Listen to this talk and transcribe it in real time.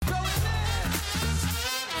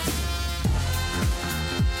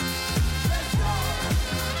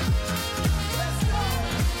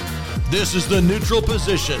This is The Neutral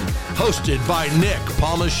Position, hosted by Nick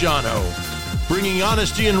Palmisano, bringing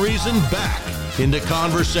honesty and reason back into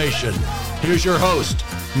conversation. Here's your host,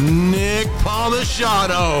 Nick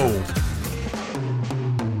Palmisano.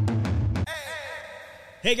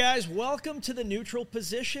 Hey guys, welcome to The Neutral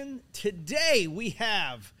Position. Today we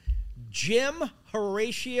have Jim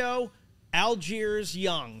Horatio Algiers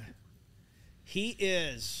Young. He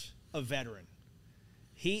is a veteran.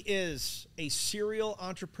 He is a serial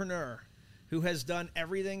entrepreneur who has done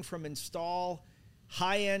everything from install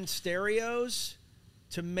high-end stereos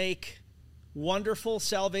to make wonderful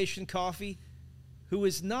Salvation Coffee, who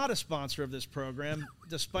is not a sponsor of this program,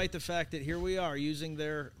 despite the fact that here we are using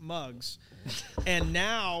their mugs, and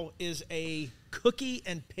now is a cookie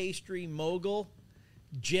and pastry mogul.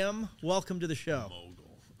 Jim, welcome to the show.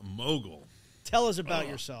 A mogul. Tell us about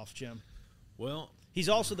yourself, Jim. Well, He's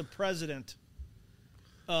also the president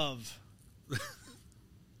of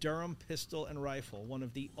Durham Pistol and Rifle, one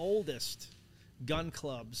of the oldest gun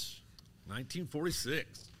clubs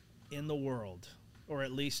 1946. in the world, or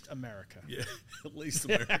at least America. Yeah, at least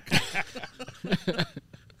America.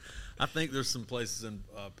 I think there's some places in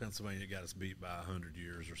Pennsylvania that got us beat by 100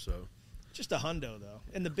 years or so. Just a hundo, though.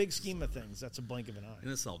 In the big scheme of things, that's a blink of an eye. And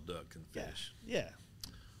it's all duck and fish. Yeah.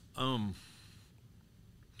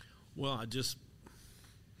 Well, I just,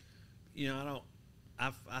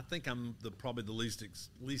 I think I'm probably the least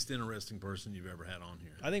interesting person you've ever had on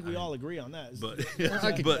here. I think we all agree on that. But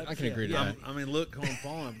I can agree to that. I mean, look, on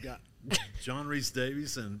phone, I've got John Reese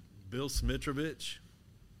Davies and Bill Smitrovich.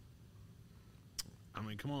 I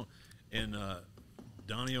mean, come on. And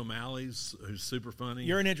Donnie O'Malley's, who's super funny.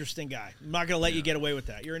 You're an interesting guy. I'm not going to let you get away with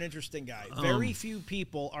that. You're an interesting guy. Very few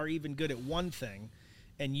people are even good at one thing,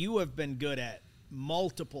 and you have been good at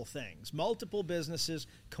multiple things, multiple businesses,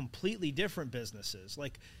 completely different businesses.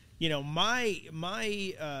 Like, my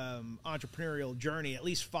entrepreneurial journey at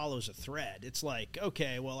least follows a thread. It's like,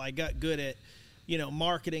 okay, well, I got good at,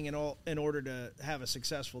 marketing and all in order to have a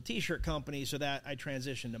successful T-shirt company, so that I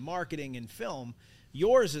transitioned to marketing and film.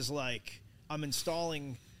 Yours is like, I'm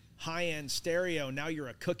installing high-end stereo. Now you're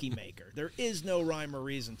a cookie maker. There is no rhyme or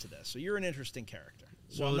reason to this. So you're an interesting character.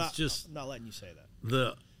 So well, I'm not letting you say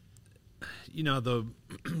that.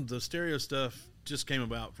 The stereo stuff just came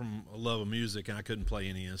about from a love of music, and I couldn't play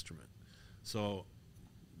any instrument. So,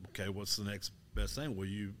 okay, what's the next best thing? Well,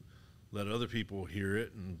 you let other people hear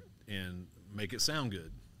it and make it sound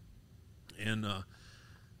good. And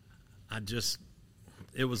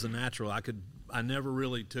it was a natural. I never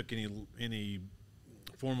really took any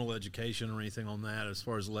formal education or anything on that as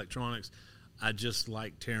far as electronics. I just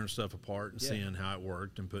liked tearing stuff apart and seeing how it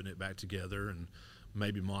worked and putting it back together and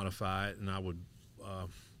maybe modify it. And I would,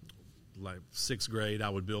 like sixth grade, I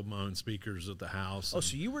would build my own speakers at the house. Oh,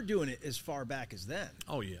 so you were doing it as far back as then?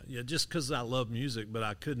 Oh, yeah. Just because I love music, but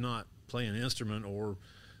I could not play an instrument, or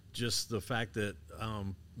just the fact that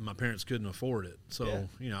my parents couldn't afford it. So,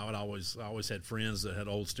 I always had friends that had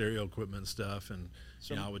old stereo equipment and stuff, and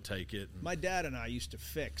I would take it. My dad and I used to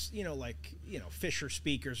fix, Fisher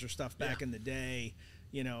speakers or stuff back in the day.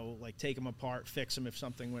 Like take them apart, fix them if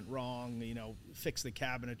something went wrong, fix the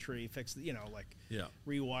cabinetry,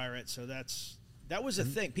 rewire it. So that was a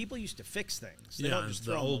thing. People used to fix things. They don't just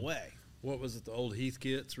throw them away. What was it, the old Heath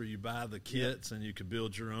kits where you buy the kits and you could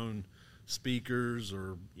build your own speakers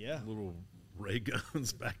or little ray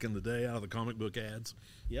guns back in the day out of the comic book ads?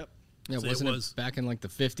 Yep. Yeah, So wasn't it back in like the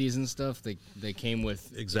 50s and stuff? They came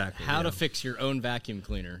with how to fix your own vacuum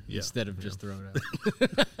cleaner instead of just throwing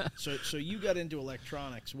it out. So you got into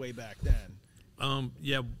electronics way back then?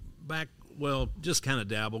 Just kind of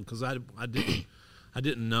dabbled because I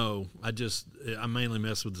didn't know. I mainly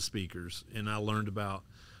messed with the speakers, and I learned about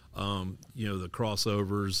the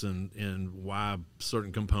crossovers and why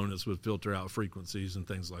certain components would filter out frequencies and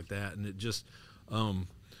things like that, and it just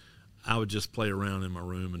I would just play around in my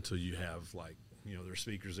room until you have there's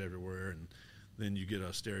speakers everywhere, and then you get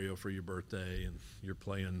a stereo for your birthday and you're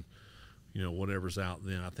playing, whatever's out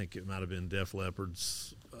then. I think it might have been Def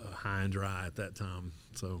Leppard's High and Dry at that time.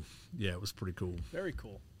 So, yeah, it was pretty cool. Very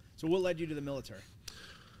cool. So what led you to the military?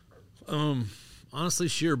 Honestly,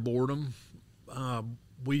 sheer boredom. I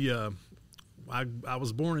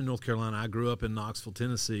was born in North Carolina. I grew up in Knoxville,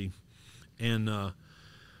 Tennessee, and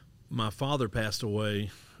my father passed away.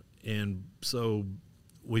 And so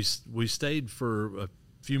we stayed for a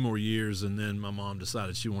few more years, and then my mom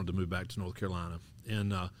decided she wanted to move back to North Carolina.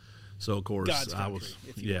 And so, of course, I was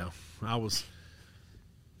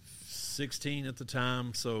 16 at the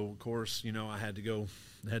time. So, of course, I had to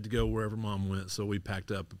go wherever Mom went. So we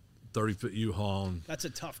packed up 30-foot U-Haul. And that's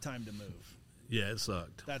a tough time to move. Yeah, it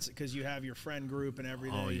sucked. That's because you have your friend group and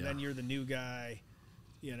everything. Oh, yeah. Then you're the new guy,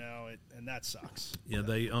 and that sucks. Yeah,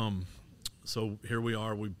 they so here we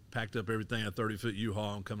are. We packed up everything at 30-foot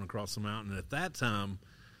U-Haul and coming across the mountain. At that time,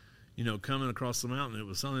 coming across the mountain, it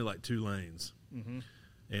was only like 2 lanes. Mm-hmm.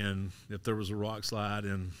 And if there was a rock slide,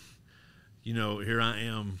 and here I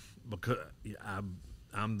am because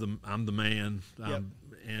I'm the man, yep.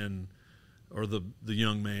 or the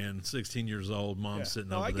young man, 16 years old, mom's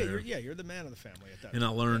sitting over there. You're the man of the family at that and time.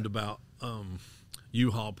 I learned about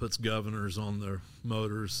U-Haul puts governors on their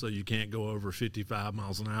motors, so you can't go over 55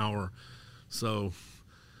 miles an hour. So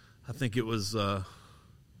I think it was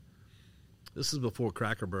this is before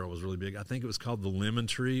Cracker Barrel was really big. I think it was called the Lemon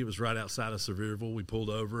Tree. It was right outside of Sevierville. We pulled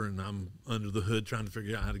over, and I'm under the hood trying to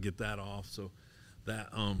figure out how to get that off. So that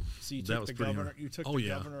so you that took was the pretty governor. You took the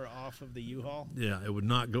governor off of the U-Haul. Yeah, it would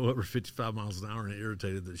not go over 55 miles an hour, and it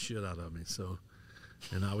irritated the shit out of me. So,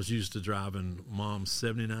 and I was used to driving Mom's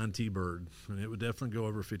 '79 T-Bird, and it would definitely go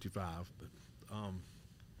over 55. But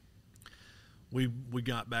we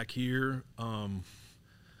got back here, and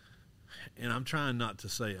I'm trying not to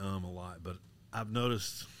say a lot, but I've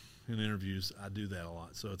noticed in interviews I do that a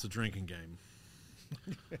lot. So it's a drinking game.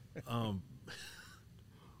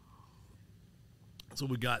 So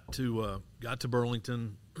we got to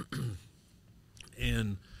Burlington,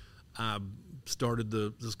 and I started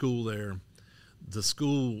the school there. The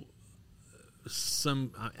school,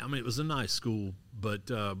 it was a nice school, but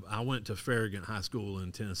I went to Farragut High School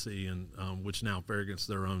in Tennessee, and which now Farragut's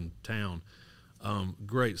their own town.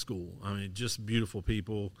 Great school. Just beautiful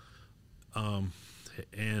people.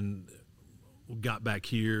 And we got back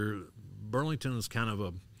here. Burlington is kind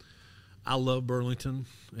of I love Burlington,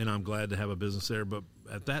 and I'm glad to have a business there. But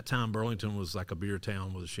at that time, Burlington was like a beer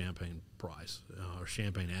town with a champagne price or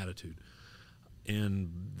champagne attitude.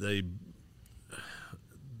 And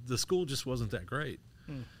the school just wasn't that great.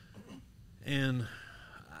 And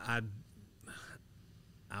I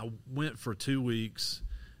went for 2 weeks,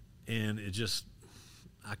 and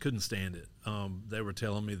I couldn't stand it. They were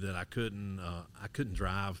telling me that I couldn't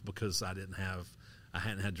drive because I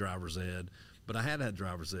hadn't had driver's ed, but I had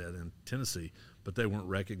driver's ed in Tennessee, but they weren't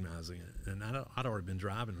recognizing it. And I'd already been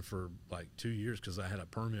driving for like 2 years because I had a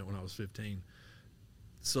permit when I was 15.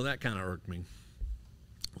 So that kind of irked me.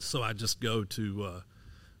 So I just go to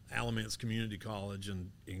Alamance Community College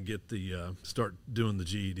and get start doing the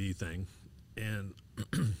GED thing. And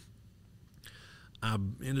I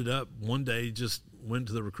ended up one day just went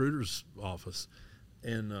to the recruiter's office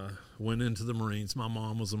and went into the Marines. My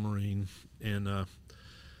mom was a Marine, and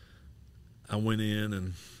I went in,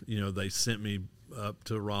 and they sent me up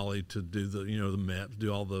to Raleigh to do the the MEPS,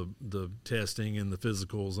 do all the testing and the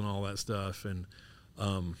physicals and all that stuff, and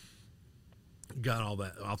got all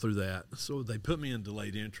through that. So they put me in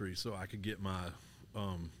delayed entry so I could get my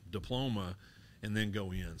diploma and then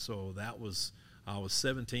go in. So I was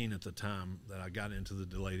 17 at the time that I got into the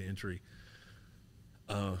delayed entry.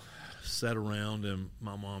 Sat around, and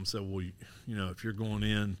my mom said, well, if you're going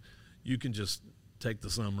in, you can just take the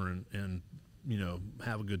summer and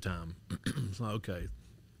have a good time. So, okay.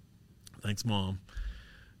 Thanks, Mom.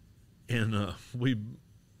 And we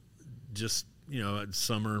just, at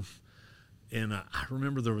summer, and I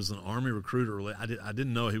remember there was an Army recruiter. I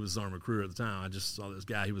didn't know he was an Army recruiter at the time. I just saw this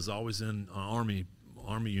guy. He was always in an Army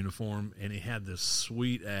uniform, and he had this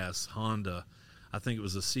sweet-ass Honda. I think it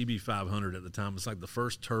was a CB500 at the time. It's like the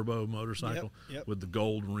first turbo motorcycle with the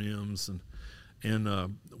gold rims.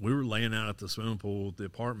 And we were laying out at the swimming pool at the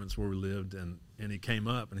apartments where we lived, and he came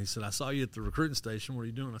up, and he said, I saw you at the recruiting station. What are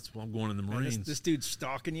you doing? I said, well, I'm going in the Marines. This dude's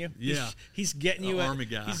stalking you? Yeah. He's getting you Army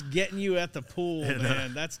guy. He's getting you at the pool, and,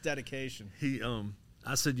 man. That's dedication.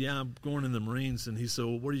 I said, yeah, I'm going in the Marines. And he said,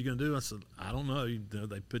 well, what are you going to do? I said, I don't know.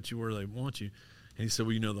 They put you where they want you. And he said,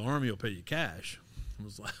 well, the Army will pay you cash. I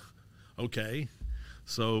was like, okay.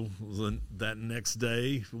 So that next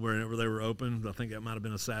day, whenever they were open, I think that might have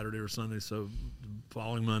been a Saturday or Sunday. So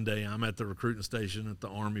following Monday, I'm at the recruiting station at the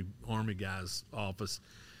Army guy's office,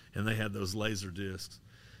 and they had those laser discs.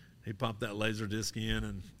 He popped that laser disc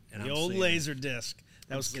in, and the old laser disc.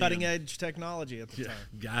 That was cutting edge technology at the time.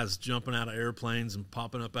 Guys jumping out of airplanes and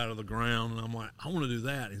popping up out of the ground, and I'm like, I want to do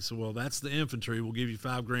that. He said, well, that's the infantry. We'll give you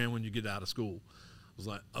 $5,000 when you get out of school. I was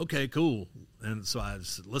like, okay, cool. And so I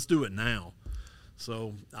said, let's do it now.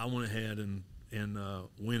 So I went ahead and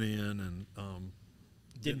went in and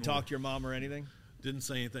didn't talk to your mom or anything. Didn't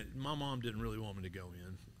say anything. My mom didn't really want me to go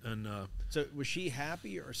in. And so was she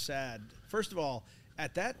happy or sad? First of all,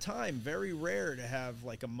 at that time, very rare to have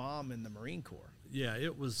like a mom in the Marine Corps. Yeah,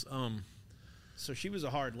 it was. So she was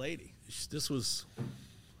a hard lady.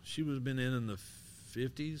 She would have been in the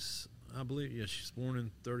 50s. I believe. Yeah, she's born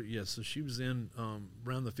in 30. Yeah, so she was in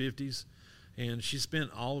around the 50s, and she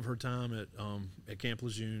spent all of her time at Camp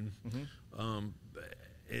Lejeune. Mm-hmm.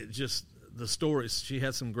 It just the stories. She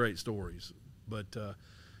had some great stories, but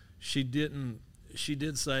she didn't. She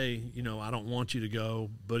did say, you know, I don't want you to go,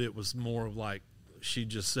 but it was more of like she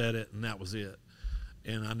just said it and that was it.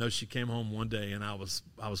 And I know she came home one day and I was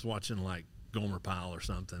watching like Gomer Pyle or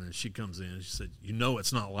something, and she comes in and she said, "You know,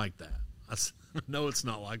 it's not like that." I said, "No, it's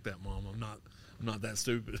not like that, Mom. I'm not that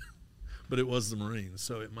stupid." But it was the Marines,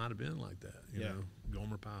 so it might have been like that, you know,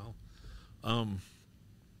 Gomer Pyle.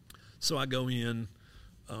 So I go in.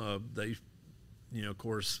 They, you know, of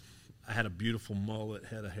course, I had a beautiful mullet,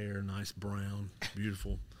 head of hair, nice brown,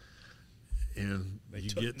 beautiful. And you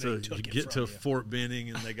get to Fort Benning,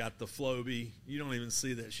 and they got the Flowbee. You don't even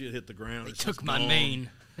see that shit hit the ground. They took my mane.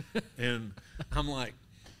 And I'm like,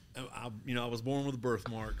 I was born with a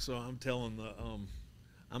birthmark, so I'm telling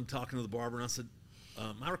I'm talking to the barber, and I said,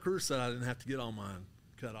 my recruiter said I didn't have to get all mine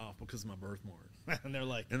cut off because of my birthmark. And they're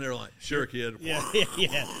like, sure, kid. Yeah,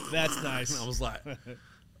 that's nice. And I was like,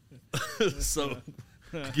 so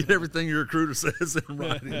get everything your recruiter says in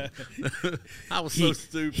writing. I was so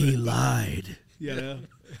stupid. He lied. Yeah,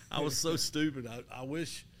 I was so stupid. I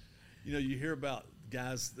wish, you know, you hear about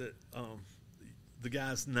guys that, the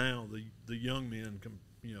guys now, the young men,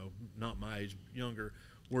 you know, not my age, younger,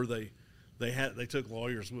 where they took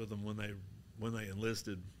lawyers with them when they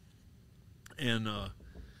enlisted, and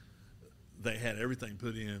they had everything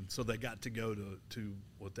put in, so they got to go to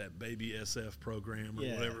what that baby SF program or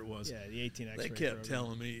whatever it was. Yeah, the 18X. They kept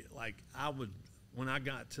telling me, like, when I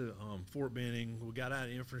got to Fort Benning, we got out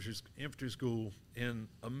of infantry school, and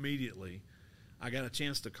immediately I got a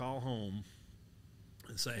chance to call home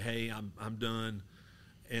and say, "Hey, I'm done,"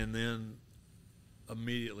 and then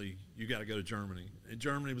immediately you got to go to Germany. And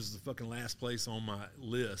Germany was the fucking last place on my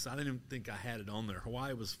list. I didn't even think I had it on there.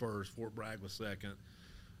 Hawaii was first, Fort Bragg was second.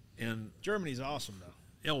 And Germany's awesome,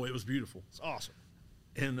 though. Oh, it was beautiful. It's awesome.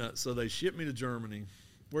 And so they shipped me to Germany.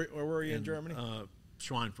 Where were you in Germany?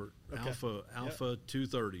 Schweinfurt, okay. Alpha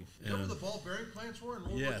 230. You know where the ball bearing plants were in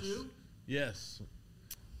World War II? Yes.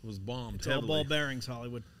 It was bombed. It's all ball bearings,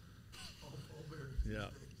 Hollywood. All ball bearings. Yeah.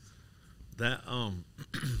 That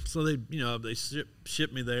so they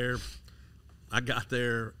shipped me there. I got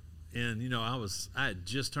there, and you know I had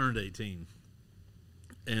just turned 18,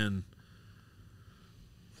 and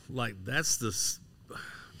like that's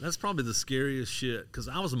probably the scariest shit, because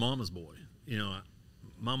I was a mama's boy. You know,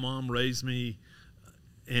 my mom raised me,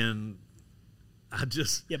 and I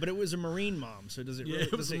just but it was a Marine mom. So does it? Really,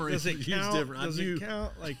 it was does, Marine. Does it count? Different. Does it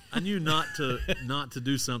count? Like I knew not to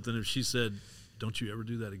do something if she said, "Don't you ever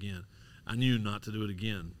do that again." I knew not to do it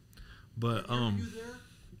again. But were you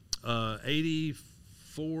there?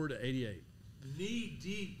 84 to 88. Knee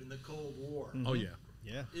deep in the Cold War. Mm-hmm. Oh yeah.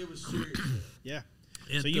 Yeah. It was serious. Yeah.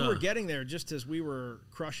 So you were getting there just as we were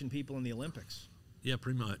crushing people in the Olympics. Yeah,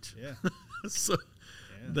 pretty much. Yeah. So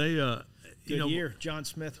they good year. John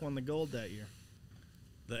Smith won the gold that year.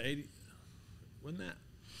 The 80 wasn't that?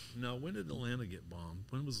 No, when did Atlanta get bombed?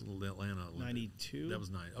 When was Atlanta Olympic? 92. That was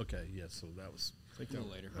 90. Okay, yes, so that was a little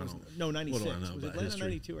later. No, 96. Was it Atlanta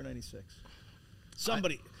 92 or 96?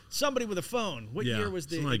 Somebody with a phone. What year was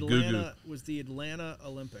the Atlanta? Was the Atlanta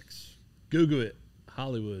Olympics? Google it.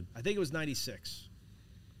 Hollywood. I think it was 96.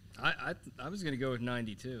 I was going to go with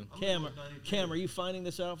 92. Cam, are you finding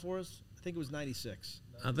this out for us? I think it was 96.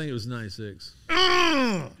 I think it was 96. Did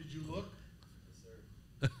you look?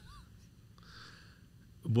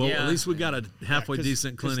 Well, at least we got a halfway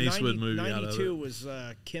decent Clint Eastwood movie out of it. 92 was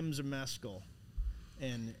Kim Zemeskel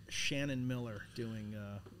and Shannon Miller doing.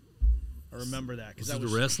 I remember that because that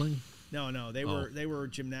was wrestling. No, they were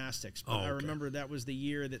gymnastics. But I remember that was the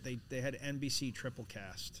year that they had NBC triple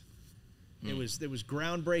cast. It was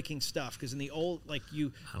groundbreaking stuff, because in the old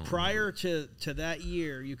prior to that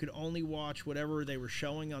year you could only watch whatever they were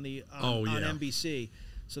showing on NBC.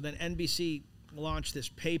 So then NBC launched this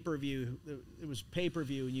pay-per-view. It was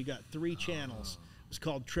pay-per-view, and you got 3 channels. It was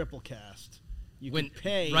called Triple Cast. You could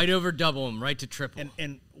pay right over double them, right to triple.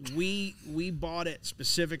 And we bought it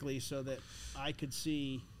specifically so that I could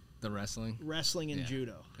see the wrestling and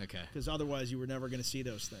judo. Okay. Because otherwise you were never going to see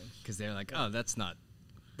those things. Because they're like, oh, that's not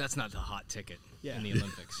the hot ticket in the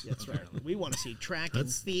Olympics. That's right. We want to see track and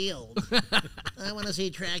field. I want to see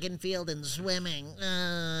track and field and swimming.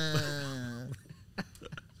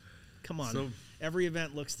 Come on. Every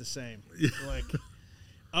event looks the same. Like,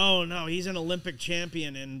 oh, no, he's an Olympic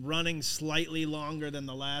champion and running slightly longer than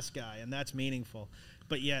the last guy, and that's meaningful.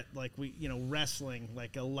 but yet like wrestling,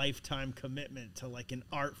 like a lifetime commitment to like an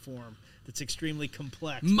art form that's extremely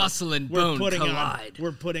complex. Muscle and bone collide.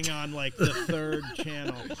 We're putting on like the third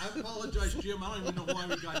channel. I apologize, Jim. I don't even know why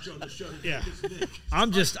we got you on the show. Yeah,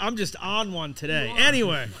 I'm just on one today.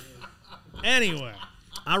 Anyway,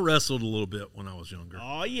 I wrestled a little bit when I was younger.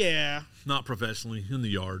 Oh yeah, not professionally, in the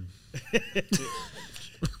yard.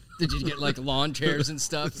 Did you get like lawn chairs and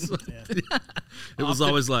stuff? It was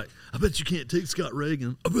always like, I bet you can't take Scott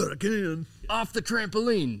Reagan. I bet I can. Off the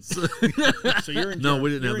trampoline. So you're in no,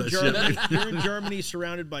 we didn't have that Germany. shit. You're in Germany,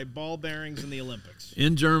 surrounded by ball bearings in the Olympics.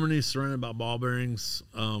 In Germany, surrounded by ball bearings,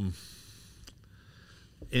 and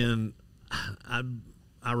I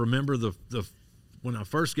remember the when I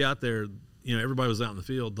first got there, everybody was out in the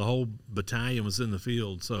field. The whole battalion was in the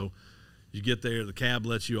field. So you get there, the cab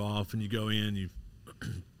lets you off, and you go in. You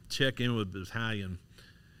check in with the battalion,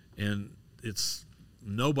 and it's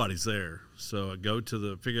nobody's there. So I go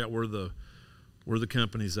to figure out where the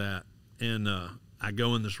company's at, and I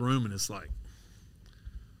go in this room, and it's like,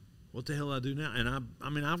 what the hell do I do now? And I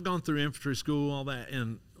mean I've gone through infantry school, all that,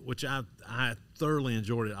 and which I thoroughly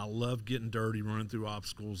enjoyed it. I love getting dirty, running through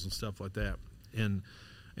obstacles and stuff like that. And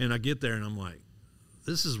I get there, and I'm like,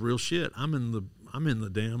 this is real shit. I'm in the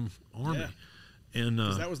damn army. Yeah. And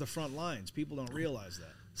because that was the front lines. People don't realize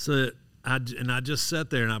that. So I just sat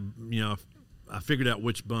there, and I figured out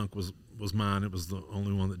which bunk was mine. It was the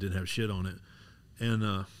only one that didn't have shit on it.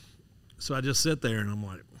 And so I just sat there, and I'm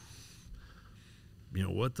like,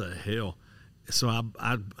 what the hell? So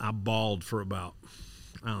I bawled for about,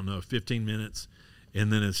 I don't know, 15 minutes.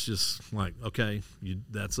 And then it's just like, okay,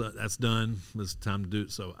 that's done. It's time to do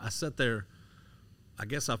it. So I sat there. I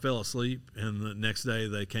guess I fell asleep, and the next day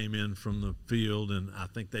they came in from the field, and I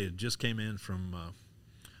think they had just came in from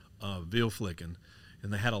veal flicking,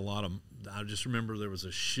 and they had a lot of. I just remember there was a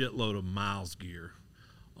shitload of miles gear,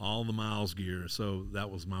 all the miles gear. So that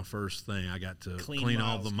was my first thing. I got to clean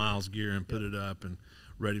all the miles gear and put it up and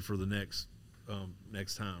ready for the next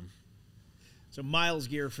time. So miles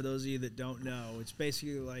gear, for those of you that don't know, it's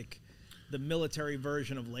basically like the military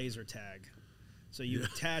version of laser tag. So you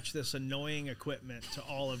attach this annoying equipment to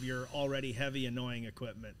all of your already heavy annoying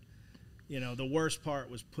equipment. The worst part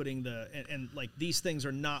was putting and like these things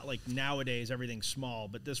are not like nowadays everything's small,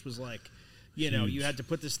 but this was like, you had to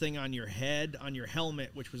put this thing on your head, on your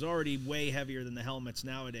helmet, which was already way heavier than the helmets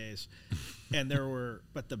nowadays. And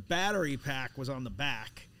but the battery pack was on the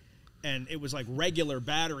back, and it was like regular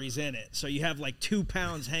batteries in it. So you have like 2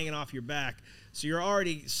 pounds hanging off your back. So you're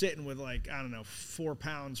already sitting with like, I don't know, 4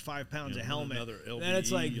 pounds, 5 pounds of helmet. Another LBE then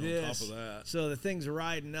it's like on this. top of that. So the thing's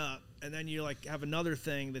riding up, and then you like have another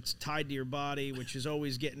thing that's tied to your body, which is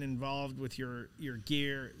always getting involved with your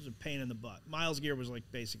gear. It's a pain in the butt. Miles gear was like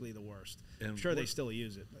basically the worst. I'm sure they still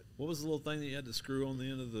use it. But what was the little thing that you had to screw on the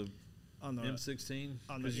end of the M16?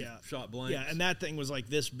 Because you shot blanks. Yeah, and that thing was like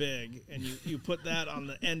this big, and you put that on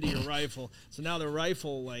the end of your rifle. So now the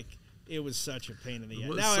rifle, like, it was such a pain in the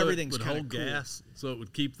ass. Now everything's kind of cool. Gas, so it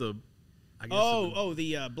would keep the. I guess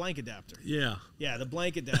the blank adapter. Yeah. Yeah, the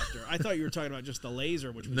blank adapter. I thought you were talking about just the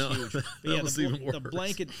laser, which was huge. But that was even worse. The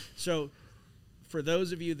blanket. So, for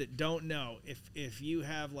those of you that don't know, if you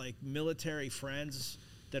have like military friends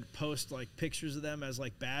that post like pictures of them as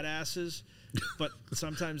like badasses, but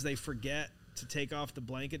sometimes they forget to take off the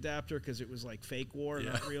blank adapter because it was like fake war,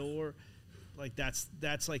 not real war. Like that's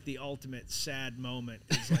like the ultimate sad moment.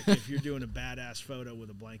 Is like if you're doing a badass photo with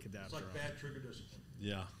a blank adapter. It's like bad trigger discipline.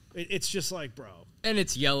 Yeah. It's just like, bro. And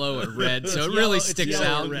it's yellow or red, so it really sticks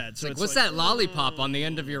out. Red, it's so like, it's what's like, that lollipop on the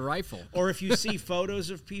end of your rifle? Or if you see photos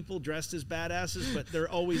of people dressed as badasses, but they're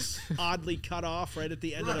always oddly cut off right at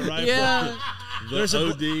the end of the rifle. Yeah.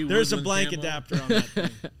 There's a blank adapter on that thing.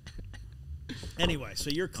 Anyway, so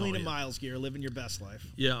you're cleaning miles gear, living your best life.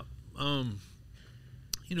 Yeah.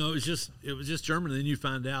 It was just Germany. Then you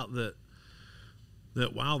find out that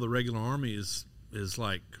wow, the regular army is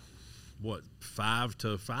like what, 5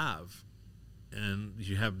 to 5, and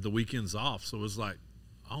you have the weekends off. So it was like,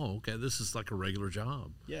 oh, okay, this is like a regular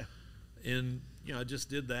job. Yeah. And I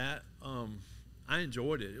just did that. I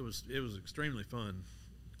enjoyed it. It was extremely fun.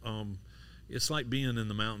 It's like being in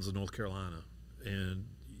the mountains of North Carolina, and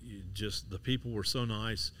the people were so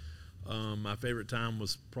nice. My favorite time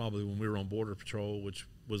was probably when we were on Border Patrol, which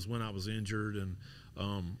was when I was injured, and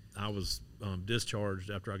I was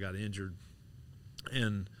discharged after I got injured.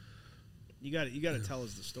 And you got to tell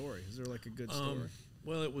us the story. Is there like a good story?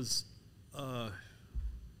 Well, it was.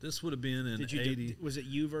 This would have been in 80. Was it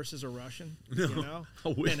you versus a Russian? No, I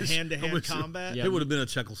wish. In hand-to-hand combat? It would have been a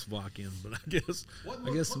Czechoslovakian, but I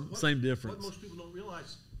guess same difference. What most people don't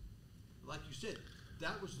realize, like you said,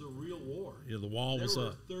 that was the real war. Yeah, the wall was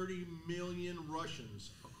up. There were 30 million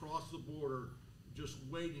Russians across the border just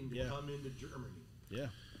waiting to come into Germany. Yeah.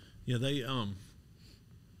 Yeah, they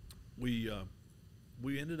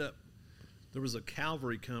we ended up, there was a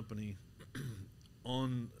cavalry company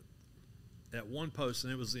at one post,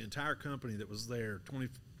 and it was the entire company that was there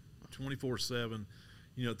 24/7,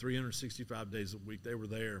 365 days a week. They were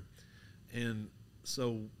there. And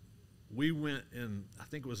so we went, and I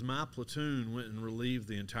think it was my platoon went and relieved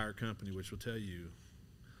the entire company, which will tell you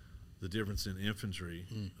the difference in infantry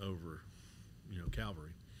over,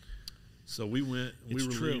 cavalry. So we went,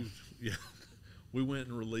 we went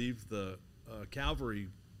and relieved the cavalry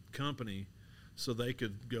company so they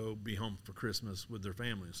could go be home for Christmas with their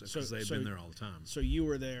families because they'd been there all the time. So you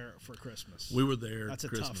were there for Christmas. We were there. That's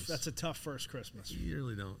Christmas. That's a tough first Christmas. You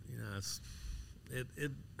really don't.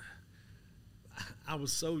 I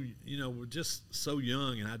was so just so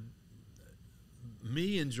young, and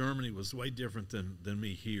me in Germany was way different than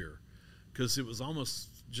me here, because it was almost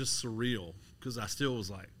just surreal. Because I still was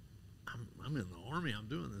like, I'm in the Army. I'm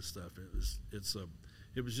doing this stuff. It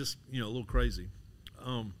was just a little crazy.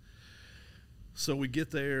 So we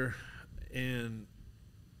get there, and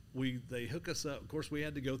they hook us up. Of course, we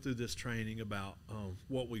had to go through this training about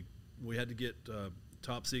what we had to get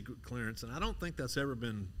top secret clearance, and I don't think that's ever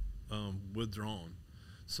been withdrawn.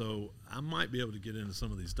 So I might be able to get into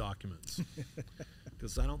some of these documents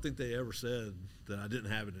because I don't think they ever said that I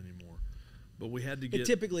didn't have it anymore. But we had to get. It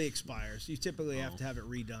typically expires. You typically have to have it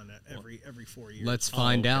redone every 4 years. Let's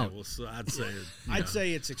find out. Well, so I'd say I'd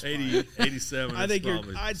say it's expired. 87. I think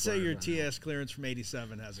I'd say your TS clearance from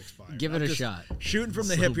 87 has expired. Give it a shot. Shooting from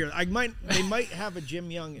the hip here. They might have a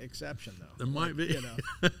Jim Young exception though. There might be.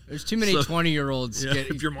 There's too many 20-year-olds. Yeah,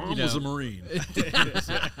 if your mom was a Marine.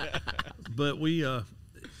 But we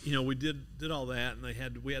we did all that,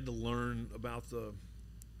 and we had to learn about the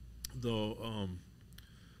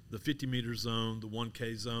 50-meter zone, the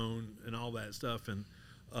 1K zone, and all that stuff, and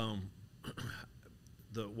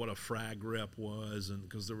what a frag rep was, and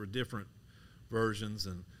because there were different versions,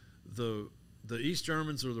 and the East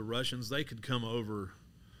Germans or the Russians, they could come over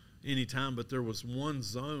anytime, but there was one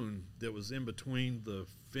zone that was in between the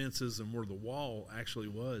fences and where the wall actually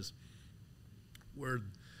was, where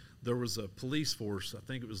there was a police force. I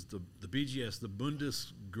think it was the BGS, the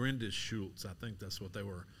Bundesgrenzschutz. I think that's what they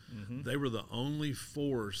were. Mm-hmm. They were the only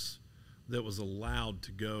force that was allowed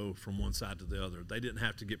to go from one side to the other. They didn't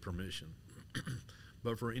have to get permission.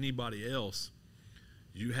 But for anybody else,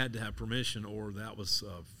 you had to have permission, or that was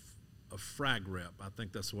a frag rep. I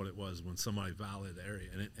think that's what it was when somebody violated the area.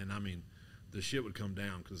 And I mean, the shit would come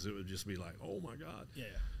down because it would just be like, oh, my God. Yeah.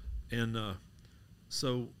 And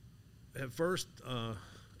so at first,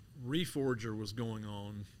 Reforger was going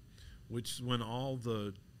on, which is when all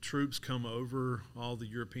the troops come over, all the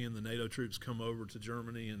European, the NATO troops come over to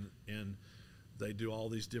Germany, and they do all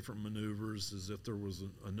these different maneuvers as if there was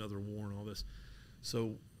another war and all this.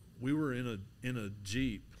 So we were in a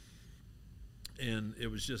Jeep, and it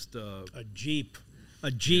was just a Jeep.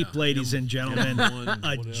 A Jeep, ladies and gentlemen.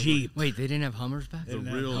 A Jeep. Wait, they didn't have Hummers back then?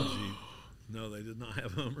 The real Jeep. No, they did not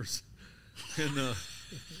have Hummers. And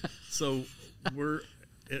so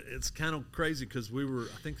it's kind of crazy because it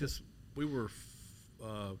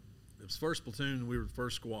was first platoon, we were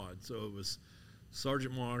first squad. So it was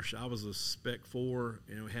Sergeant Marsh, I was a Spec 4,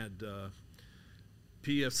 and we had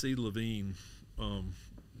PFC Levine,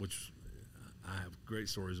 which I have great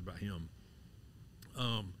stories about him.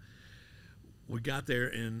 We got there,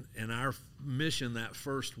 and our mission that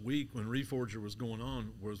first week when Reforger was going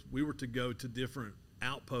on was we were to go to different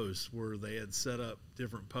outposts where they had set up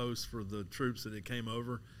different posts for the troops that had came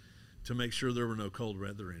over to make sure there were no cold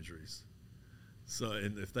weather injuries. So,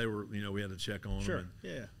 and if they were, we had to check on them. And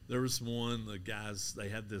yeah. There was one, the guys, they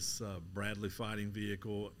had this Bradley fighting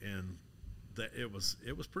vehicle, and it was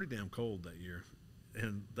pretty damn cold that year.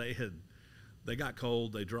 And they got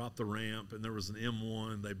cold, they dropped the ramp, and there was an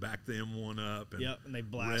M1, they backed the M1 up and and they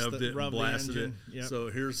revved it and blasted it. Yep. So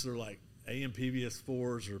here's their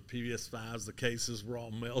AMPVS4s or PVS5s, the cases were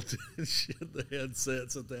all melted and shit. The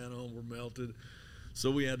headsets that they had on were melted.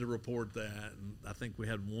 So we had to report that, and I think we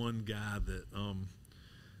had one guy that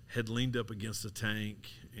had leaned up against a tank,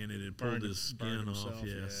 and it had pulled his skin off.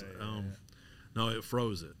 Yes, no, it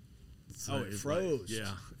froze it. So it froze.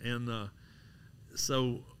 Yeah, and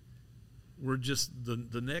so we're just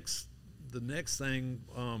the next thing.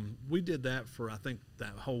 We did that for I think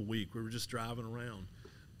that whole week. We were just driving around,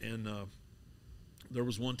 and there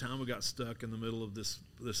was one time we got stuck in the middle of this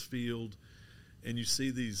field, and you see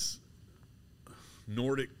these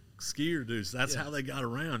Nordic skier dudes. That's how they got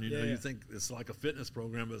around. You know, Yeah. you think it's like a fitness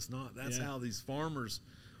program, but it's not. That's how these farmers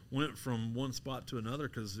went from one spot to another,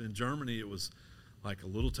 because in Germany it was like a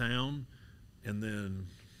little town and then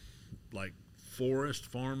like forest,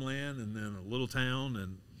 farmland, and then a little town,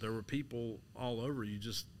 and there were people all over. You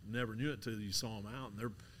just never knew it till you saw them out, and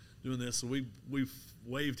they're doing this. So we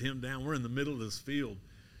waved him down. We're in the middle of this field,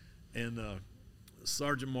 and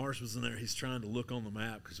Sergeant Marsh was in there. He's trying to look on the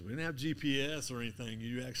map, because we didn't have GPS or anything.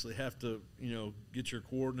 You actually have to, you know, get your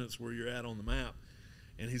coordinates where you're at on the map.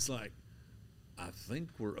 And he's like, I think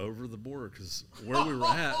we're over the border, because where we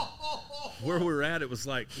were at, it was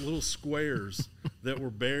like little squares that were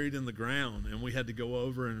buried in the ground, and we had to go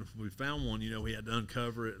over, and if we found one, you know, we had to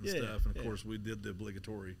uncover it and stuff. And of course, we did the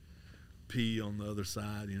obligatory pee on the other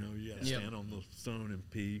side. You know, you got to stand on the stone and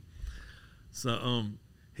pee. So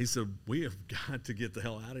he said, we have got to get the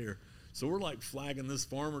hell out of here. So we're like flagging this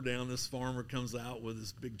farmer down. This farmer comes out with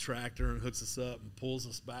this big tractor and hooks us up and pulls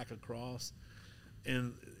us back across.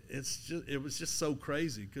 And it was just so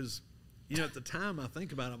crazy, because, you know, at the time I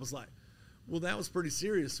think about it, I was like, well, that was pretty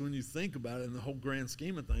serious when you think about it in the whole grand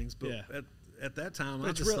scheme of things. But at that time,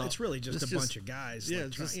 I just thought, it's really just a bunch of guys,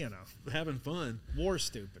 just you know, having fun. War's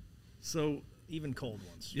stupid. So even cold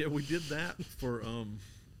ones. Yeah, we did that for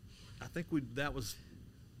I think that was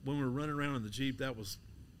when we were running around in the Jeep. That was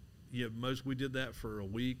we did that for a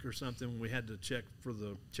week or something. We had to check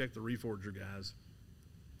the reforger guys,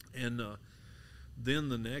 and then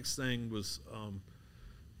the next thing was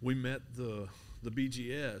we met the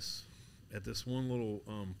BGS at this one little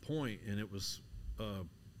point, and it was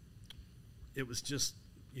just,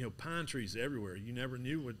 you know, pine trees everywhere. You never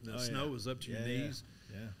knew when the snow was up to your knees.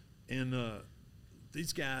 Yeah. And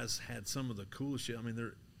these guys had some of the coolest shit. I mean,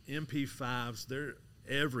 they're MP5s. They're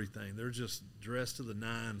everything. They're just dressed to the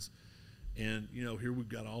nines. And, you know, here we've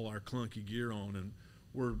got all our clunky gear on, and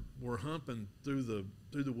we're humping through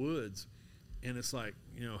the woods. And it's like,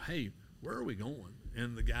 you know, hey, where are we going?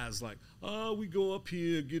 And the guy's like, oh, we go up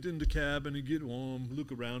here, get in the cabin and get warm,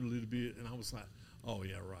 look around a little bit. And I was like, oh,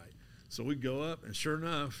 yeah, right. So we go up, and sure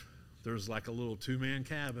enough, there's like a little 2-man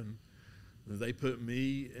cabin. They put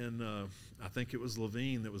me and I think it was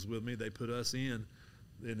Levine that was with me. They put us in,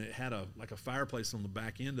 and it had a fireplace on the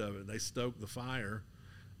back end of it. They stoked the fire,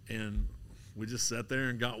 and we just sat there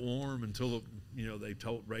and got warm until they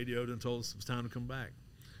radioed and told us it was time to come back.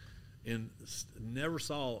 And never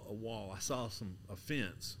saw a wall. I saw a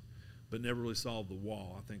fence, but never really saw the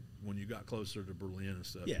wall. I think when you got closer to Berlin and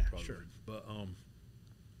stuff. Yeah, sure. But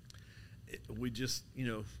we just, you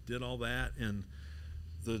know, did all that, and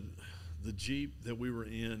the Jeep that we were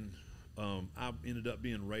in, I ended up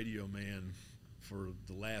being radio man for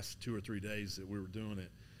the last 2 or 3 days that we were doing it.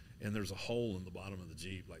 And there's a hole in the bottom of the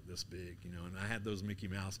Jeep like this big, you know, and I had those Mickey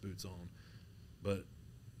Mouse boots on, but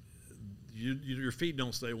your feet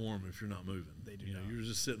don't stay warm if you're not moving. They do. You know, you're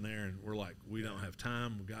just sitting there, and we're like, we don't have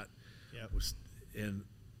time. We got, and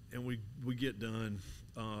we get done.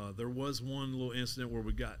 There was one little incident where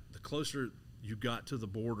the closer you got to the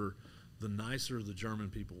border, the nicer the German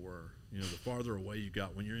people were. You know, the farther away you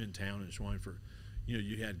got when you're in town in Schweinfurt, you know,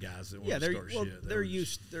 you had guys that wanted to start shit. They're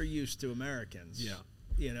used to Americans. Yeah.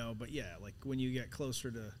 You know, but like when you get closer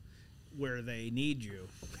to where they need you,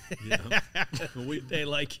 they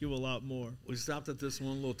like you a lot more. We stopped at this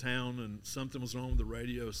one little town, and something was wrong with the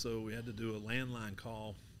radio, so we had to do a landline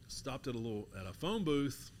call. Stopped at a phone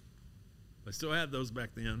booth. They still had those back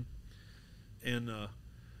then, and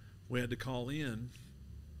we had to call in.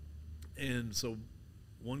 And so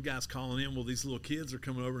one guy's calling in. Well, these little kids are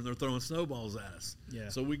coming over, and they're throwing snowballs at us. Yeah.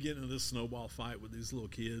 So we get into this snowball fight with these little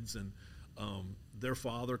kids, and their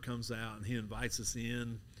father comes out, and he invites us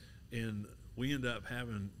in. And we end up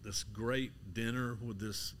having this great dinner with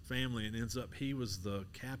this family, and ends up he was the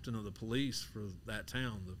captain of the police for that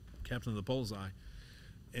town, the captain of the Polizei,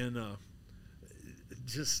 and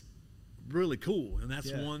just really cool. And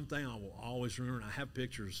that's one thing I will always remember. And I have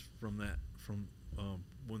pictures from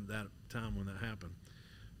when that happened.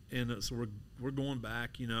 And so we're going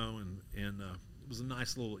back, you know, and it was a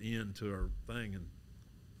nice little end to our thing. And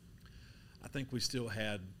I think we still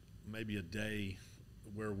had maybe a day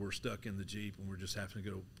where we're stuck in the Jeep, and we're just having to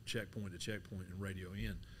go checkpoint to checkpoint and radio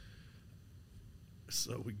in.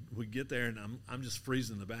 So we get there, and I'm just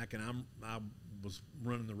freezing in the back, and I was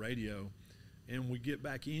running the radio, and we get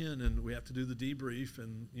back in, and we have to do the debrief,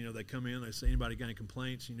 and you know, they come in, they say, anybody got any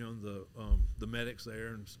complaints? You know, the medics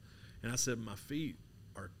there, and I said, my feet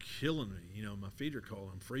are killing me. You know, my feet are cold.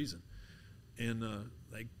 I'm freezing, and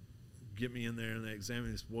they get me in there, and they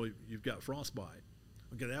examine this. Boy, you've got frostbite.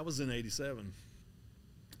 Okay, that was in '87.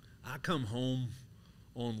 I come home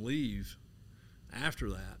on leave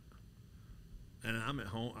after that, and I'm at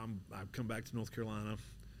home. I come back to North Carolina,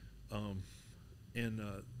 and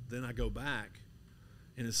then I go back,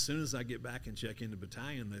 and as soon as I get back and check into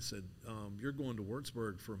battalion, they said, "You're going to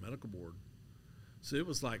Würzburg for a medical board." So it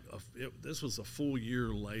was like this was a full year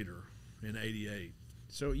later in '88.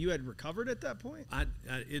 So you had recovered at that point?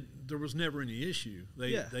 There was never any issue.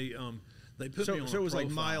 They put me on so it was like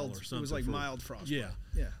mild or something. It was like mild frostbite.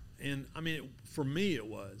 Yeah. And I mean, for me it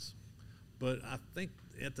was, but I think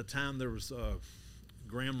at the time there was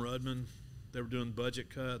Graham Rudman. They were doing budget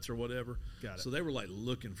cuts or whatever. Got it. So they were like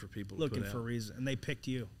looking for people to looking put for a out. reason, and they picked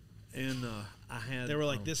you. And they were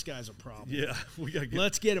like, "This guy's a problem. Yeah, we got.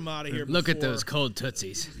 Let's get him out of here." Look at those cold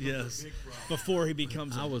tootsies. Yes, before he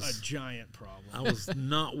becomes a giant problem. I was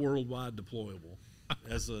not worldwide deployable.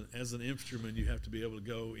 As an infantryman, you have to be able to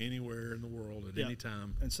go anywhere in the world at any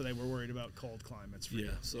time. And so they were worried about cold climates for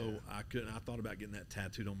you. So I couldn't. I thought about getting that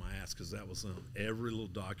tattooed on my ass because that was on every little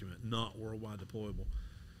document, not worldwide deployable.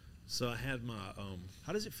 So I had my.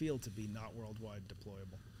 How does it feel to be not worldwide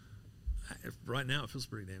deployable? Right now, it feels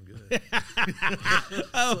pretty damn good.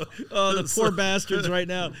 The poor bastards right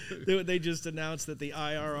now. They just announced that the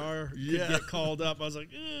IRR could get called up. I was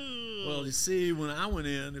like, ew. Well, you see, when I went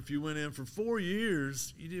in, if you went in for 4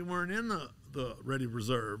 years, you weren't in the ready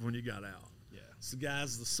reserve when you got out. Yeah. So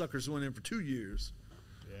the suckers went in for 2 years.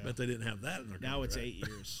 Yeah. Bet they didn't have that in their Now contract. it's 8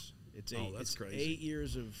 years. It's 8. Oh, that's crazy. 8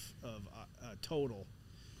 years of total.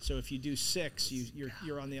 So if you do 6,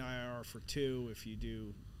 you're on the IRR for 2. If you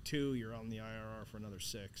do 2, you're on the IRR for another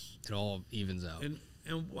 6. It all evens out. And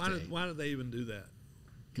why do they even do that?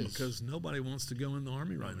 Because nobody wants to go in the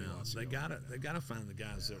Army right now. They gotta find the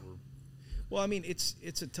guys that were. Well, I mean,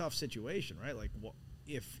 it's a tough situation, right? Like,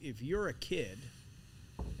 if you're a kid,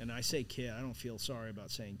 and I say kid, I don't feel sorry about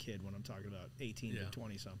saying kid when I'm talking about 18 to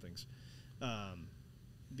 20 somethings,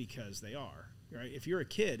 because they are, right? If you're a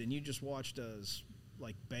kid and you just watched us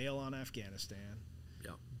like bail on Afghanistan,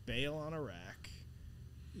 bail on Iraq,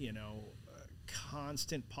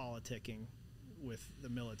 constant politicking with the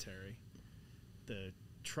military, the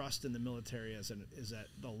trust in the military is at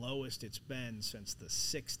the lowest it's been since the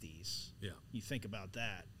 60s. Yeah. You think about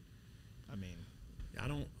that. I mean, I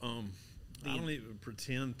don't even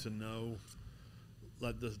pretend to know,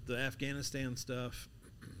 like the Afghanistan stuff.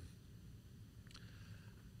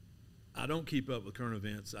 I don't keep up with current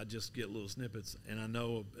events. I just get little snippets, and I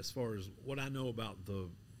know as far as what I know about the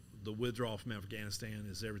withdrawal from Afghanistan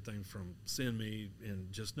is everything from send me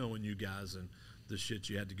and just knowing you guys and the shit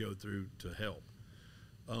you had to go through to help.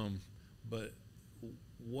 But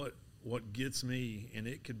what gets me, and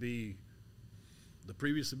it could be the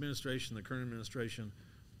previous administration, the current administration,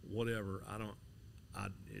 whatever.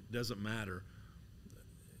 It doesn't matter.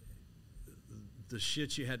 The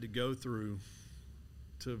shit you had to go through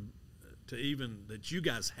to even that you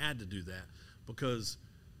guys had to do that because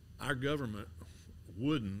our government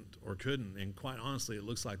wouldn't or couldn't, and quite honestly, it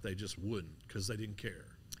looks like they just wouldn't because they didn't care.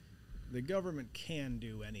 The government can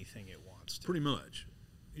do anything it wants to. Pretty much,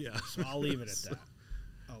 yeah. So I'll leave it at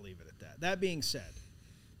that. That being said,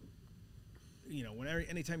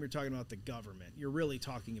 anytime you're talking about the government, you're really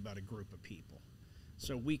talking about a group of people.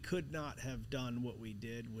 So we could not have done what we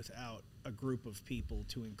did without a group of people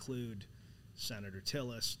to include Senator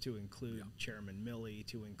Tillis, to include Chairman Milley,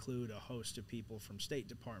 to include a host of people from State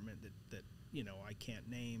Department that I can't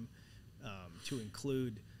name, to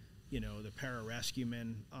include, the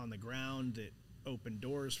pararescuemen on the ground that opened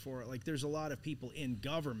doors for it. Like, there's a lot of people in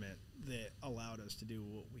government that allowed us to do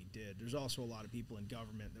what we did. There's also a lot of people in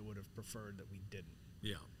government that would have preferred that we didn't.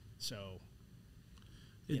 Yeah. So,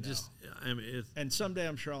 and someday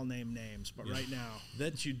I'm sure I'll name names, but right now.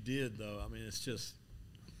 That you did, though, I mean, it's just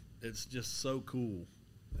so cool.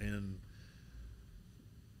 And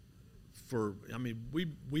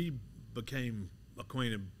we became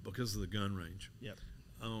acquainted because of the gun range. Yep.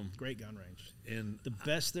 Great gun range. And the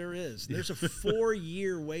best there is. There's a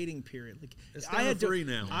 4-year waiting period. Like, it's down to 3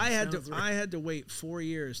 now. I had to wait 4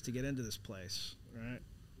 years to get into this place. Right?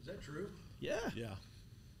 Is that true? Yeah. Yeah.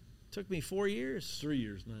 Took me 4 years. 3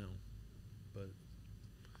 years now, but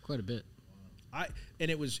quite a bit.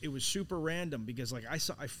 And it was super random because like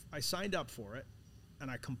I signed up for it,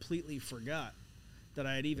 and I completely forgot that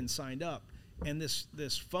I had even signed up. And this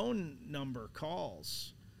phone number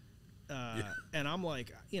calls, and I'm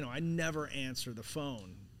like, I never answer the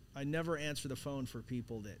phone. I never answer the phone for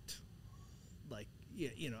people that, like,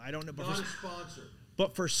 I don't know. Not a sponsor.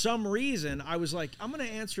 But for some reason, I was like, I'm going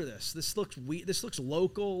to answer this. This looks This looks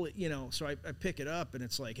local, So I pick it up, and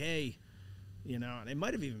it's like, hey, and it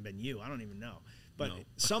might have even been you. I don't even know. But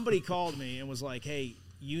somebody called me and was like, hey,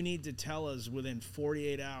 you need to tell us within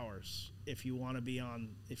 48 hours if you want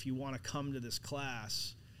to come to this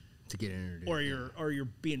class to get introduced, or you're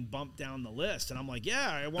being bumped down the list. And I'm like, yeah,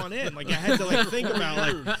 I want in. Like I had to like think about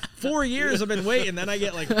like 4 years I've been waiting. Then I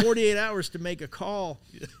get like 48 hours to make a call.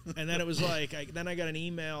 And then it was like, then I got an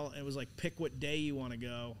email. And it was like, pick what day you want to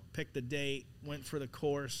go. Pick the date, went for the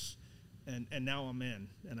course. And now I'm in.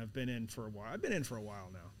 And I've been in for a while. I've been in for a while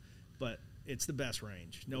now. But it's the best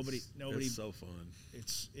range. Nobody. It's so fun.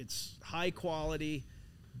 It's high quality,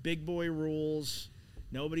 big boy rules.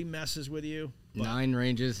 Nobody messes with you. 9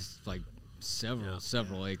 ranges, like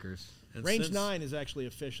several acres. And range 9 is actually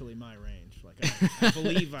officially my range. Like I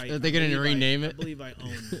believe Are they going to rename it? I believe I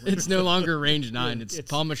own. It's no longer range 9. It's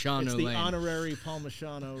Palmachano It's the Lane. honorary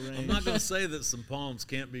Palmachano range. I'm not going to say that some palms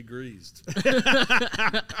can't be greased.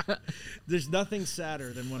 There's nothing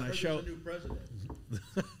sadder than when I show. There's a new president.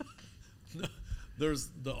 No, there's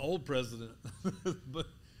the old president, but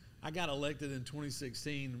I got elected in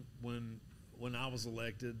 2016 when I was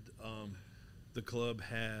elected. The club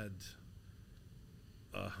had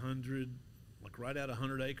 100, like right at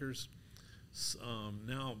 100 acres.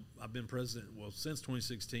 Now I've been president, since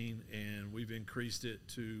 2016, and we've increased it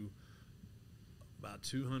to about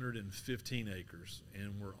 215 acres,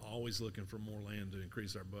 and we're always looking for more land to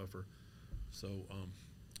increase our buffer. So,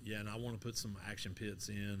 and I want to put some action pits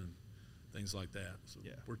in and things like that. So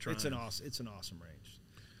yeah, we're trying. It's an awesome range.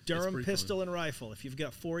 Durham pistol fun. And rifle. If you've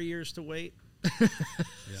got 4 years to wait,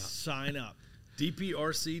 sign up.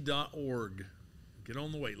 DPRC.org. Get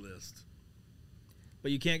on the wait list.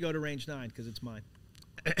 But you can't go to range 9 because it's mine.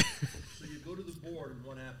 So you go to the board and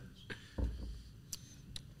what happens?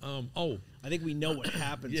 I think we know what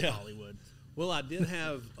happens in Hollywood. Well, I did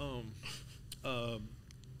have my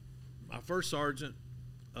first sergeant,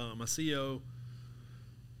 my CO,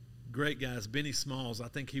 great guys, Benny Smalls. I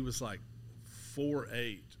think he was like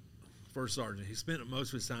 4'8", first sergeant. He spent most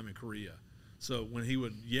of his time in Korea. So when he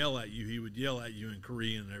would yell at you, he would yell at you in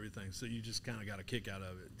Korean and everything. So you just kind of got a kick out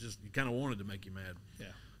of it. Just you kind of wanted to make you mad. Yeah.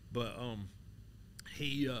 But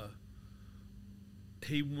he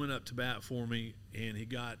went up to bat for me, and he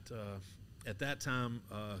got at that time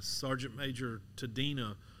Sergeant Major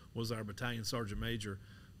Tadina was our battalion sergeant major.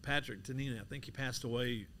 Patrick Tadina, I think he passed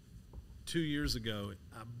away 2 years ago.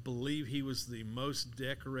 I believe he was the most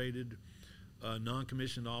decorated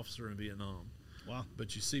non-commissioned officer in Vietnam. Wow.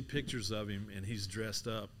 But you see pictures of him, and he's dressed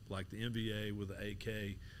up like the NBA with an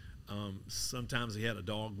AK. Sometimes he had a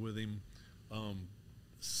dog with him.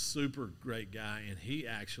 Super great guy, and he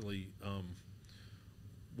actually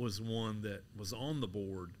was one that was on the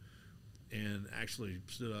board and actually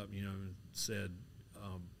stood up, and said,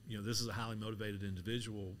 this is a highly motivated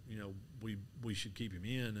individual. We should keep him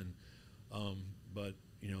in. And but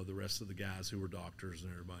the rest of the guys who were doctors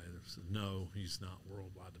and everybody said, no, he's not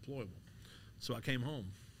worldwide deployable. So I came home,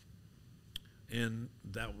 and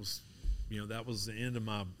that was the end of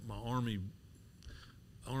my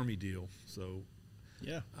army deal. So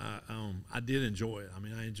yeah, I did enjoy it. I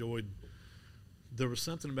mean, I enjoyed. There was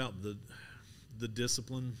something about the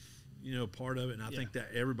discipline, part of it, and I think that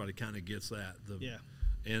everybody kind of gets that.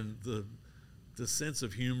 And the sense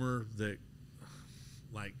of humor that,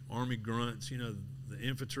 like Army grunts, the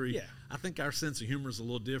infantry. Yeah. I think our sense of humor is a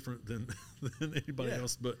little different than anybody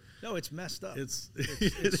else. But no, it's messed up. It's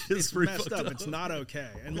messed up. It's not okay.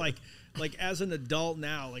 And like as an adult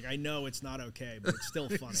now, like I know it's not okay, but it's still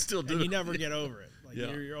funny. And you never get over it. Like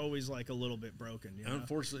you're always like a little bit broken.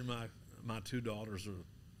 Unfortunately, my two daughters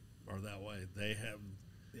are that way. They have,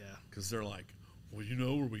 because they're like, well, you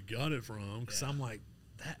know where we got it from. Because I'm like,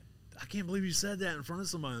 that I can't believe you said that in front of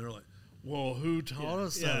somebody. And they're like, well, who taught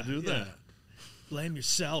us how to do that? Blame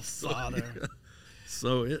yourself, father.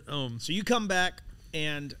 So so you come back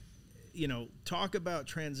and talk about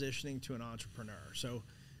transitioning to an entrepreneur. So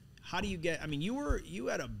how do you get? I mean, you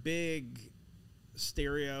had a big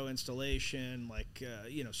stereo installation, like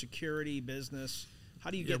security business.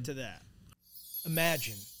 How do you get to that?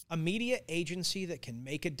 Imagine a media agency that can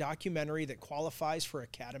make a documentary that qualifies for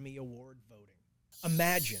Academy Award voting.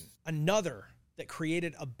 Imagine another that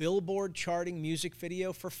created a Billboard charting music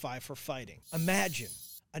video for Five for Fighting. Imagine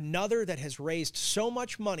another that has raised so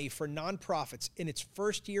much money for nonprofits in its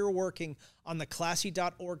first year working on the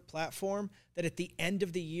Classy.org platform that at the end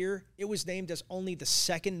of the year, it was named as only the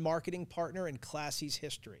second marketing partner in Classy's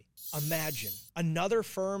history. Imagine another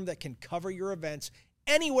firm that can cover your events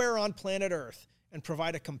anywhere on planet Earth and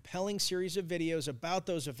provide a compelling series of videos about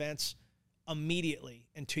those events immediately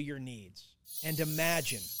and to your needs. And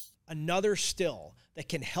imagine another still that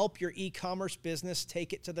can help your e-commerce business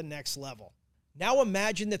take it to the next level. Now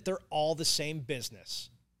imagine that they're all the same business,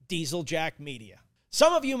 Diesel Jack Media.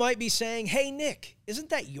 Some of you might be saying, hey, Nick,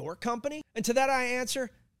 isn't that your company? And to that I answer,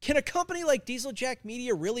 can a company like Dieseljack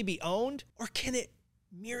Media really be owned? Or can it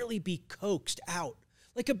merely be coaxed out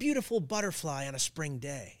like a beautiful butterfly on a spring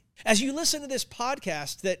day? As you listen to this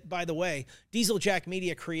podcast that, by the way, Dieseljack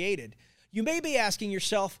Media created, you may be asking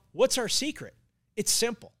yourself, what's our secret? It's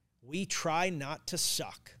simple. We try not to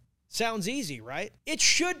suck. Sounds easy, right? It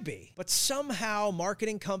should be. But somehow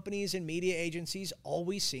marketing companies and media agencies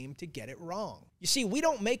always seem to get it wrong. You see, we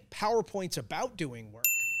don't make PowerPoints about doing work.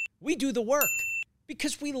 We do the work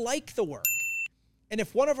because we like the work. And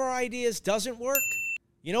if one of our ideas doesn't work,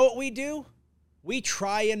 you know what we do? We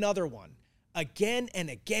try another one again and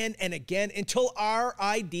again and again until our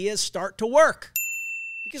ideas start to work.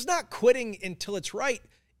 Because not quitting until it's right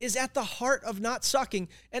is at the heart of not sucking.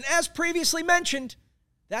 And as previously mentioned,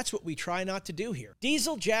 that's what we try not to do here.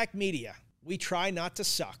 Dieseljack Media. We try not to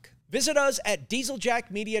suck. Visit us at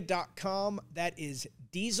dieseljackmedia.com. That is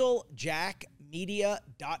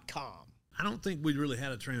dieseljackmedia.com. I don't think we really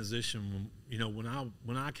had a transition.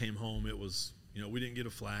 When I came home, it was, we didn't get a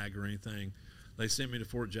flag or anything. They sent me to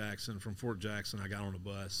Fort Jackson. From Fort Jackson, I got on a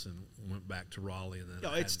bus and went back to Raleigh. And then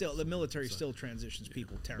the military still transitions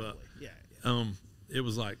people terribly. But, it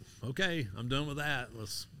was like, okay, I'm done with that.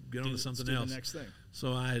 Let's get on to something else. The next thing.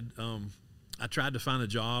 So I tried to find a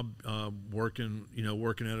job working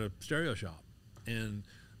at a stereo shop, and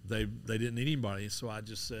they didn't need anybody. So I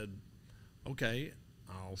just said, okay,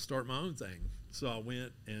 I'll start my own thing. So I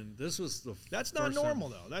went, and this was the That's not normal,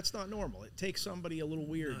 though. That's not normal. It takes somebody a little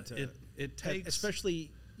weird to. It takes, especially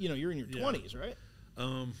you're in your 20s, right?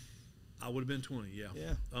 I would have been 20, yeah.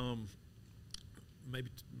 Yeah.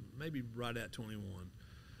 Maybe right at 21.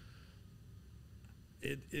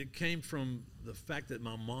 It came from the fact that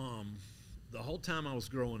my mom, the whole time I was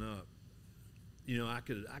growing up, I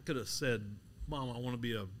could have said, "Mom, I want to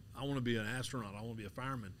be an astronaut. I want to be a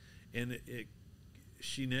fireman," and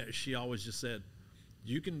she always just said,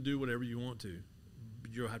 "You can do whatever you want to,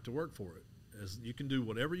 but you'll have to work for it. As you can do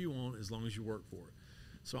whatever you want as long as you work for it."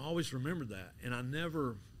 So I always remembered that, and I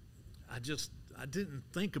didn't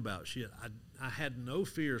think about shit. I had no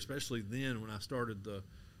fear, especially then when I started the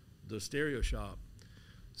stereo shop.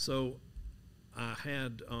 So I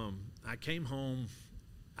came home.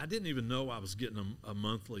 I didn't even know I was getting a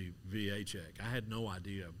monthly VA check. I had no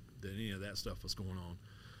idea that any of that stuff was going on.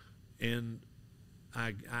 And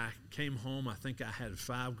I came home. I think I had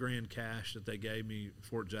 $5,000 cash that they gave me at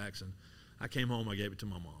Fort Jackson. I came home. I gave it to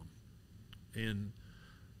my mom. And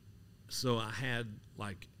so I had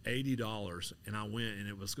like $80, and I went, and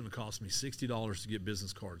it was going to cost me $60 to get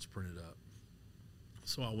business cards printed up.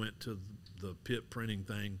 So I went to the Pitt printing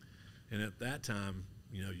thing, and at that time,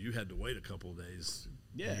 you had to wait a couple of days.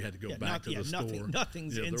 Yeah, you had to go back to the store.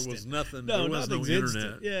 Nothing's instant. There was nothing. No, there was no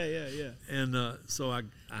internet. Instant. Yeah. And so I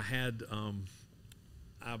had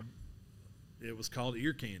it was called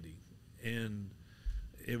Ear Candy, and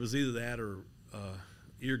it was either that or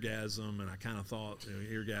Eargasm, and I kind of thought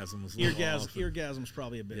Eargasm was a little off. Eargasm's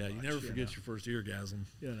probably a bit much, you never forget your first Eargasm.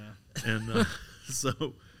 And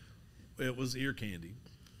so it was Ear Candy.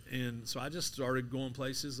 And so I just started going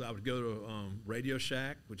places. I would go to Radio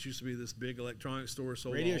Shack, which used to be this big electronics store.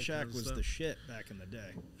 Radio Shack was the shit back in the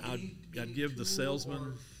day. I'd give the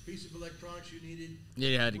salesman piece of electronics you needed. Yeah,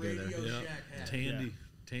 you had to go there. Radio Shack had.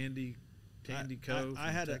 Tandy Co.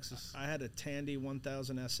 I had Texas. I had a Tandy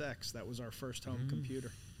 1000 SX. That was our first home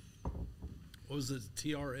computer. What was it?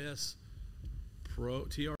 TRS Pro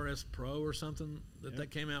or something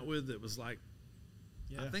that came out with. It was like,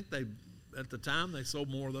 I think at the time they sold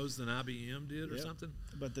more of those than IBM did or something.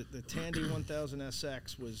 But the Tandy 1000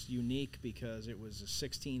 SX was unique because it was a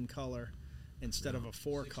 16 color instead of a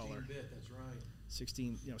 4 color. 16-bit, that's right.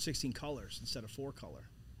 16 colors instead of 4 color.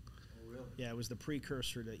 Oh, really? Yeah, it was the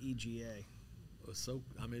precursor to EGA. It was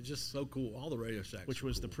just so cool. All the Radio Shacks, which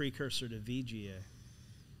was cool. the precursor to VGA.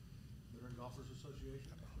 Veteran Golfers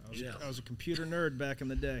Association. I was a computer nerd back in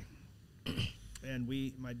the day, and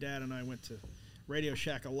my dad and I went to Radio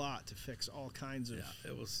Shack a lot to fix all kinds of. Yeah,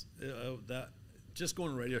 it was that. Just going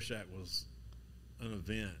to Radio Shack was an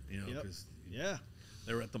event, because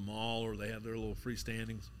they were at the mall or they had their little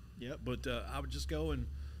freestandings. Yep. But I would just go and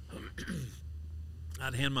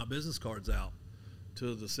I'd hand my business cards out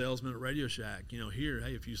to the salesman at Radio Shack. Here,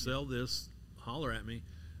 hey, if you sell this, holler at me.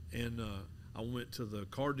 And I went to the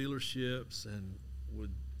car dealerships and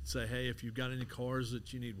would say, hey, if you've got any cars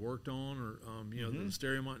that you need worked on, or the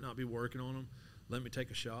stereo might not be working on them, let me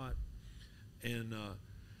take a shot. And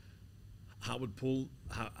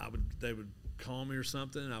they would call me or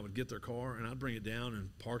something, and I would get their car, and I'd bring it down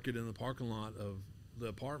and park it in the parking lot of the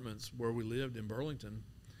apartments where we lived in Burlington.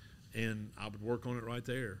 and I would work on it right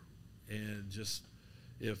there. And just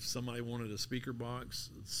if somebody wanted a speaker box,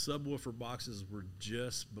 subwoofer boxes were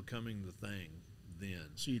just becoming the thing then.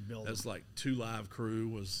 So you'd build That's them. like 2 Live Crew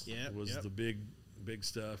was Yep. the big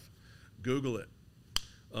stuff. Google it.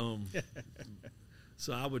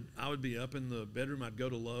 So I would be up in the bedroom. I'd go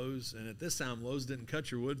to Lowe's, and at this time Lowe's didn't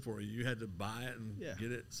cut your wood for you. You had to buy it and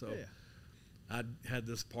get it. So I had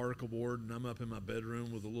this particle board, and I'm up in my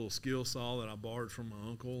bedroom with a little skill saw that I borrowed from my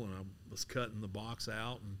uncle, and I was cutting the box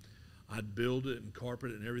out, and I'd build it and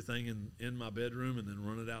carpet it and everything in my bedroom, and then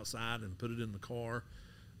run it outside and put it in the car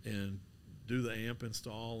and do the amp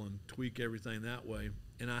install and tweak everything that way.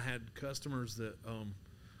 And I had customers that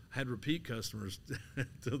had repeat customers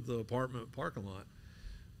to the apartment parking lot.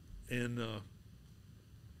 And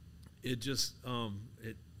it just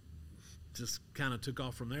kind of took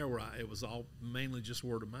off from there, where it was all mainly just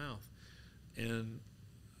word of mouth. And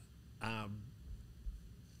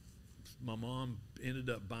my mom ended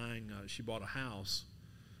up buying, she bought a house.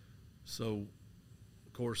 So,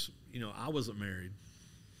 of course, I wasn't married.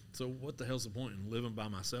 So what the hell's the point in living by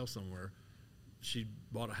myself somewhere? She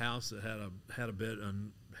bought a house that had a bed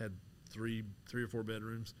and had three or four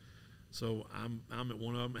bedrooms. So I'm at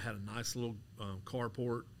one of them. It had a nice little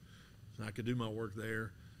carport, and I could do my work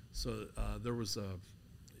there. So there was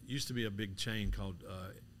used to be a big chain called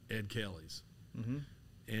Ed Kelly's,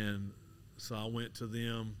 and so I went to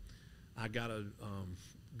them. I got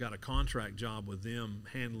a contract job with them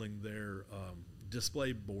handling their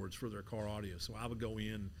display boards for their car audio. So I would go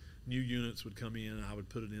in, new units would come in, I would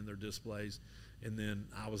put it in their displays, and then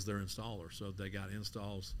I was their installer. So if they got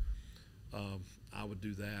installs, I would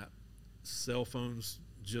do that. Cell phones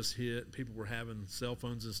just hit. People were having cell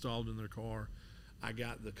phones installed in their car. I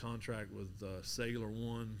got the contract with Cellular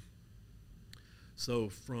One.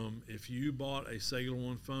 So if you bought a Cellular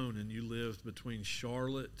One phone and you lived between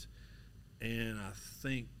Charlotte and I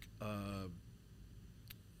think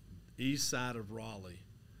east side of Raleigh,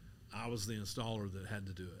 I was the installer that had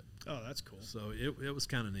to do it. Oh, that's cool. So it was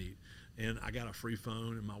kind of neat. And I got a free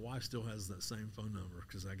phone, and my wife still has that same phone number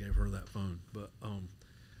because I gave her that phone. But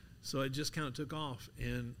so it just kind of took off,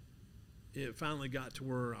 and it finally got to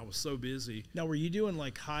where I was so busy. Now, were you doing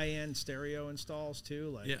like high-end stereo installs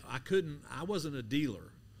too? Yeah, I wasn't a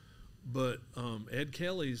dealer, but Ed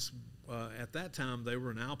Kelly's, at that time, they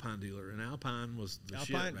were an Alpine dealer, and Alpine was the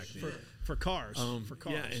shit back then. For cars. For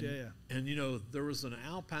cars, yeah. And, there was an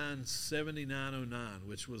Alpine 7909,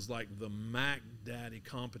 which was like the Mac Daddy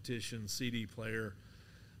competition CD player,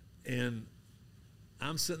 and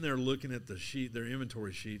I'm sitting there looking at their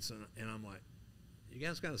inventory sheets, and I'm like, you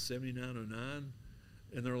guys got a 7909?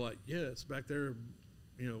 And they're like, yeah, it's back there.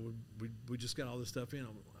 We just got all this stuff in. I'm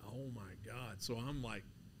like, oh, my God. So I'm like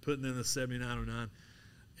putting in the 7909.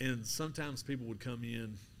 And sometimes people would come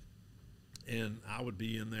in, and I would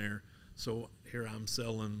be in there. So here I'm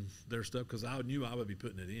selling their stuff because I knew I would be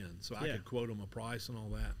putting it in. So I could quote them a price and all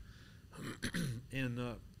that. And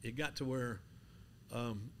it got to where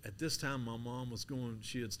at this time my mom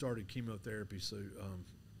she had started chemotherapy. So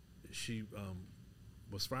she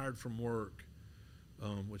was fired from work,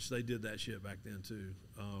 which they did that shit back then too.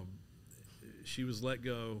 She was let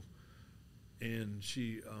go. And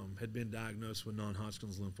she had been diagnosed with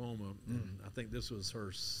non-Hodgkin's lymphoma, and I think this was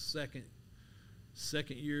her second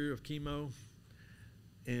year of chemo.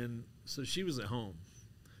 And so she was at home,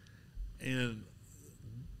 and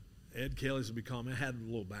Ed Kelly's would be calling. I had a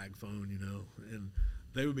little bag phone, and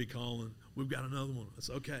they would be calling. We've got another one.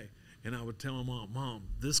 It's okay. And I would tell my Mom,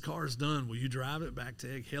 this car's done. Will you drive it back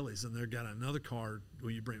to Ed Kelly's? And they've got another car.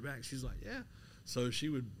 Will you bring it back? She's like, yeah. So she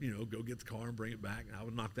would, go get the car and bring it back. And I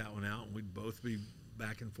would knock that one out, and we'd both be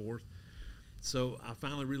back and forth. So I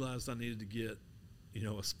finally realized I needed to get,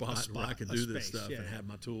 a spot where I could do this stuff and have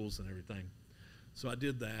my tools and everything. So I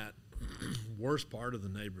did that. Worst part of the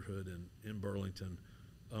neighborhood in Burlington.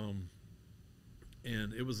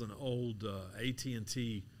 And it was an old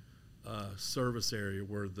AT&T service area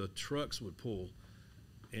where the trucks would pull.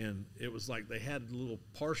 And it was like they had little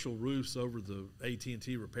partial roofs over the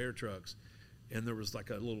AT&T repair trucks. And there was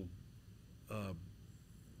like a little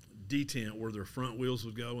detent where their front wheels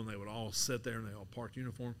would go, and they would all sit there and they all parked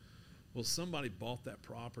uniform. Well, somebody bought that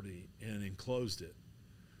property and enclosed it.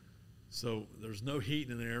 So there's no heat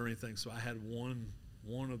in there or anything. So I had one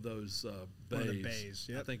of those bays. One of the bays,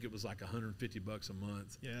 yep. I think it was like $150 a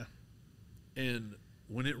month. Yeah. And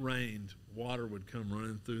when it rained, water would come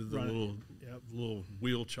running through the little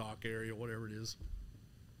wheel chalk area, whatever it is.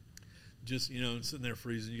 Just, sitting there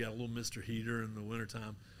freezing. You got a little Mr. Heater in the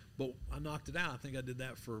wintertime. But I knocked it out. I think I did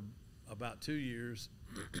that for about 2 years.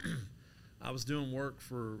 I was doing work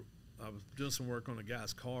for was doing some work on a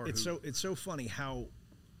guy's car. It's so funny how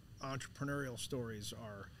entrepreneurial stories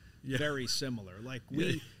are Yeah. very similar. Like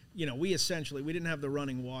we essentially we didn't have the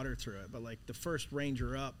running water through it, but like the first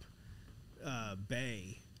Ranger Up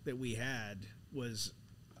bay that we had was,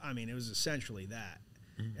 it was essentially that.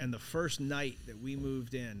 Mm-hmm. And the first night that we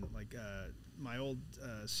moved in, like my old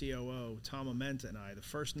COO Tom Amenta and I, the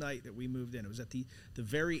first night that we moved in, it was at the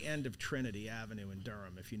very end of Trinity Avenue in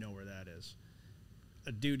Durham, if you know where that is.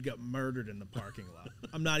 A dude got murdered in the parking lot.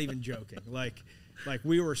 I'm not even joking. Like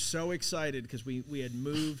we were so excited because we had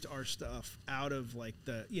moved our stuff out of like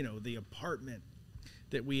the apartment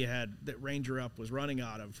that Ranger Up was running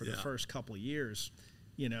out of for the first couple of years,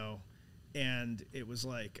 and it was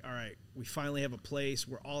like, all right, we finally have a place.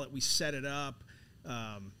 We set it up,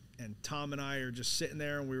 and Tom and I are just sitting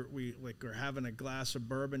there, and we're having a glass of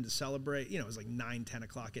bourbon to celebrate. It was like 9-10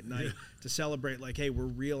 o'clock at night to celebrate. Like, hey, we're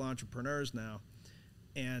real entrepreneurs now.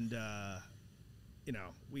 And,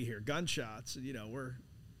 we hear gunshots, and, we're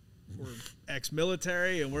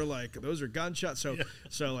ex-military, and we're like, those are gunshots.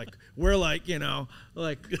 So like, we're like,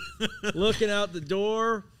 like looking out the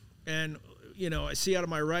door, and, I see out of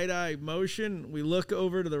my right eye motion, we look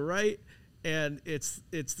over to the right, and it's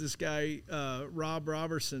this guy, Rob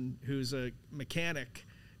Robertson, who's a mechanic,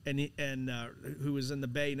 and who was in the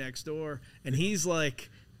bay next door, and he's like,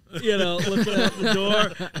 looking out the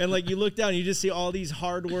door, and like you look down, you just see all these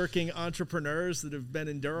hardworking entrepreneurs that have been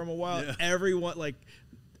in Durham a while. Yeah.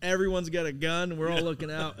 Everyone's got a gun. We're all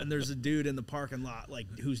looking out, and there's a dude in the parking lot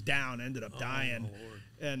who's down, ended up dying.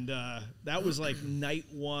 And that was like night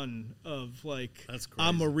one of like,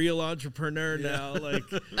 I'm a real entrepreneur now. Like,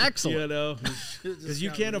 excellent, because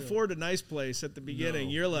you can't afford a nice place at the beginning.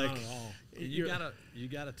 No, you're like, not at all. You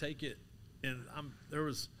gotta take it. And there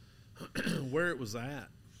was where it was at.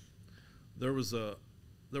 There was a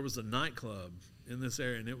nightclub in this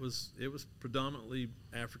area, and it was predominantly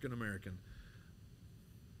African American.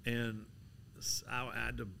 And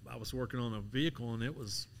I was working on a vehicle, and it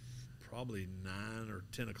was probably 9 or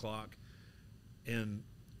 10 o'clock, and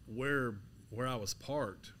where I was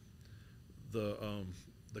parked, the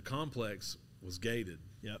complex was gated.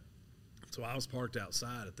 Yep. So I was parked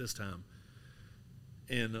outside at this time,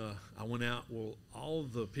 and I went out. Well, all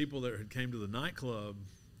of the people that had came to the nightclub,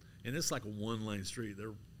 and it's like a 1-lane street.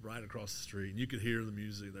 They're right across the street, and you could hear the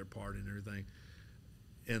music. They're partying and everything.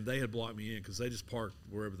 And they had blocked me in because they just parked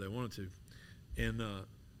wherever they wanted to. And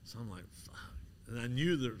so I'm like, fuck. And I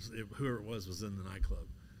knew whoever it was in the nightclub.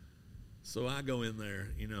 So I go in there,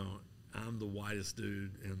 I'm the whitest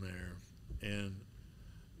dude in there. And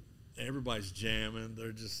everybody's jamming.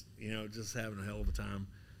 They're just, just having a hell of a time.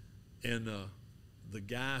 And the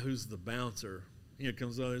guy who's the bouncer,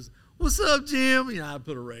 comes over and says, "What's up, Jim?" I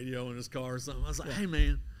put a radio in his car or something. I was like, "Hey,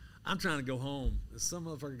 man, I'm trying to go home. Some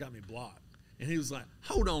motherfucker got me blocked." And he was like,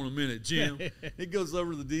 "Hold on a minute, Jim." He goes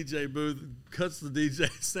over to the DJ booth, cuts the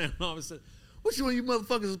DJ sound off, and said, "Which one of you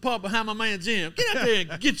motherfuckers is parked behind my man Jim? Get out there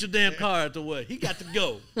and get your damn car out the way. He got to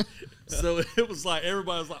go." So it was like,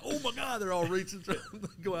 everybody was like, "Oh my God," they're all reaching to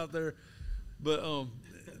go out there. But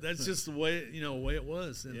that's just the way, way it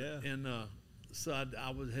was. And, and so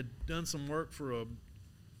I had done some work for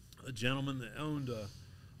a gentleman that owned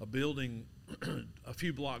a building a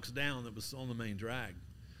few blocks down that was on the main drag.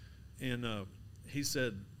 And he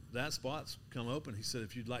said, that spot's come open. He said,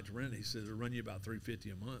 if you'd like to rent it, he said, it'll run you about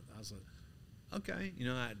 $350 a month. I was like, okay.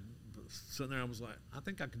 I sitting there, I was like, I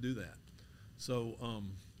think I can do that. So,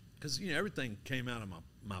 because, everything came out of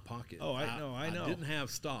my pocket. Oh, I know. I didn't have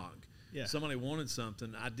stock. Yeah. Somebody wanted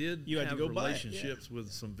something. I did you had have to go relationships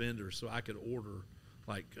with some vendors, so I could order,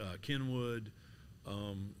 like Kenwood.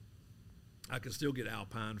 I could still get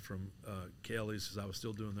Alpine from Kelly's because I was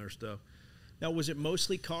still doing their stuff. Now, was it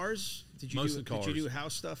mostly cars? Did you do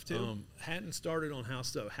house stuff too? Hadn't started on house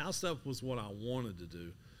stuff. House stuff was what I wanted to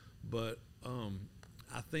do, but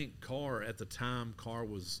I think at the time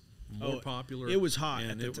was more popular. It was hot.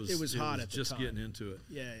 And it was hot at the just time. getting into it.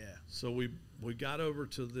 Yeah. So we got over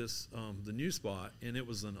to this the new spot, and it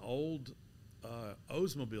was an old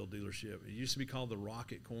Oldsmobile dealership. It used to be called the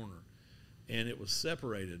Rocket Corner, and it was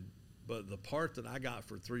separated. But the part that I got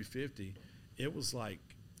for $350, it was like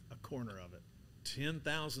a corner of it.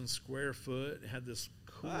 10,000 square foot. It had this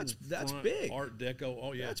cool that's front big Art Deco.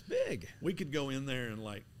 Oh yeah, that's big. We could go in there and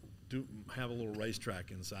like have a little racetrack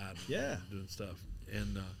inside. Yeah, doing stuff.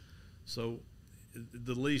 And so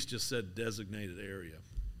the lease just said designated area.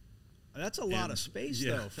 That's a lot of space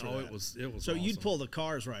though. For that. It was. So awesome. You'd pull the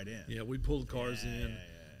cars right in. Yeah, we pulled the cars in. Yeah.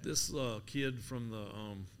 This kid from the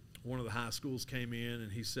one of the high schools came in,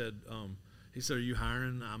 and he said, "Are you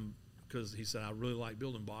hiring?" Because he said, "I really like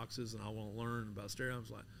building boxes, and I want to learn about stereo." I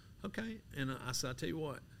was like, okay. And I said, I tell you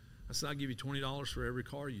what, I said, I'll give you $20 for every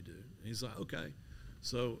car you do. And he's like, okay.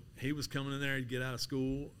 So he was coming in there, he'd get out of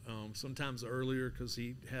school, sometimes earlier because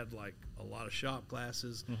he had like a lot of shop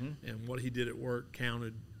classes, and what he did at work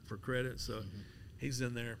counted for credit. So he's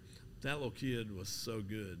in there. That little kid was so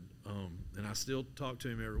good. And I still talk to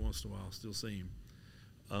him every once in a while, still see him.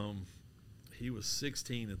 He was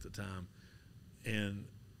 16 at the time, and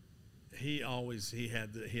he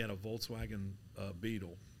had a Volkswagen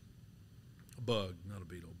Beetle, Bug, not a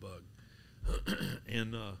Beetle, Bug.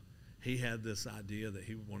 And he had this idea that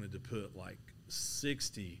he wanted to put like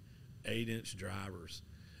 60 8-inch drivers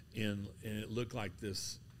in, and it looked like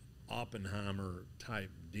this Oppenheimer type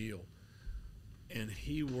deal. And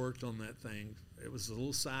he worked on that thing. It was a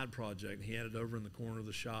little side project. He had it over in the corner of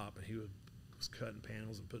the shop, and he was cutting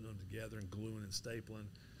panels and putting them together and gluing and stapling.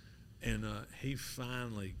 And he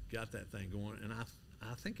finally got that thing going. And I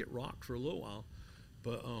think it rocked for a little while,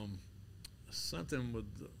 but something with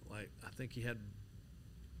I think he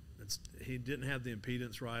didn't have the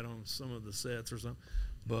impedance right on some of the sets or something,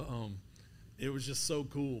 but it was just so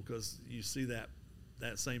cool because you see that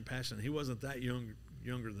same passion. He wasn't that younger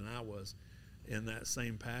than I was in that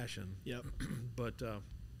same passion. Yep. But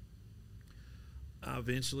I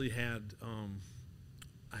eventually had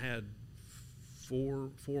I had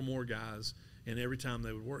four more guys, and every time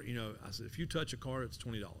they would work, I said, if you touch a car, it's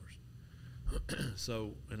 $20.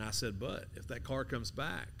 So, and I said, but if that car comes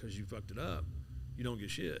back because you fucked it up, you don't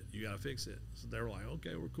get shit. You got to fix it. So they were like,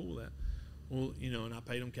 okay, we're cool with that. Well, and I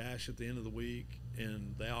paid them cash at the end of the week,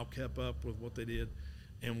 and they all kept up with what they did,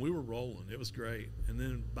 and we were rolling. It was great. And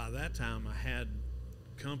then by that time, I had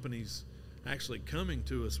companies actually coming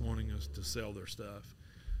to us wanting us to sell their stuff,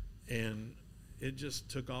 and it just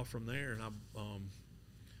took off from there. And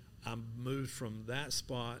I moved from that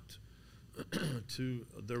spot to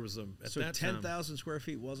there was at so that 10,000 square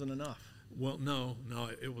feet wasn't enough. Well, no,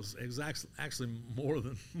 it was actually more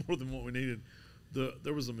than what we needed.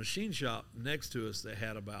 There was a machine shop next to us that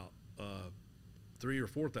had about 3,000 or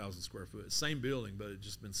 4,000 square foot, same building, but it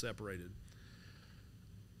just been separated.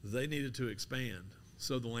 They needed to expand,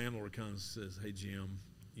 so the landlord comes and says, "Hey, Jim,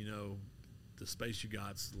 the space you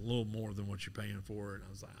got's a little more than what you're paying for it." And I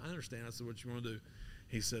was like, "I understand." I said, "What you want to do?"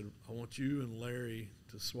 He said, "I want you and Larry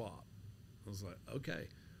to swap." I was like, "Okay."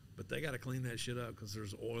 But they got to clean that shit up because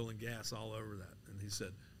there's oil and gas all over that. And he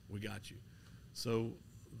said, "We got you." So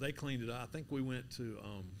they cleaned it up. I think we went to,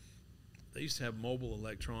 they used to have mobile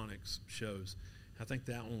electronics shows. I think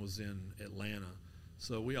that one was in Atlanta.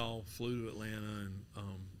 So we all flew to Atlanta and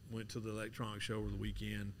went to the electronics show over the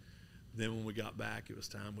weekend. Then when we got back, it was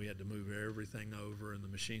time we had to move everything over, and the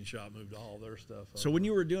machine shop moved all their stuff over. So when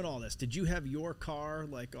you were doing all this, did you have your car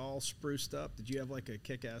like all spruced up? Did you have like a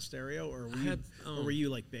kick-ass stereo, or were you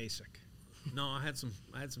like basic? No, I had some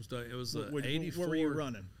stuff. It was what 84. What were you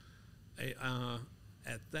running?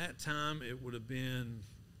 At that time, it would have been,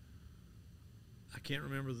 I can't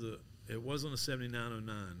remember it wasn't a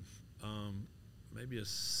 7909, maybe a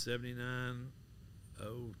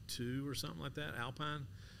 7902 or something like that, Alpine.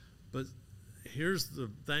 But here's the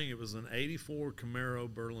thing, it was an 84 Camaro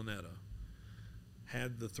Berlinetta.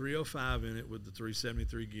 Had the 305 in it with the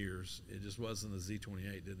 373 gears. It just wasn't a Z28,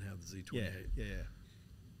 it didn't have the Z28. Yeah.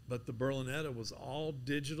 But the Berlinetta was all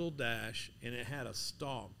digital dash, and it had a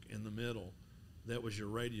stalk in the middle that was your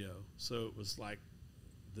radio. So it was like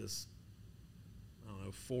this,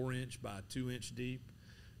 4-inch by 2-inch deep.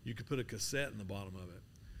 You could put a cassette in the bottom of it.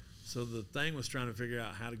 So the thing was trying to figure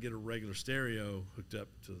out how to get a regular stereo hooked up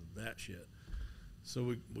to that shit. So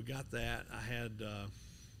we got that. I had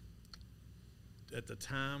at the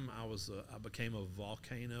time I became a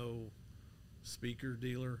Volcano speaker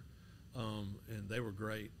dealer, and they were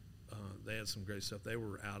great. They had some great stuff. They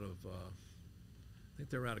were out of I think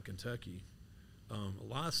they were out of Kentucky. A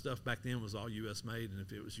lot of stuff back then was all U.S. made, and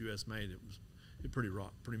if it was U.S. made, it pretty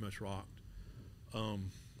much rocked.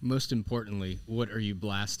 Most importantly, what are you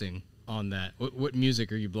blasting on that? What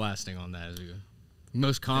music are you blasting on that?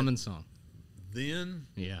 Most common song? Then?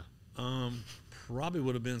 Yeah. Probably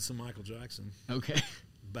would have been some Michael Jackson. Okay.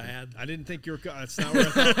 Bad. I didn't think you were. That's not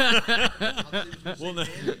what I thought. Well, no.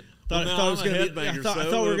 I thought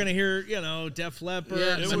we were going to hear, Def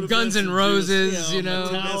Leppard, some Guns N' Roses,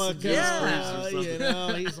 Metallica,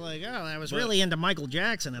 he's like, I was really into Michael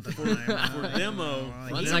Jackson at the time. For demo.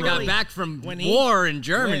 Once I got back from war in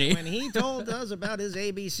Germany. When he told us about his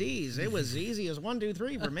ABCs, it was easy as 1, 2,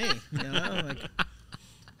 3 for me. I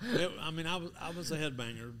was a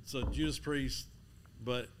headbanger. So Judas Priest,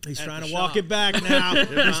 But He's at trying the to walk shop- it back now.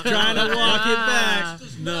 He's trying to walk it back.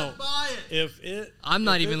 Just No. not buy it. I'm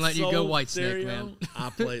not if even it letting you go sold White Snake, stereo, man. I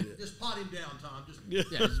played it. Just pot him down, Tom. Just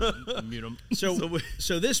Yeah, just mute him.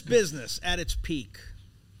 So this business at its peak,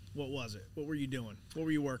 what was it? What were you doing? What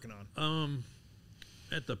were you working on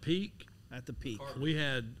At the peak, at the peak? we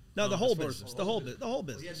had No, the whole as far as- business. The whole he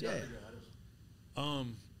business. had Yeah. nothing to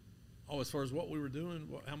do. as far as what we were doing,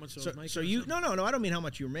 how much I was making. So or you something? no, I don't mean how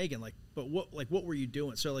much you were making, but what were you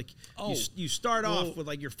doing? So Oh, you start off well, with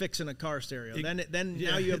like you're fixing a car stereo, it- then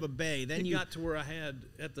yeah, now you have a bay, then it you got to where I had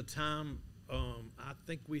at the time. I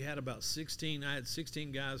think we had about 16. I had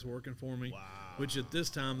 16 guys working for me. Wow. Which at this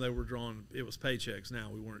time they were drawing. It was paychecks. Now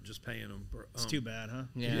we weren't just paying them. It's too bad, huh?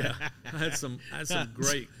 Yeah. I had some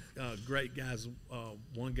great guys.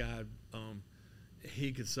 One guy,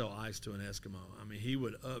 he could sell ice to an Eskimo. I mean, he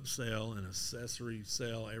would upsell and accessory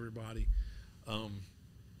sell everybody,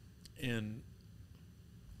 and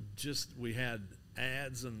just we had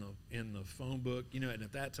ads in the phone book. And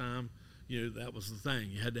at that time, that was the thing.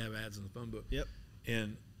 You had to have ads in the phone book. Yep.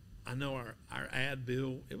 And I know our ad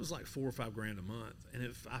bill, it was like $4 or $5 grand a month. And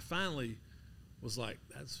if I finally was like,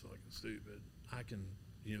 that's fucking stupid. I can,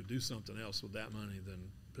 do something else with that money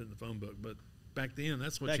than put in the phone book. But back then,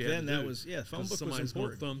 that's what Back you had then, to do. that was- yeah, phone 'Cause book was somebody's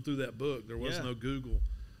important. going to thumb through that book. There was Yeah. no Google.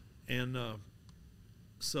 And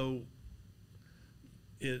so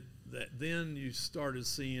then you started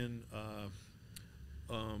seeing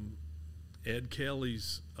Ed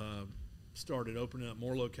Kelly's started opening up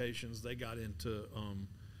more locations. They got into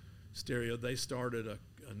stereo. They started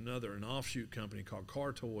an offshoot company called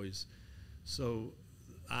Car Toys. So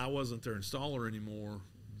I wasn't their installer anymore.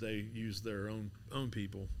 They used their own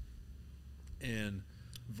people. And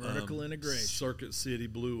Vertical integration. Circuit City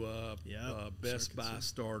blew up. Yep. Best Circuit Buy City.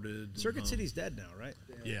 started. Circuit City's dead now, right?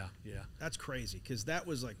 Yeah. That's crazy because that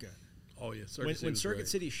was like Oh yeah. when was Circuit great.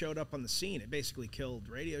 City showed up on the scene, it basically killed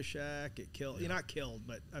Radio Shack. It killed, not killed,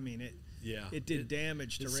 but I mean it did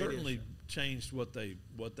damage to It Radio certainly Shack. changed what they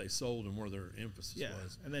sold and where their emphasis Yeah,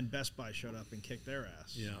 was. and then Best Buy showed up and kicked their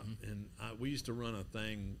ass. Yeah, and we used to run a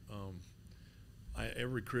thing.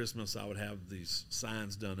 Every Christmas, I would have these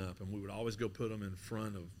signs done up, and we would always go put them in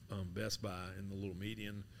front of Best Buy in the little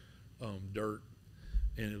median dirt,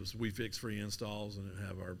 and it was "We Fix Free Installs," and it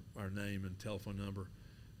have our name and telephone number.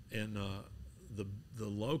 And the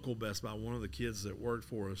local Best Buy, one of the kids that worked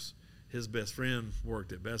for us, his best friend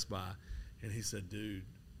worked at Best Buy, and he said, "Dude,"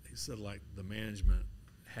 he said, like the management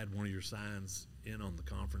had one of your signs in on the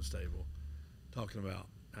conference table, talking about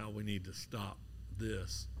how we need to stop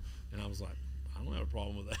this, and I was like, I don't have a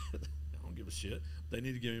problem with that. I don't give a shit. They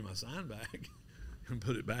need to give me my sign back and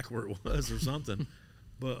put it back where it was or something.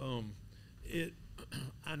 But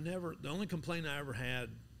the only complaint I ever had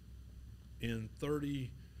in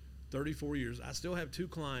 34 years, I still have 2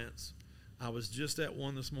 clients. I was just at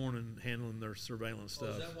one this morning handling their surveillance Oh,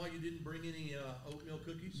 stuff. is that why you didn't bring any oatmeal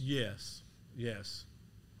cookies? Yes.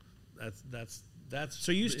 That's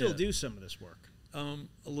So you still it. do some of this work. A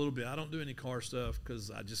little bit. I don't do any car stuff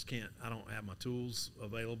because I just can't. I don't have my tools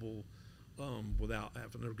available without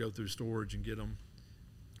having to go through storage and get them.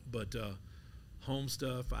 But home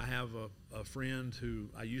stuff, I have a friend who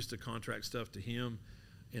I used to contract stuff to him,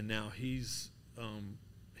 and now he's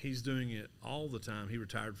doing it all the time. He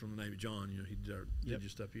retired from the Navy. John, he did your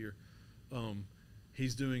stuff here.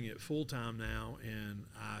 He's doing it full time now, and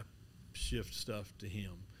I shift stuff to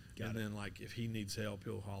him. Got it. Then, like, if he needs help,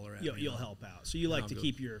 he'll holler at me. You'll help out. So you like I'll to go-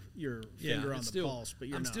 keep your finger on it's the pulse, but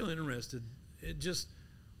I'm not. still interested.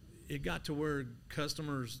 It got to where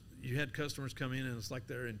you had customers come in, and it's like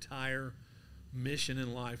their entire mission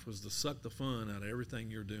in life was to suck the fun out of everything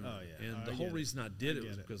you're doing. Oh, yeah. And I the get whole it. reason I did it get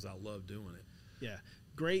was it. because I love doing it. Yeah,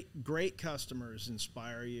 great customers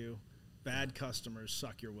inspire you. Bad customers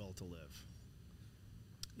suck your will to live.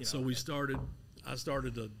 So I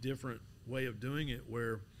started a different way of doing it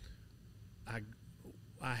where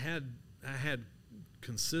I had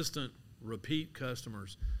consistent repeat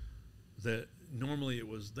customers that normally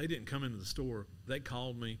they didn't come into the store. They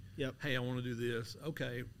called me. Yep. Hey, I want to do this.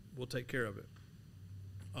 Okay, we'll take care of it.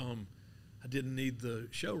 I didn't need the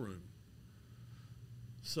showroom.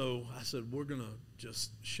 So I said, we're going to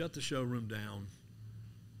just shut the showroom down.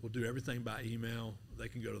 We'll do everything by email. They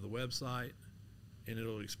can go to the website, and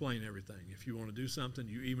it'll explain everything. If you want to do something,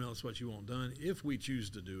 you email us what you want done. If we choose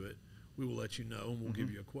to do it, we will let you know, and we'll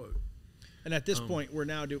give you a quote. And at this point, we're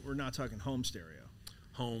not talking home stereo,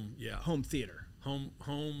 Home theater. home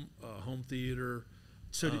theater.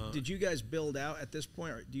 So did you guys build out at this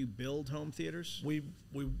point, or do you build home theaters?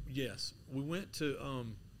 Yes, we went to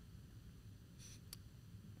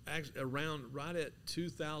around right at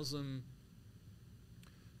 2000.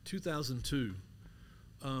 2002,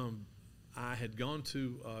 I had gone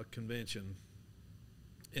to a convention,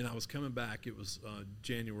 and I was coming back. It was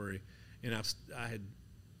January, and I had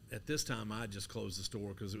at this time I had just closed the store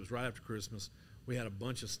because it was right after Christmas. We had a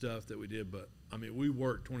bunch of stuff that we did, but I mean, we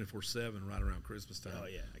worked 24/7 right around Christmas time. Oh,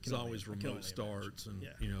 yeah. It's always remote starts and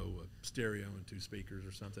a stereo and 2 speakers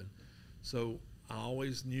or something. So I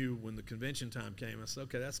always knew when the convention time came, I said,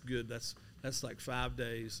 okay, that's good. That's like 5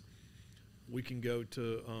 days. We can go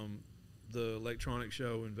to the electronic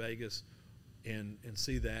show in Vegas and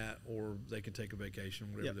see that, or they can take a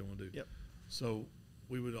vacation, whatever they want to do. Yep. So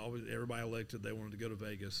we would always, everybody elected they wanted to go to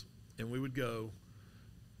Vegas, and we would go,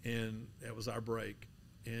 and that was our break.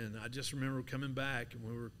 And I just remember coming back, and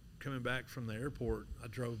we were coming back from the airport. I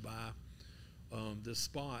drove by this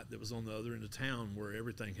spot that was on the other end of town where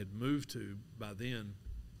everything had moved to by then,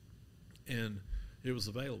 and it was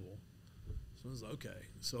available. So I was like, okay.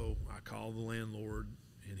 So I called the landlord,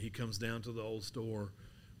 and he comes down to the old store.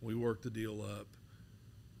 We worked the deal up,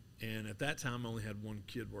 and at that time I only had one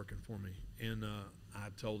kid working for me. And I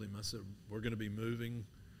told him, I said, we're going to be moving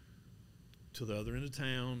to the other end of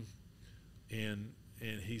town, and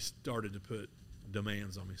he started to put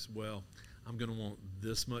demands on me. He said, well, I'm going to want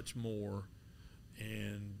this much more,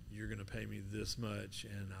 and you're going to pay me this much,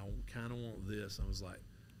 and I kind of want this. I was like,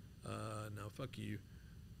 no, fuck you.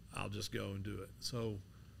 I'll just go and do it. So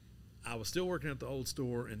I was still working at the old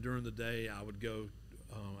store, and during the day I would go,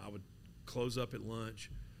 I would close up at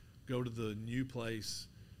lunch, go to the new place,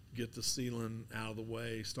 get the ceiling out of the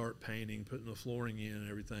way, start painting, putting the flooring in and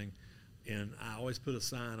everything. And I always put a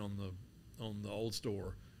sign on the old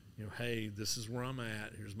store, hey, this is where I'm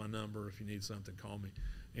at. Here's my number. If you need something, call me.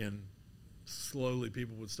 And slowly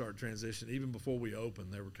people would start transitioning. Even before we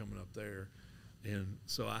opened, they were coming up there. And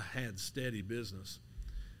so I had steady business.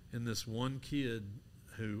 And this one kid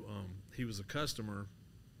who, he was a customer,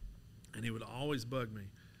 and he would always bug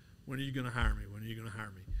me, when are you going to hire me? When are you going to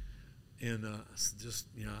hire me? And I just,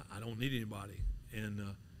 I don't need anybody. And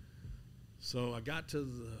so I got to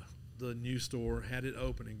the new store, had it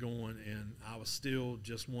open and going, and I was still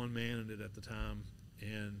just one man in it at the time,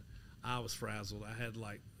 and I was frazzled.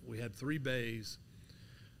 We had 3 bays.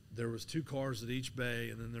 There was 2 cars at each bay,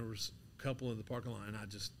 and then there was a couple in the parking lot, and I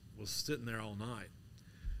just was sitting there all night.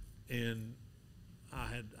 And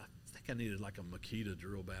I think I needed like a Makita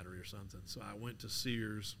drill battery or something. So I went to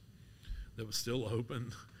Sears that was still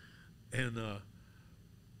open, and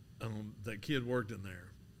that kid worked in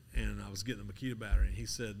there, and I was getting a Makita battery, and he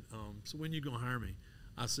said, so when you going to hire me?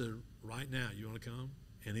 I said, right now. You want to come?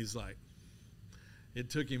 And he's like, it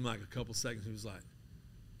took him like a couple seconds. He was like,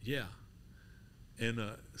 yeah. And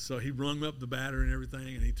so he rung up the battery and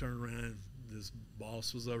everything, and he turned around, and this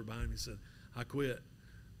boss was over behind him. He said, I quit.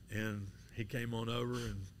 And he came on over,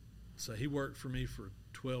 and so he worked for me for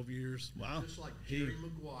 12 years. Wow. Just like Jerry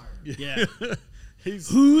Maguire. Yeah.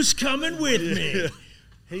 Who's coming with me?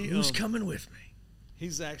 Who's coming with me?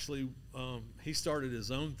 He's actually, he started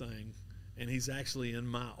his own thing, and he's actually in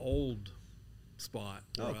my old spot.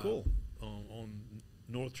 Oh, cool. On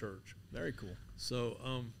North Church. Very cool. So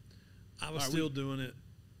I was still doing it,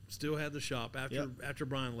 still had the shop. After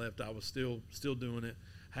Brian left, I was still doing it.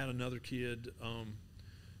 Had another kid.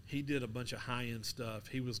 He did a bunch of high-end stuff.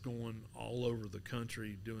 He was going all over the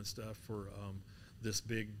country doing stuff for this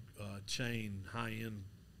big chain high-end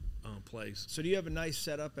place. So do you have a nice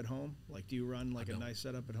setup at home? Like, do you run like a nice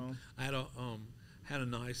setup at home? I had a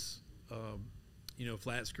nice,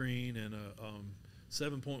 flat screen and a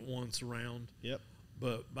 7.1 surround. Yep.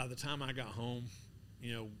 But by the time I got home,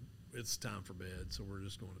 it's time for bed, so we're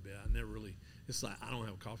just going to bed. I never really. It's like I don't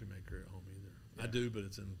have a coffee maker at home either. Yeah. I do, but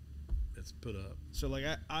it's put up. So like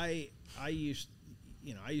I used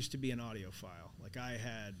to be an audiophile. Like I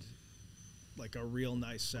had like a real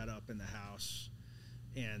nice setup in the house,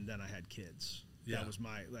 and then I had kids. Yeah. It was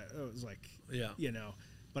like, Yeah.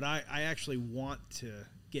 But I actually want to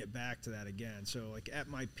get back to that again. So like at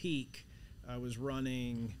my peak, I was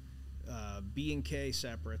running B&K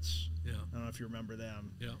separates. Yeah. I don't know if you remember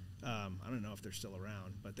them. Yeah. I don't know if they're still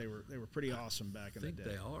around, but they were pretty awesome back in the day. I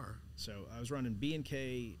think they are. So I was running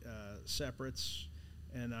B&K separates,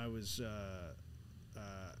 and I was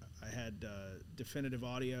I had Definitive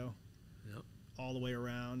Audio. Yep. All the way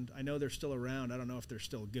around. I know they're still around. I don't know if they're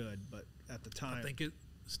still good, but at the time, I think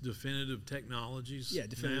it's Definitive Technologies. Yeah,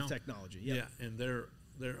 Definitive now. Technology. Yep. Yeah, and they're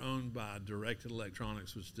owned by Directed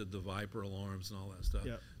Electronics, which did the Viper alarms and all that stuff.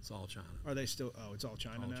 Yep. It's all China. Are they still? Oh, it's all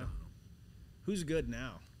China All now. China. Who's good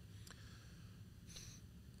now?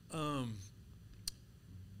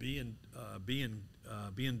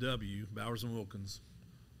 B&W, Bowers and Wilkins.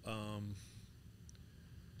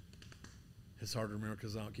 It's hard to remember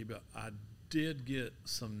because I don't keep up. I did get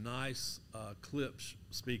some nice Klipsch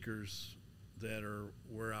speakers that are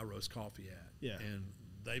where I roast coffee at. Yeah. And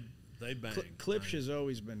they bang. Klipsch has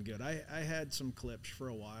always been good. I had some Klipsch for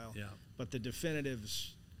a while. Yeah. But the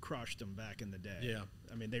Definitives crushed them back in the day. Yeah.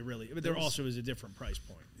 I mean, they really. But there also is a different price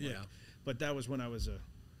point. Yeah. But that was when I was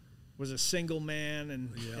a single man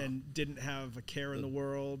and didn't have a care in the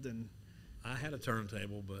world. And I had a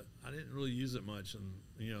turntable, but I didn't really use it much in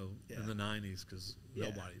the 90s because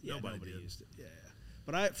nobody did. used it. Yeah.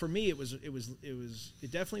 But for me,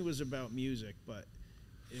 it definitely was about music, but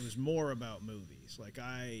it was more about movies. Like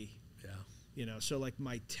so like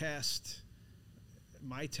my test,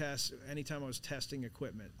 anytime I was testing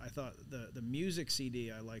equipment, I thought the music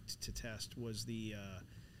CD I liked to test was the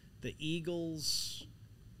Eagles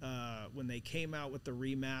when they came out with the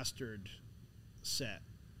remastered set.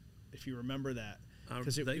 If you remember that,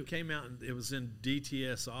 because they came out and it was in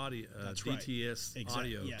DTS audio. That's DTS right.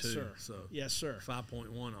 audio yes, too. Sir. So yes, sir.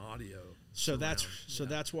 5.1 audio. So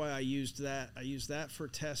that's why I used that. I used that for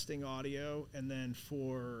testing audio, and then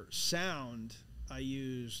for sound, I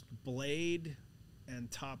used Blade and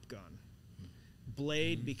Top Gun.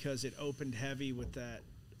 Blade because it opened heavy with that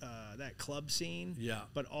club scene. Yeah.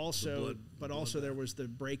 But also there was the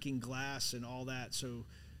breaking glass and all that. So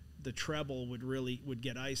the treble would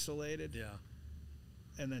get isolated. Yeah.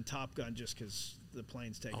 And then Top Gun just because the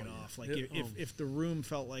plane's taking off. Like if the room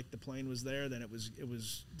felt like the plane was there, then it was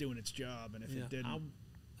doing its job. And if it didn't, I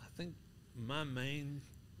think my main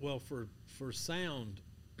for sound,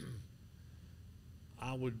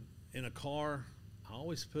 I would in a car. I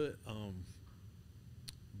always put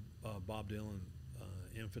Bob Dylan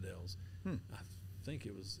Infidels. I think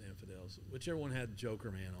it was Infidels. Whichever one had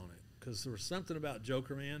Joker Man on it, because there was something about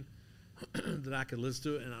Joker Man that I could listen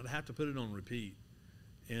to it, and I'd have to put it on repeat.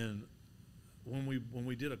 And when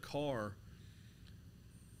we did a car,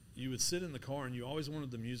 you would sit in the car, and you always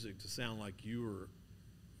wanted the music to sound like you were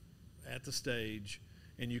at the stage,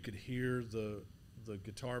 and you could hear the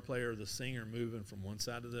guitar player, the singer moving from one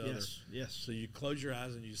side to the other. Yes. So you close your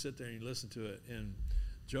eyes and you sit there and you listen to it. And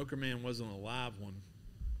Joker Man wasn't a live one,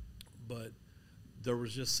 but there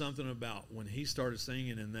was just something about when he started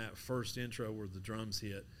singing in that first intro where the drums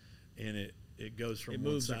hit, and it goes from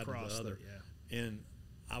one side to the other. And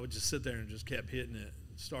I would just sit there and just kept hitting it,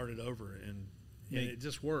 started over, and it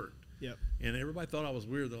just worked. Yep. And everybody thought I was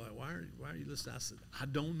weird. They're like, why are you listening? I said, I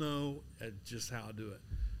don't know just how I do it.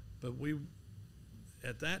 But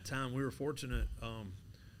at that time, we were fortunate.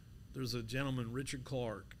 There's a gentleman, Richard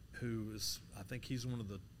Clark, who is, I think he's one of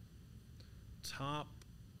the top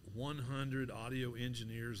 100 audio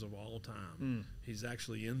engineers of all time. He's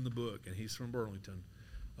actually in the book, and he's from Burlington.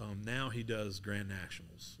 Now he does Grand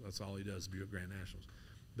Nationals. That's all he does, Buick Grand Nationals.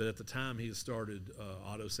 But at the time, he had started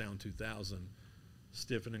Auto Sound 2000,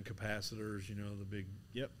 stiffening capacitors, the big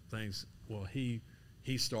things. Well, he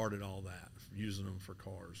started all that, using them for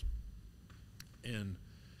cars. And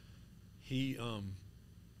he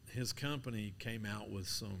his company came out with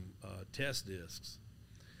some test discs,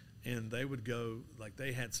 and they would go, like,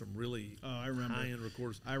 they had some really high-end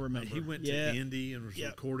recorders. I remember. He went to Indy and was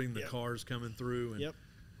recording the cars coming through, and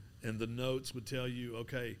and the notes would tell you,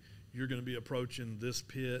 okay, you're going to be approaching this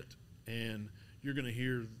pit, and you're going to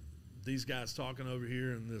hear these guys talking over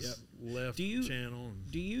here in this left channel.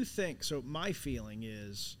 Do you think, so my feeling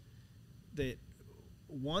is that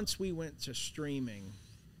once we went to streaming,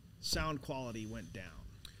 sound quality went down.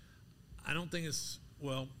 I don't think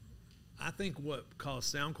I think what caused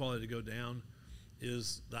sound quality to go down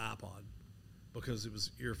is the iPod, because it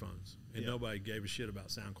was earphones, and nobody gave a shit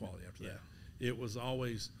about sound quality after that. It was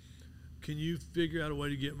always, can you figure out a way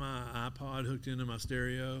to get my iPod hooked into my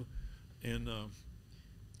stereo? And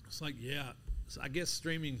it's like, so I guess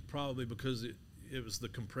streaming probably because it was the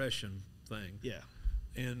compression thing. Yeah.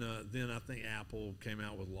 And then I think Apple came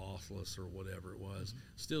out with lossless or whatever it was.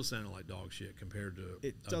 Still sounded like dog shit compared to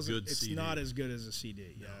a good CD. It's not as good as a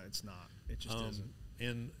CD. No. Yeah, it's not. It just isn't.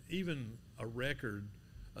 And even a record,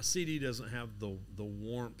 a CD doesn't have the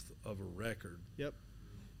warmth of a record. Yep.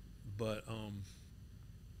 But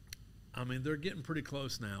I mean, they're getting pretty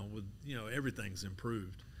close now. With everything's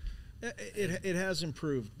improved. It has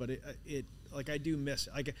improved, but it like I do miss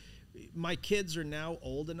it. Like my kids are now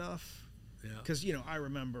old enough. Yeah. Because, I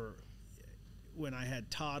remember when I had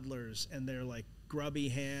toddlers and they're like grubby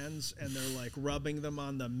hands and they're like rubbing them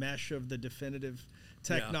on the mesh of the Definitive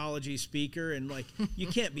Technology speaker, and like you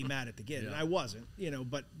can't be mad at the kid. And I wasn't,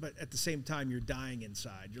 but at the same time you're dying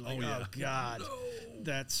inside. You're like, oh God, no.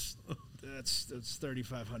 that's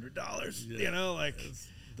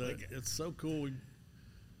 $3,500. It's so cool.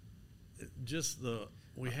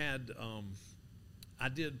 We had I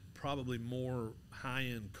did probably more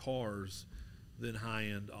high-end cars than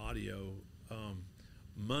high-end audio.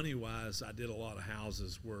 Money-wise, I did a lot of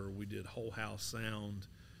houses where we did whole house sound,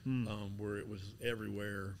 where it was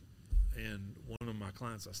everywhere. And one of my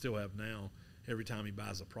clients I still have now, every time he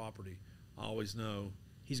buys a property, I always know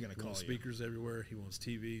he's going to he call wants you. speakers everywhere. He wants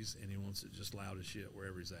TVs, and he wants it just loud as shit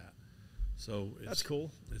wherever he's at. So that's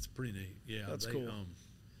cool. It's pretty neat. Yeah, that's cool.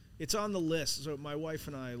 It's on the list. So my wife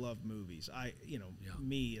and I love movies.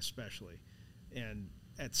 Me especially, and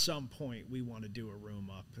at some point we want to do a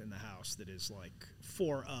room up in the house that is like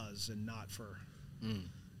for us and not for,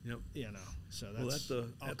 So that's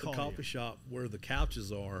at the coffee shop where the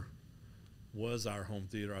couches are was our home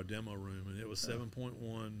theater, our demo room, and it was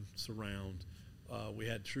 7.1 surround. We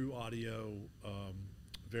had True Audio,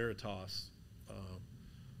 Veritas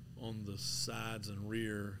on the sides and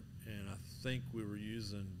rear, and I think we were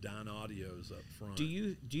using Dynaudios up front. Do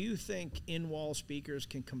you think in-wall speakers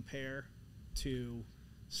can compare to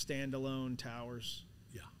standalone towers?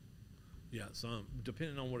 Yeah. So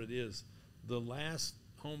depending on what it is, the last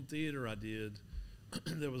home theater I did,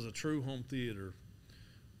 there was a True home theater.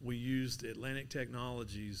 We used Atlantic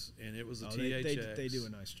Technologies, and it was a THX. They do a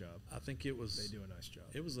nice job. I think it was. They do a nice job.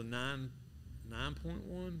 It was a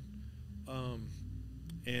 9.1,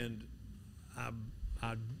 and I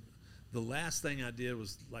the last thing I did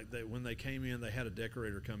was when they came in, they had a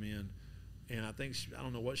decorator come in, and I think I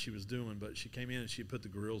don't know what she was doing, but she came in and she put the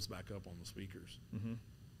grills back up on the speakers. Mm-hmm.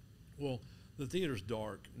 Well, the theater's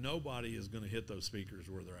dark. Nobody is going to hit those speakers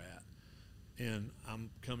where they're at, and I'm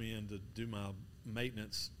coming in to do my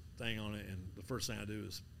maintenance thing on it, and the first thing I do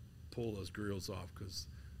is pull those grills off because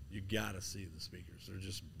you got to see the speakers.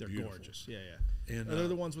 They're beautiful. Gorgeous. Yeah. And are they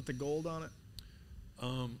the ones with the gold on it?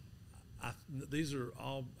 These are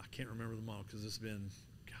all, I can't remember them all because it's been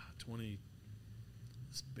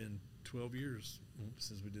 12 years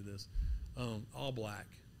since we did this. All black,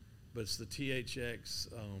 but it's the THX.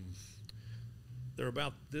 They're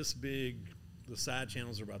about this big. The side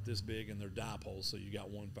channels are about this big, and they're dipoles, so you got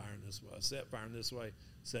one firing this way, a set firing this way,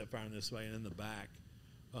 set firing this way, and in the back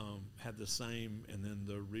had the same, and then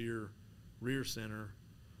the rear center,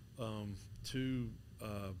 two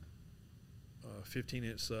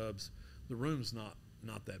 15-inch subs. The room's not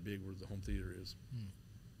that big where the home theater is.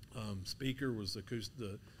 Speaker was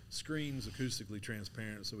the screen's acoustically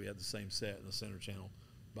transparent, so we had the same set in the center channel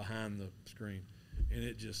behind the screen, and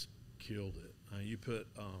it just killed it. You put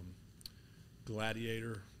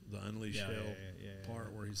Gladiator, the Unleashed Hell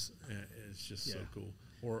part where it's just so cool.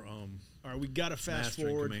 Or all right, we got to fast Master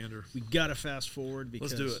forward. Commander. We got to fast forward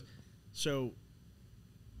because let's do it. So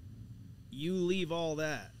you leave all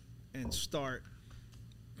that and start.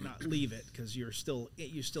 Not leave it because you still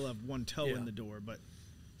have one toe in the door, but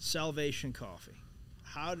Salvation Coffee.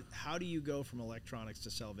 How do you go from electronics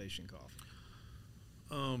to Salvation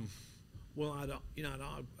Coffee? Well,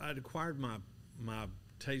 I'd acquired my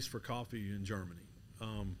taste for coffee in Germany.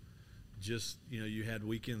 You had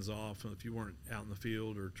weekends off if you weren't out in the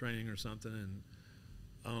field or training or something,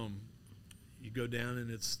 and you go down and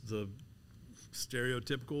it's the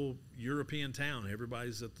stereotypical European town.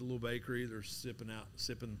 Everybody's at the little bakery. They're sipping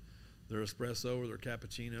their espresso or their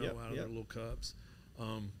cappuccino out of their little cups.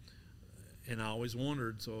 And I always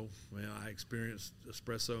wondered, so I experienced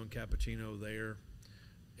espresso and cappuccino there.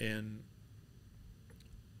 And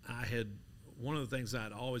I had one of the things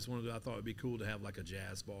I'd always wanted to do, I thought it'd be cool to have like a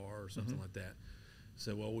jazz bar or something like that.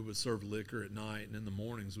 So, we would serve liquor at night, and in the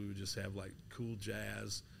mornings we would just have like cool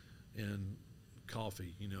jazz and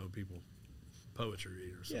coffee, people poetry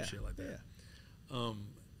read or some shit like that.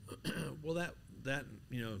 Well, that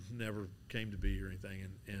never came to be or anything,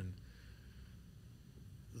 and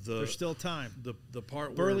there's still time. The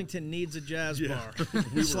part Burlington needs a jazz bar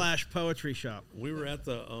 / poetry shop. We were at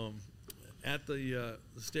the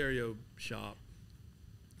stereo shop,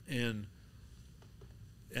 and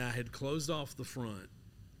I had closed off the front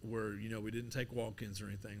where we didn't take walk-ins or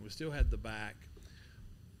anything. We still had the back,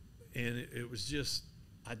 and it was just.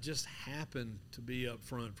 I just happened to be up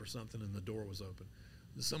front for something, and the door was open.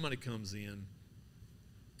 Somebody comes in,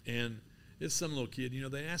 and it's some little kid.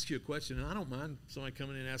 They ask you a question, and I don't mind somebody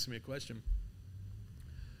coming in and asking me a question.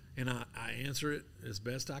 And I answer it as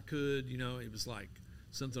best I could. It was like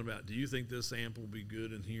something about, do you think this amp will be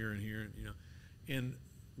good in here and here? And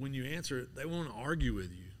when you answer it, they want to argue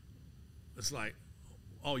with you. It's like,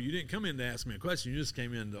 oh, you didn't come in to ask me a question. You just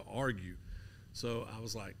came in to argue. So I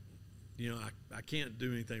was like, I can't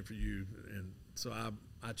do anything for you. And so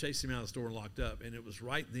I chased him out of the store and locked up. And it was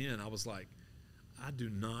right then I was like, I do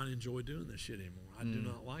not enjoy doing this shit anymore. I do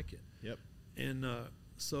not like it. Yep. And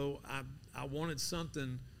so I wanted some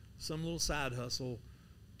little side hustle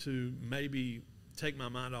to maybe take my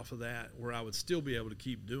mind off of that, where I would still be able to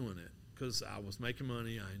keep doing it because I was making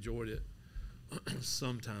money. I enjoyed it.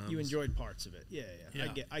 Sometimes You enjoyed parts of it. Yeah.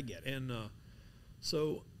 I get it. And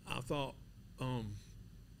so I thought,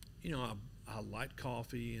 you know, I liked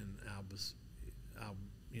coffee, and I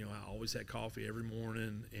always had coffee every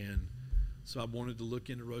morning, and so I wanted to look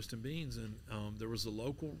into roasting beans. And there was a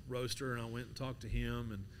local roaster, and I went and talked to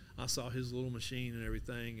him, and I saw his little machine and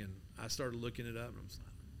everything, and I started looking it up, and I was like,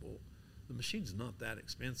 well, the machine's not that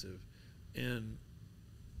expensive. And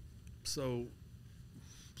so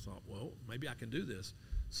I thought, well, maybe I can do this.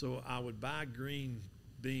 So I would buy green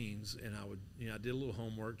beans, and I did a little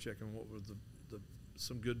homework checking what were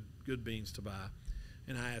some good beans to buy,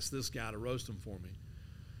 and I asked this guy to roast them for me.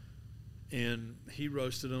 And he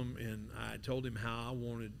roasted them, and I told him how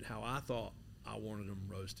I thought I wanted them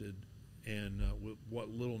roasted, and with what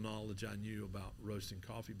little knowledge I knew about roasting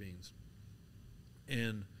coffee beans.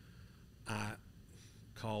 And I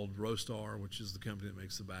called Roastar, which is the company that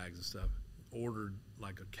makes the bags and stuff, ordered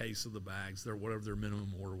like a case of the bags, whatever their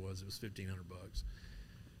minimum order was. It was $1,500,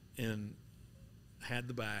 and had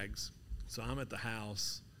the bags. So I'm at the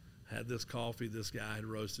house, had this coffee this guy had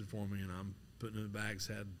roasted for me, and I'm putting it in the bags,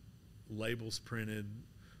 had labels printed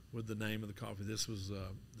with the name of the coffee. This was the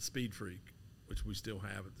Speed Freak, which we still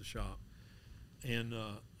have at the shop. And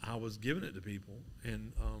I was giving it to people,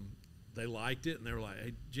 and they liked it, and they were like,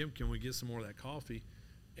 hey, Jim, can we get some more of that coffee?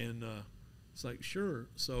 And it's like, sure.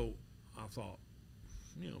 So I thought,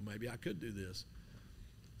 maybe I could do this.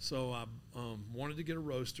 So I wanted to get a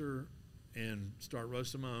roaster and start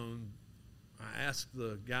roasting my own. I asked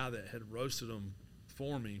the guy that had roasted them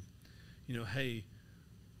for me, hey,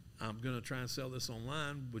 I'm going to try and sell this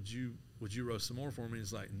online. Would you roast some more for me?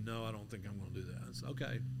 He's like, no, I don't think I'm going to do that. I said,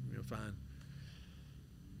 okay, fine.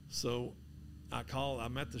 So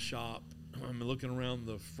I'm at the shop. I'm looking around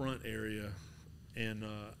the front area, and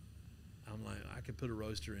I'm like, I could put a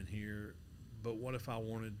roaster in here, but what if I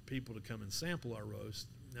wanted people to come and sample our roast?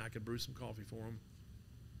 I could brew some coffee for them.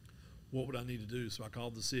 What would I need to do? So I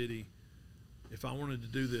called the city. If I wanted to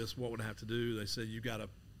do this, what would I have to do? They said, you've got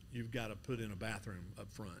to put in a bathroom up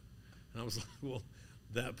front. And I was like, well,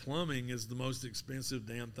 that plumbing is the most expensive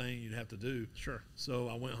damn thing you'd have to do. Sure. So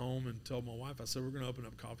I went home and told my wife, I said, we're going to open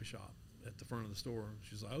up a coffee shop at the front of the store.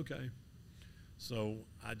 She's like, okay. So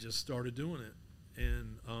I just started doing it.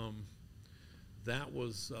 And that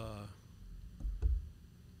was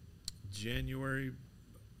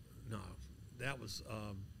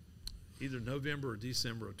either November or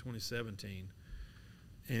December of 2017.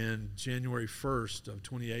 And January 1st of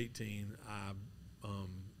 2018, I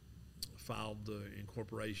filed the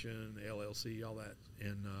incorporation, the LLC, all that,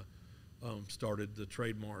 and started the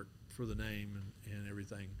trademark for the name and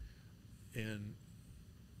everything, and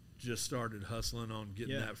just started hustling on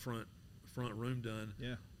getting that front room done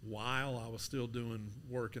while I was still doing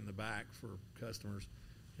work in the back for customers,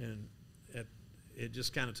 and it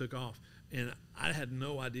just kind of took off. And I had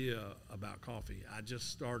no idea about coffee. I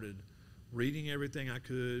just started reading everything I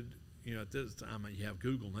could. At this time, you have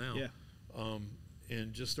Google now,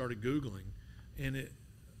 and just started Googling.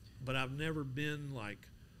 But I've never been like,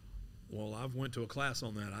 well, I've went to a class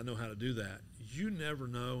on that. I know how to do that. You never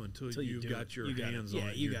know until you've got your hands on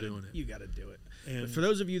it. You're doing it. You got to do it. But for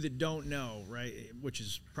those of you that don't know, right, which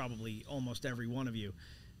is probably almost every one of you,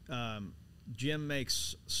 Jim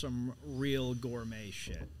makes some real gourmet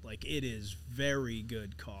shit. Like, it is very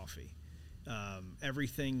good coffee.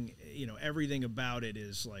 Everything about it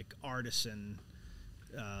is like artisan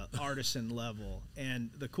level. And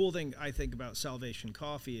the cool thing I think about Salvation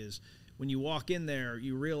Coffee is when you walk in there,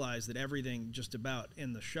 you realize that everything just about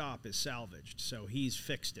in the shop is salvaged. So he's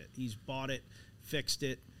fixed it. He's bought it, fixed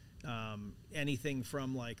it. Anything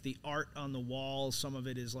from like the art on the walls, some of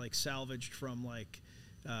it is like salvaged from like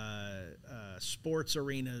sports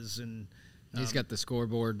arenas, and he's got the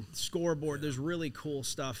scoreboard. There's really cool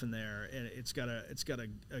stuff in there, and it's got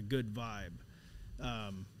a good vibe.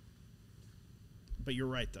 But you're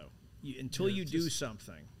right though. Until you do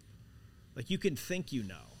something, like you can think you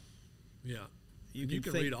know. Yeah. You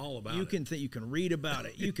can read all about it. You can read about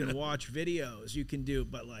it. You can watch videos. You can do,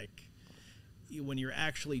 but like when you're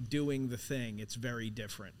actually doing the thing, it's very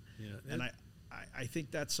different. Yeah. And I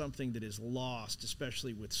think that's something that is lost,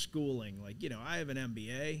 especially with schooling. Like, I have an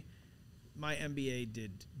MBA. My MBA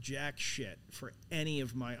did jack shit for any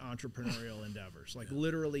of my entrepreneurial endeavors. Like,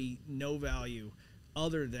 literally no value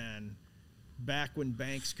other than back when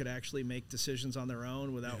banks could actually make decisions on their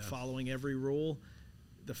own without following every rule.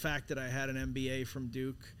 The fact that I had an MBA from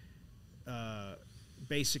Duke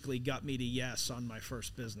basically got me to yes on my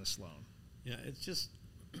first business loan. Yeah, it's just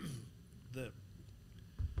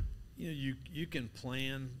you can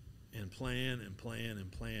plan and plan and plan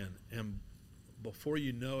and plan, and before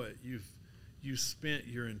you know it, you've spent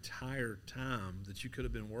your entire time that you could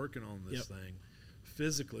have been working on this thing,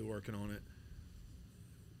 physically working on it,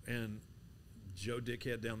 and Joe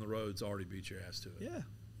Dickhead down the road's already beat your ass to it. Yeah.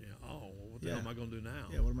 Yeah. Oh, well, what the hell am I going to do now?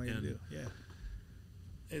 Yeah. What am I going to do? Yeah.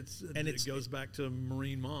 It goes back to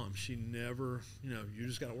Marine Mom. She never, you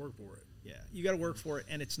just got to work for it. Yeah. You got to work for it,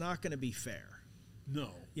 and it's not going to be fair.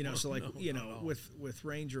 No. So like, with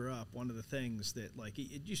Ranger Up, one of the things that like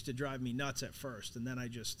it used to drive me nuts at first, and then I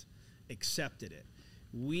just accepted it.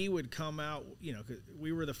 We would come out, 'cause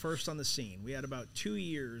we were the first on the scene. We had about 2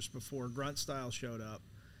 years before Grunt Style showed up,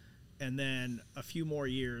 and then a few more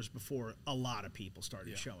years before a lot of people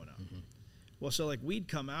started showing up. Mm-hmm. Well, so like we'd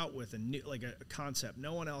come out with a new, like a concept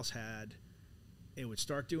no one else had. It would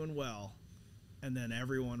start doing well, and then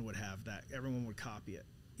everyone would have that. Everyone would copy it,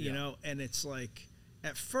 you know. And it's like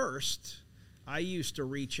at first, I used to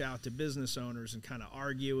reach out to business owners and kind of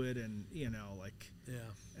argue it, and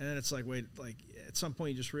and then it's like, wait, like at some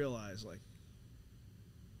point you just realize like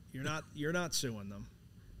you're not suing them.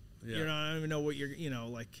 Yeah. I don't even know what you're,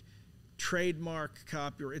 like trademark,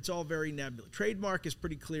 copyright. It's all very nebulous. Trademark is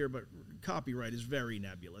pretty clear, but copyright is very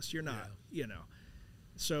nebulous. You're not,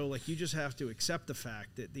 So like you just have to accept the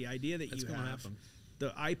fact that the idea that you have,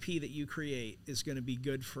 the IP that you create is going to be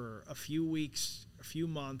good for a few weeks, a few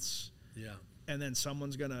months. Yeah. And then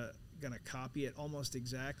someone's gonna copy it almost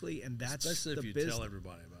exactly, and that's especially the if you business. Tell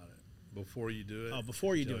everybody about it before you do it. Oh,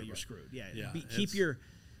 before you do it, you're screwed. Yeah. Keep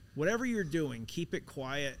whatever you're doing, keep it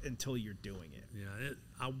quiet until you're doing it. Yeah.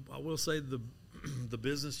 I will say the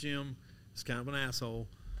business Jim is kind of an asshole,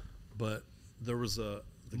 but there was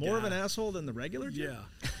more of an asshole than the regular Jim?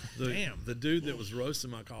 Yeah. Damn. The dude that was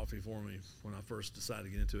roasting my coffee for me when I first decided to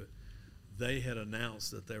get into it, they had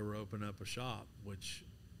announced that they were opening up a shop, which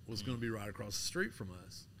was going to be right across the street from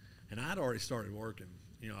us. And I'd already started working,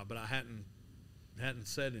 but I hadn't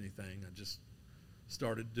said anything. I just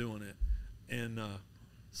started doing it. And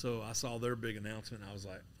so I saw their big announcement, and I was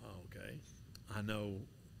like, oh, okay. I know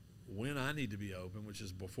when I need to be open, which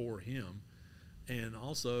is before him. And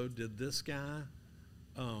also, did this guy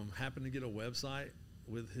happen to get a website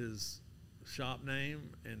with his shop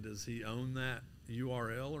name, and does he own that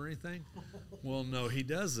URL or anything? Well, no, he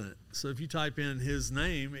doesn't. So if you type in his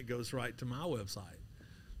name, it goes right to my website.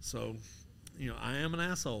 So, I am an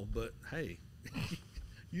asshole, but hey,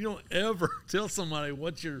 you don't ever tell somebody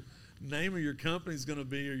what your name of your company is going to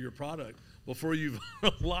be or your product before you've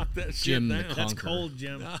locked that Jim shit down. That's cold,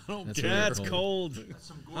 Jim. I don't That's care. That's cold.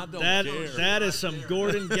 I don't care. That is some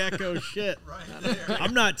Gordon Gecko shit.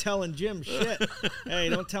 I'm not telling Jim shit. Hey,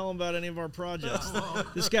 don't tell him about any of our projects.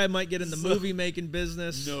 This guy might get in the movie making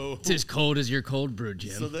business. No. It's as cold as your cold brew,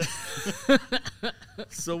 Jim.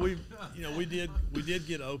 So we did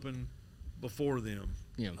get open before them.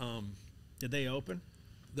 Yeah. Did they open?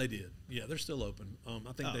 They did. Yeah, they're still open. I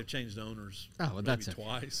think they've changed owners. Well, that's okay.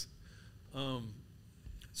 Twice.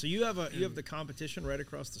 So you have the competition right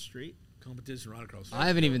across the street. Competition right across the street. I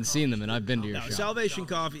haven't even seen them, and I've been to your shop. Salvation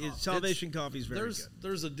Coffee is very good.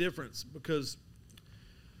 There's a difference because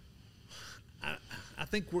I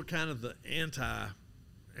think we're kind of the anti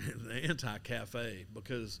cafe,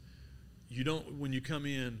 because you don't, when you come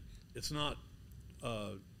in, it's not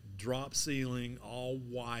drop ceiling, all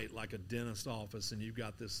white like a dentist office, and you've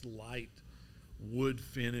got this light wood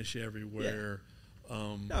finish everywhere.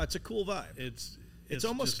 No, it's a cool vibe. It's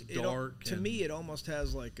almost just dark. To me, it almost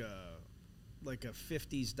has like a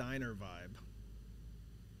 50s diner vibe.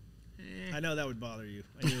 I know that would bother you,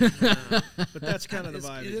 but that's kind of the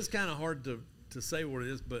vibe. It is kind of hard to say what it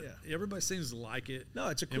is, but everybody seems to like it. No,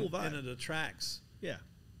 it's a cool vibe, and it attracts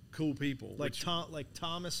cool people, like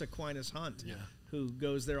Thomas Aquinas Hunt, who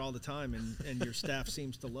goes there all the time, and your staff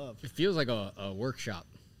seems to love. It feels like a workshop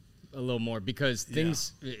a little more, because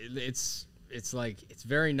things it's like, it's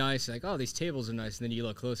very nice, like, oh, these tables are nice, and then you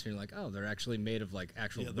look closer and you're like, oh, they're actually made of like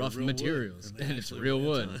actual rough materials, and it's real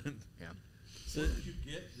wood. Yeah. So did you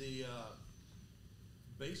get the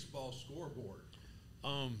baseball scoreboard?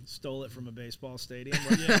 Stole it from a baseball stadium.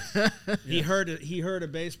 He heard a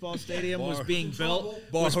baseball stadium was being built.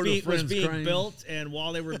 Was being built, and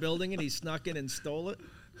while they were building it, he snuck in and stole it.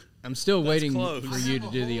 I'm still waiting for you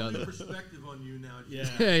to do the other. Perspective on you now.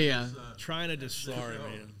 Yeah. Trying to destroy. Sorry,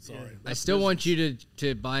 man. Sorry. I still want you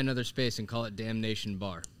to buy another space and call it Damnation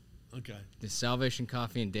Bar. Okay. The Salvation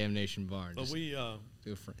Coffee and Damnation Bar. But we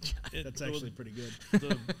do a franchise. That's actually pretty good.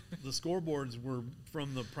 The scoreboards were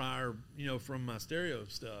from the prior, from my stereo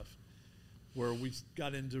stuff, where we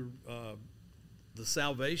got into the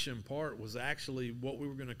Salvation part was actually what we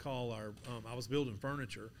were going to call our. I was building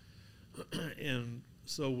furniture, And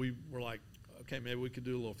so we were like, okay, maybe we could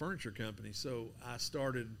do a little furniture company. So I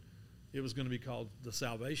started, it was going to be called the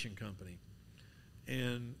Salvation Company.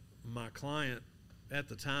 And my client at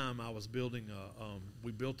the time, I was building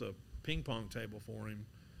we built a ping pong table for him.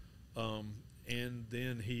 And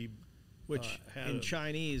then he, Which had in a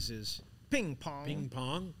Chinese is ping pong. ping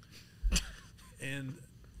pong. And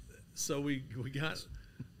so we got,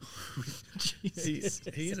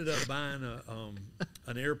 he ended up buying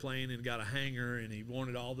an airplane and got a hangar, and he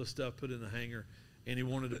wanted all the stuff put in the hangar, and he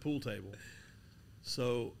wanted a pool table.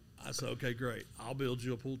 So I said, okay, great, I'll build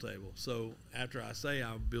you a pool table. So after I say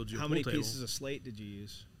I'll build you a How pool many table, pieces of slate did you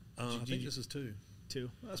use? I think this is 2. 2.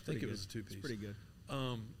 Well, that's I think pretty it good. was a 2-piece. It's pretty good.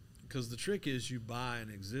 Because the trick is you buy an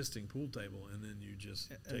existing pool table and then you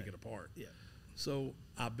just take it apart. Yeah. So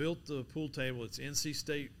I built the pool table. It's NC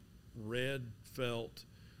State red felt,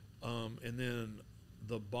 and then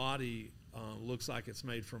the body looks like it's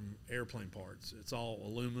made from airplane parts. It's all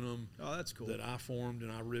aluminum. Oh, that's cool. That I formed,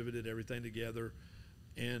 and I riveted everything together.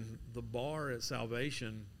 And the bar at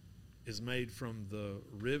Salvation is made from the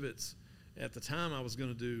rivets. At the time, I was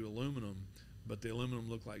going to do aluminum, but the aluminum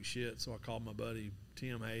looked like shit. So I called my buddy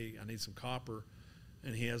Tim. Hey, I need some copper,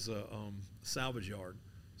 and he has a salvage yard.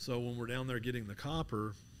 So when we're down there getting the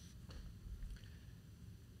copper,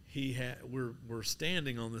 we're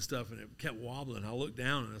standing on this stuff, and it kept wobbling. I looked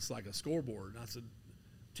down, and it's like a scoreboard. And I said,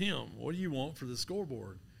 Tim, what do you want for the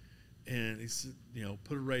scoreboard? And he said,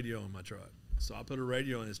 put a radio in my truck. So I put a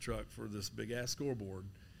radio in his truck for this big-ass scoreboard.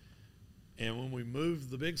 And when we moved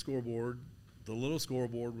the big scoreboard, the little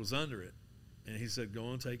scoreboard was under it. And he said, go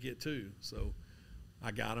and take it too. So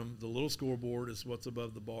I got him. The little scoreboard is what's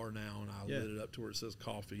above the bar now, and I lit it up to where it says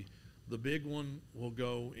coffee. The big one will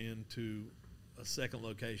go into a second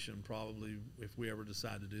location probably if we ever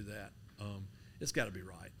decide to do that. It's got to be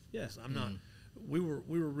right. Yes. I'm not. We were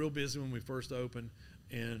real busy when we first opened,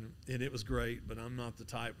 and it was great. But I'm not the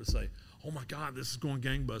type to say, "Oh my God, this is going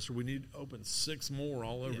gangbuster. We need to open 6 more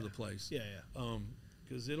all over the place." Yeah.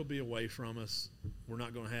 Because it'll be away from us. We're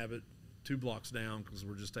not going to have it 2 blocks down because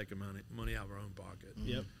we're just taking money out of our own pocket.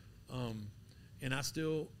 Yep. And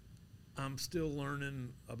I'm still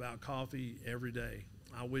learning about coffee every day.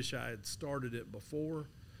 I wish I had started it before,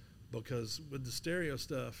 because with the stereo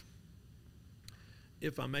stuff,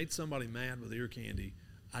 if I made somebody mad with ear candy,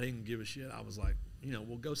 I didn't give a shit. I was like,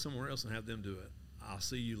 we'll go somewhere else and have them do it. I'll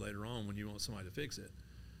see you later on when you want somebody to fix it.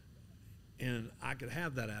 And I could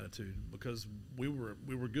have that attitude because we were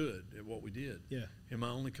good at what we did. Yeah. And my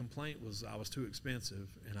only complaint was I was too expensive,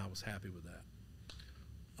 and I was happy with that.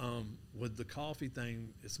 With the coffee thing,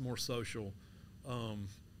 it's more social.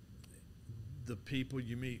 The people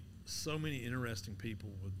you meet, so many interesting people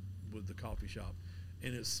with the coffee shop,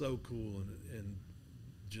 and it's so cool, and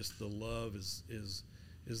just the love is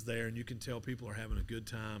there, and you can tell people are having a good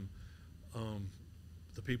time.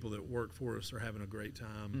 The people that work for us are having a great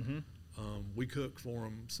time. We cook for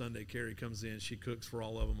them. Sunday, Carrie comes in. She cooks for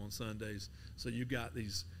all of them on Sundays. So you got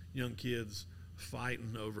these young kids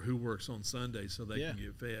fighting over who works on Sundays so they can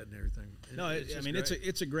get fed and everything. No, it's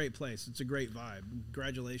it's a great place. It's a great vibe.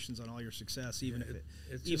 Congratulations on all your success, even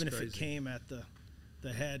if it came at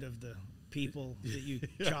the head of the people that you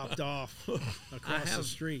chopped off across the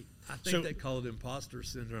street. I think they call it imposter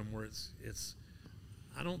syndrome, where it's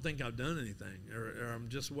I don't think I've done anything, or I'm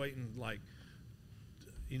just waiting, like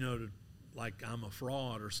I'm a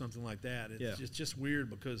fraud or something like that. It's just weird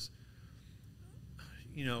because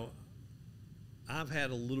I've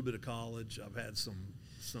had a little bit of college. I've had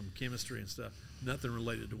some chemistry and stuff. Nothing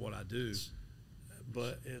related to what I do,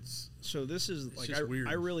 but so this is like just weird.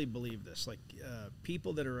 I really believe this. Like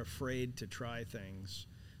people that are afraid to try things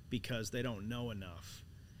because they don't know enough.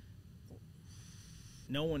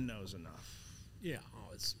 No one knows enough. Yeah.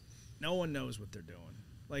 No one knows what they're doing.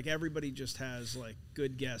 Like everybody just has like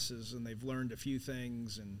good guesses, and they've learned a few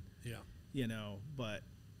things, and but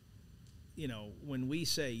when we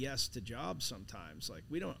say yes to jobs, sometimes like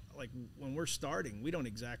we don't, like when we're starting, we don't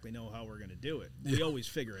exactly know how we're going to do it. We always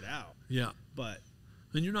figure it out. Yeah. But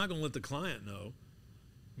and you're not going to let the client know.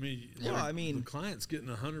 I mean, the client's getting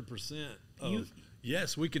 100% of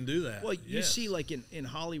yes, we can do that. Well, you see, like in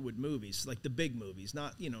Hollywood movies, like the big movies,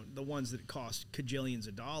 not the ones that cost cajillions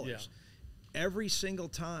of dollars. Yeah. Every single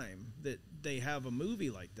time that they have a movie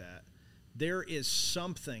like that, there is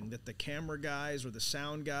something that the camera guys or the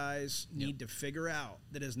sound guys need to figure out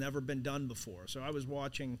that has never been done before. So I was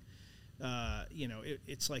watching,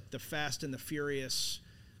 it's like the Fast and the Furious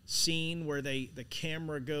scene where the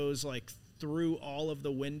camera goes like through all of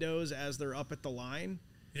the windows as they're up at the line.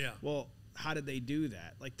 Yeah. Well, how did they do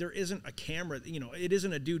that? Like there isn't a camera, it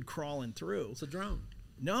isn't a dude crawling through. It's a drone.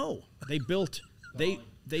 No, they built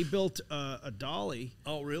they built a dolly.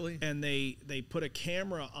 Oh, really? And they put a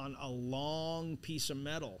camera on a long piece of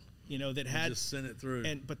metal, that had just sent it through.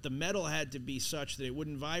 But the metal had to be such that it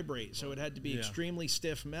wouldn't vibrate, so it had to be extremely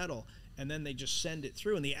stiff metal. And then they just send it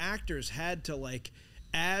through, and the actors had to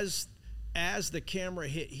as the camera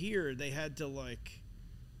hit here, they had to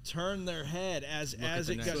turn their head as it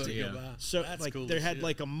got to by. so That's cool they as had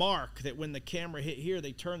shit. a mark that when the camera hit here,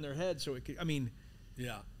 they turned their head so it could.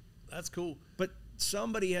 Yeah, that's cool. But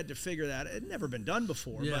somebody had to figure that. It had never been done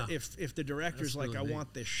before. Yeah. But if the director's That's really I neat.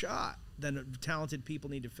 want this shot, then talented people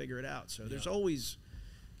need to figure it out. So there's always,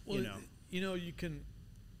 you can,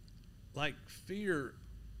 fear.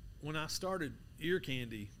 When I started Ear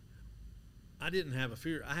Candy, I didn't have a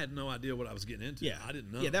fear. I had no idea what I was getting into. Yeah, I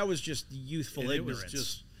didn't know. Yeah, that was just youthful And ignorance. It was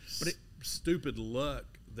just but stupid luck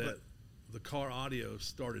that the car audio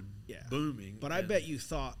started booming. But I bet you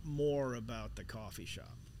thought more about the coffee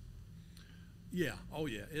shop. Yeah. Oh,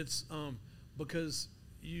 yeah. It's because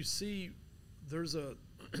you see, there's a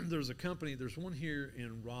company. There's one here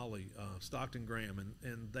in Raleigh, Stockton Graham,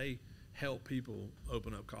 and they help people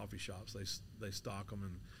open up coffee shops. They stock them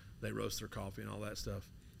and they roast their coffee and all that stuff.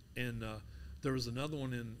 And there was another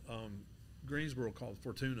one in Greensboro called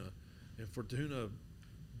Fortuna, and Fortuna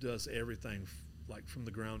does everything from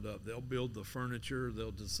the ground up. They'll build the furniture,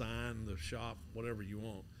 they'll design the shop, whatever you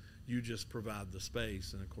want. You just provide the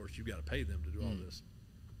space, and of course you got to pay them to do all this.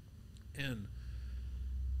 And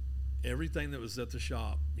everything that was at the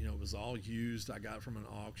shop, it was all used. I got it from an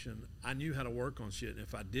auction. I knew how to work on shit, and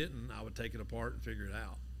if I didn't, I would take it apart and figure it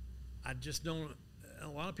out. I just don't. A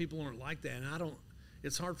lot of people aren't like that, and I don't.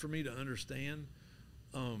 It's hard for me to understand.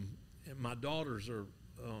 And my daughters are.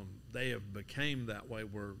 They have became that way.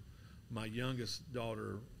 Where my youngest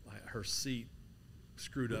daughter, her seat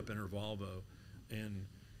screwed up in her Volvo, and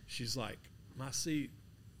she's like, my seat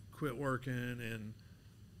quit working, and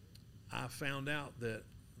I found out that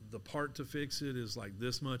the part to fix it is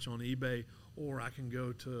this much on eBay, or I can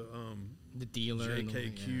go to the dealer,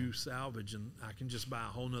 JKQ Salvage, and I can just buy a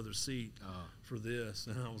whole nother seat for this.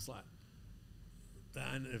 And I was like,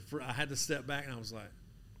 I had to step back, and I was like,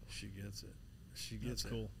 she gets it. She gets it. That's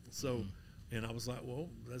cool. So, and I was like, well,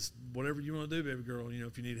 that's whatever you want to do, baby girl.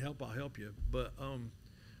 If you need help, I'll help you. But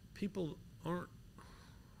people aren't.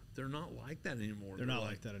 They're not like that anymore. They're not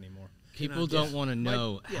like that anymore. People don't want to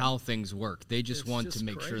know how things work. They just want just to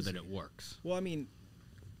make sure that crazy. it works. Well,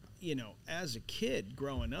 as a kid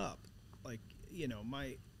growing up,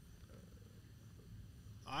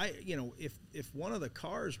 if one of the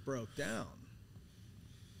cars broke down,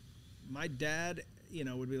 my dad,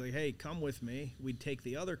 would be like, hey, come with me. We'd take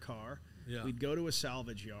the other car. Yeah. We'd go to a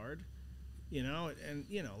salvage yard, and,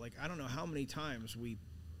 I don't know how many times we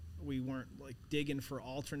weren't digging for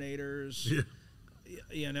alternators, or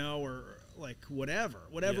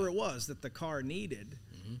whatever it was that the car needed,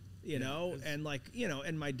 and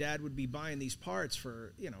my dad would be buying these parts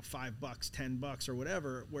for, $5, $10 or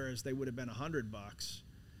whatever, whereas they would have been $100.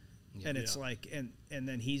 And it's and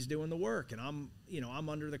then he's doing the work, and I'm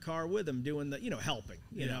under the car with him doing the, helping,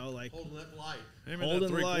 holding that light.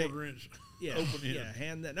 Holding the light. 3/4 inch. Yeah, open end.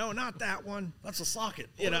 hand that. No, not that one. That's a socket.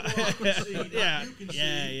 Yeah. I can see, not Yeah. you can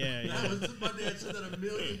Yeah, see. yeah. My dad said that a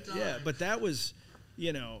million times. Yeah, but that was,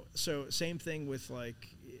 so same thing with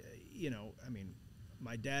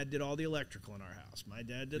my dad did all the electrical in our house. My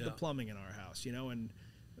dad did the plumbing in our house, and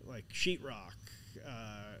sheetrock,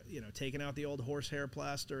 taking out the old horsehair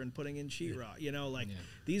plaster and putting in sheetrock,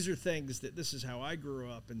 these are things this is how I grew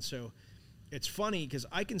up. And so it's funny because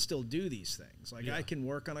I can still do these things. I can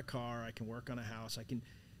work on a car, I can work on a house, I can,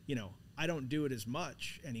 I don't do it as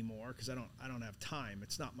much anymore because I don't have time.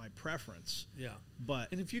 It's not my preference. Yeah.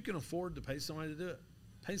 But and if you can afford to pay somebody to do it,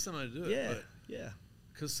 pay somebody to do it. yeah, But, yeah.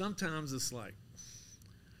 because sometimes it's I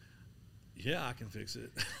can fix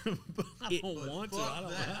it, but I don't want to. I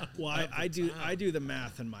don't have. Well, I do the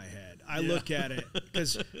math in my head. I look at it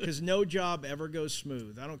because no job ever goes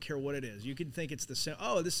smooth. I don't care what it is. You can think it's this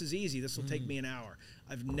is easy. This will take me an hour.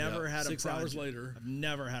 I've never had 6 a project. hours later. I've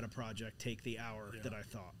never had a project take the hour that I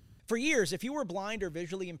thought. For years, if you were blind or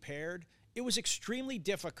visually impaired, it was extremely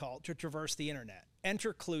difficult to traverse the internet.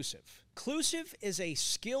 Enter Clusive. Clusive is a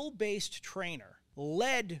skill-based trainer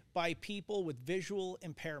led by people with visual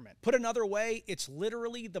impairment. Put another way, it's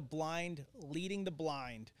literally the blind leading the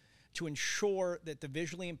blind to ensure that the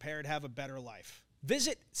visually impaired have a better life.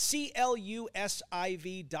 Visit clusiv.org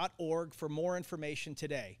for more information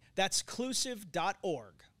today. That's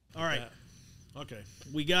clusive.org. All right. Okay.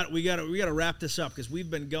 We got to wrap this up because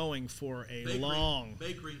we've been going for a long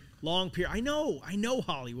period. I know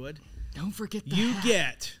Hollywood. Don't forget that. You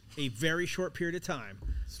get a very short period of time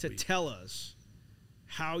to Sweet. tell us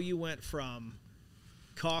how you went from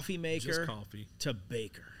coffee maker Just coffee. to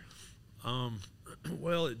baker.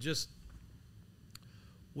 Well,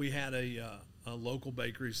 we had a local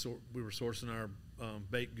bakery. We were sourcing our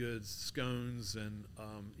baked goods, scones, and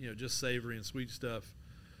just savory and sweet stuff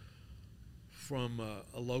from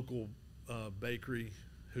a local bakery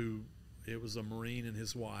it was a Marine and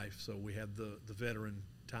his wife. So we had the veteran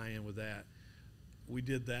tie-in with that. We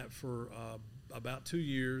did that for about 2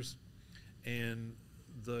 years, and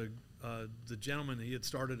the gentleman, he had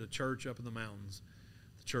started a church up in the mountains.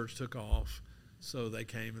 The church took off, so they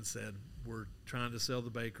came and said, we're trying to sell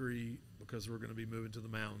the bakery because we're going to be moving to the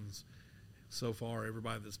mountains. So far,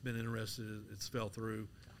 everybody that's been interested, it's fell through.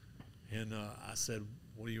 And I said,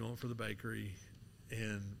 what do you want for the bakery?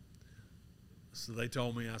 And so they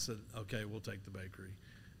told me, I said, okay, we'll take the bakery.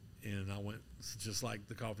 And I went, just like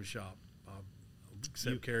the coffee shop,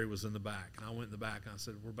 except Carrie was in the back. And I went in the back, and I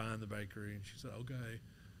said, we're buying the bakery. And she said, okay.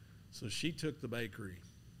 So she took the bakery.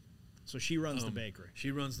 So she runs the bakery.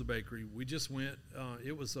 She runs the bakery. We just went,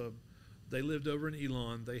 they lived over in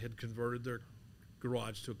Elon. They had converted their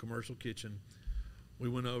garage to a commercial kitchen. We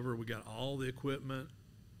went over, we got all the equipment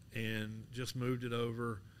and just moved it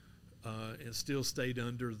over, and still stayed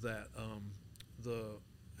under that, the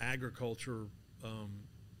agriculture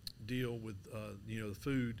deal with, the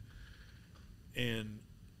food. And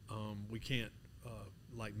we can't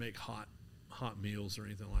like make hot meals or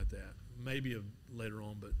anything like that. Maybe later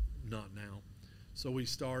on, but not now. So we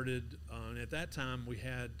started, and at that time we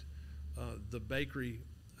had, the bakery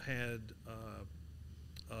had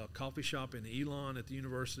a coffee shop in Elon at the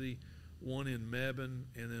university, one in Mebane,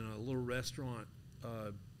 and then a little restaurant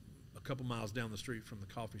a couple miles down the street from the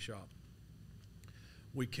coffee shop.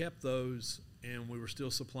 We kept those, and we were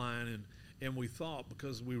still supplying, and we thought,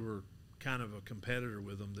 because we were kind of a competitor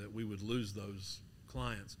with them, that we would lose those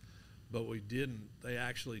clients, but we didn't. They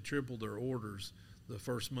actually tripled their orders the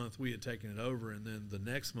first month we had taken it over, and then the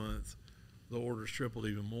next month the orders tripled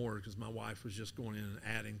even more because my wife was just going in and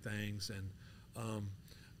adding things. And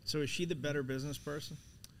So is she the better business person?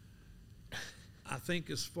 I think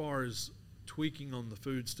as far as tweaking on the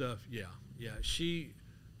food stuff, yeah.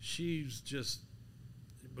 She's just,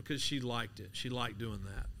 because she liked it. She liked doing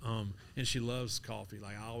that, and she loves coffee.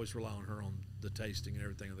 Like, I always rely on her on the tasting and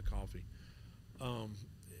everything of the coffee.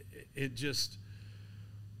 It just,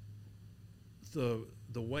 the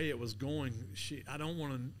way it was going, I don't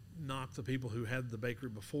want to knock the people who had the bakery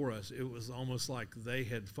before us. It was almost like they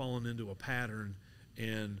had fallen into a pattern,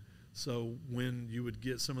 and so when you would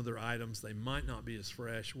get some of their items, they might not be as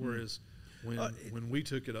fresh, whereas when we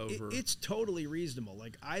took it over, it's totally reasonable.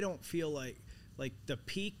 Like, I don't feel like the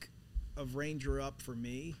peak of Ranger Up for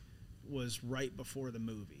me was right before the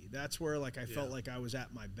movie. That's where I felt like I was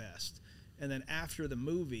at my best. And then after the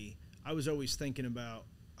movie, I was always thinking about,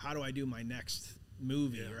 how do I do my next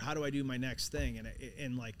movie, or how do I do my next thing? And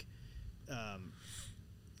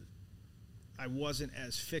I wasn't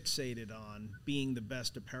as fixated on being the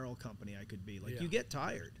best apparel company I could be. You get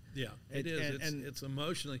tired. Yeah, it is. It's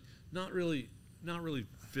emotionally, not really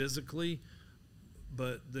physically,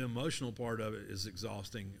 but the emotional part of it is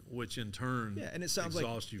exhausting, which in turn and it sounds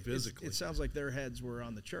exhausts you physically. It sounds like their heads were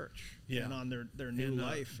on the church, and on their new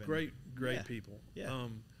life. Great people. Yeah.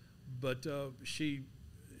 But she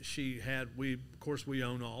had, of course we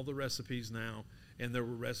own all the recipes now, and there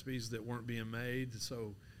were recipes that weren't being made.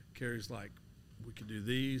 So Carrie's like, we could do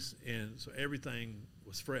these, and so everything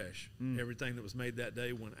was fresh. Everything that was made that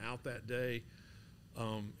day went out that day,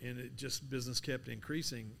 and it just, business kept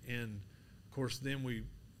increasing. And of course, then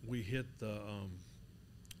we hit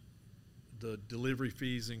the delivery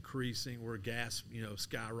fees increasing, where gas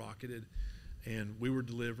skyrocketed, and we were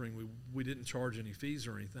delivering. We didn't charge any fees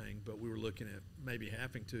or anything, but we were looking at maybe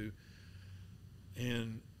having to.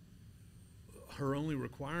 And her only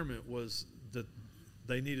requirement was that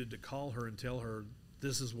they needed to call her and tell her,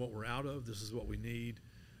 this is what we're out of, this is what we need.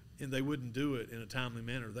 And they wouldn't do it in a timely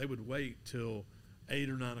manner. They would wait till 8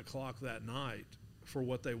 or 9 o'clock that night for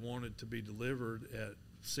what they wanted to be delivered at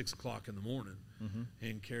 6 o'clock in the morning.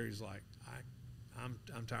 And Carrie's like,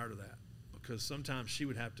 I'm tired of that, because sometimes she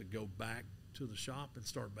would have to go back to the shop and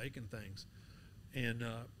start baking things. And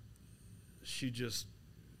she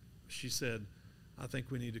said, I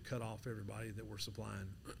think we need to cut off everybody that we're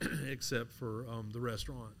supplying except for the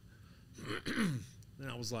restaurant. And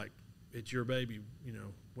I was like, it's your baby,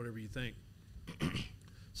 whatever you think.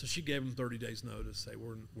 So she gave them 30 days notice, say,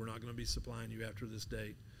 we're not going to be supplying you after this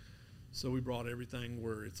date. So we brought everything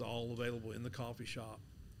where it's all available in the coffee shop,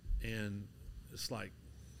 and it's like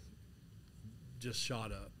just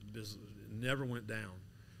shot up. Business never went down.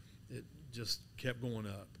 just kept going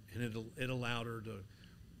up, and it allowed her to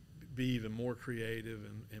be even more creative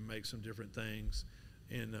and make some different things.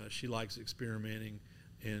 And she likes experimenting,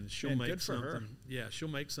 and she'll make good for something. her. Yeah, she'll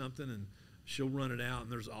make something and she'll run it out.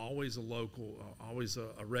 And there's always a local, always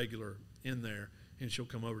a regular in there, and she'll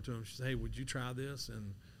come over to them. She says, "Hey, would you try this?"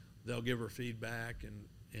 And they'll give her feedback,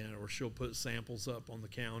 or she'll put samples up on the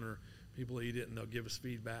counter. People eat it, and they'll give us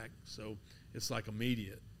feedback. So it's like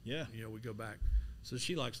immediate. Yeah. We go back. So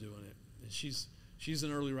she likes doing it. And she's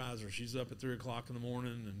an early riser. She's up at 3 o'clock in the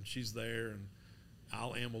morning, and she's there, and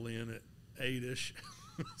I'll amble in at 8-ish.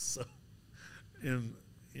 So, and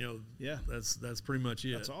Yeah. that's pretty much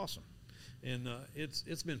it. That's awesome. And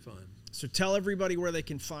it's been fun. So tell everybody where they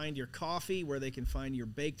can find your coffee, where they can find your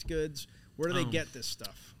baked goods. Where do they get this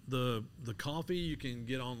stuff? The coffee you can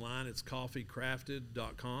get online. It's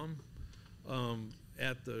coffeecrafted.com.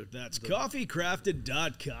 That's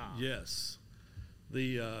coffeecrafted.com. Yes.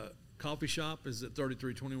 The coffee shop is at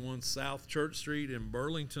 3321 South Church Street in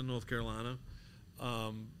Burlington, North Carolina.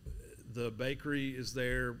 The bakery is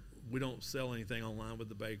there. We don't sell anything online with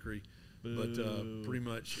the bakery, but pretty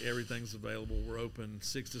much everything's available. We're open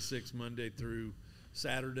 6 to 6 Monday through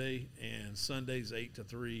Saturday, and Sundays 8 to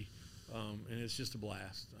 3, and it's just a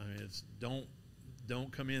blast. I mean,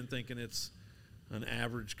 don't come in thinking it's an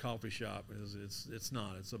average coffee shop. It's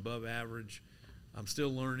not. It's above average. I'm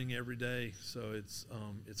still learning every day, so it's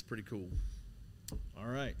pretty cool. All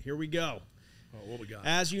right, here we go. Oh, what we got?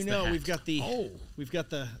 As you know, we've got the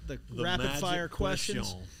The rapid magic fire questions.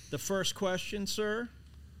 question. The first question, sir.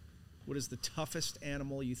 What is the toughest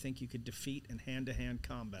animal you think you could defeat in hand-to-hand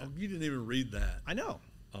combat? Oh, you didn't even read that. I know.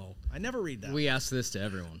 Oh, I never read that. We ask this to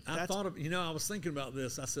everyone. I thought of. I was thinking about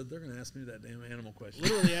this. I said they're going to ask me that damn animal question.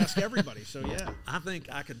 Literally ask everybody. So yeah. I think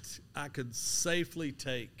I could safely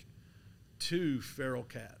take 2 feral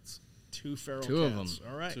cats. 2 feral Two of cats. them.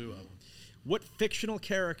 All right. 2 of them. What fictional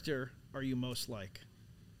character are you most like?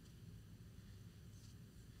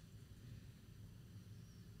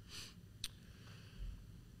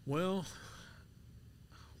 Well,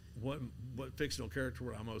 what fictional character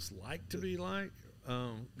would I most like to be like?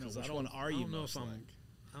 Which one are you most like?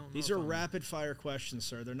 These are rapid fire questions,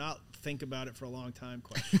 sir. They're not think about it for a long time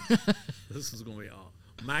questions. This is going to be all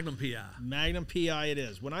Magnum PI. Magnum PI it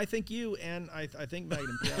is. When I think you, and I think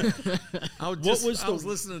Magnum PI. I was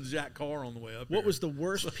listening to Jack Carr on the way up What here. was the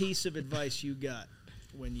worst piece of advice you got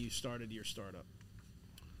when you started your startup?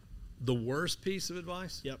 The worst piece of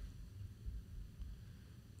advice? Yep.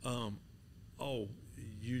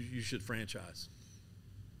 You should franchise.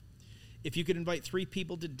 If you could invite 3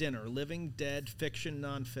 people to dinner, living, dead, fiction,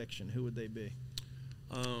 nonfiction, who would they be?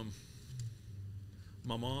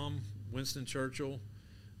 My mom, Winston Churchill,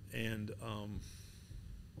 and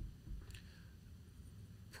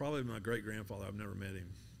probably my great-grandfather. I've never met him,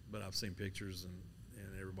 but I've seen pictures, and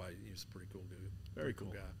everybody, he's a pretty cool dude. Very cool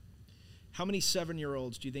guy. How many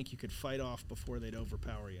 7-year-olds do you think you could fight off before they'd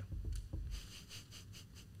overpower you?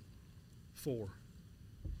 4.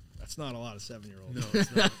 That's not a lot of 7-year-olds. No,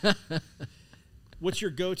 it's not. What's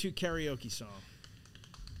your go-to karaoke song?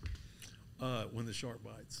 When the Shark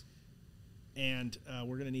Bites. And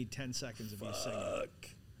we're going to need 10 seconds of you singing.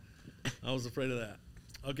 I was afraid of that.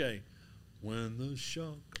 Okay. When the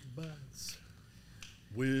shark bites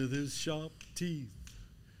with his sharp teeth,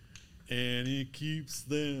 and he keeps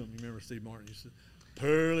them. You remember Steve Martin used to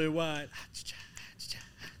pearly white.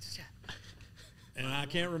 And I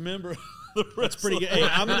can't remember the rest. That's pretty good. Hey,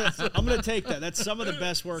 I'm gonna take that. That's some of the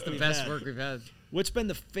best work we've Best had. work we've had. What's been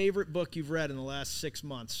the favorite book you've read in the last 6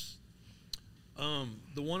 months?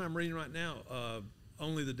 The one I'm reading right now,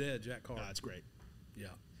 Only the Dead, Jack Carr. That's great. Yeah.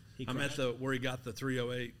 He I'm at where he got the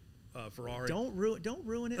 308 Ferrari. Don't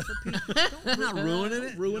ruin it for people. I'm not ruining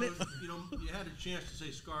it. Ruin it. You had a chance to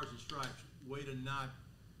say Scars and Stripes. Way to not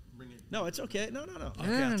bring it. No, it's okay. No.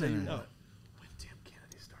 Okay, I'll tell you No. what. When Tim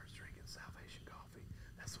Kennedy starts drinking Salvation coffee,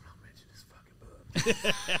 that's when I'll mention his fucking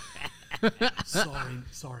book.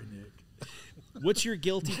 Sorry, Nick. What's your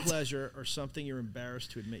guilty pleasure or something you're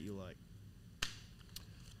embarrassed to admit you like?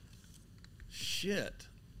 Shit.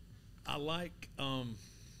 I like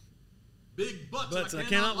Big butts. butts. I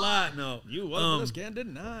cannot lie. No. You was this can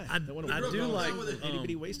deny. I do like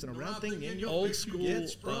anybody wasting a round thing in your old school Get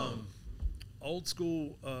sprung.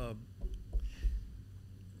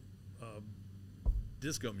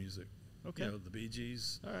 disco music. Okay. You know, the Bee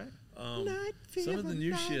Gees. All right. Some of the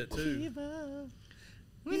new shit too.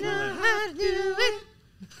 We know how to do it.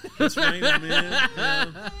 It's raining,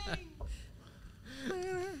 man.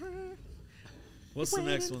 Yeah. What's the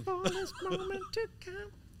next one?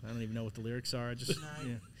 I don't even know what the lyrics are. I just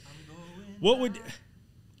yeah. What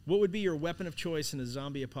would be your weapon of choice in a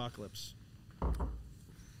zombie apocalypse?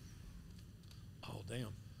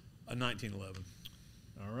 damn. A 1911.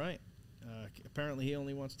 All right. Apparently, he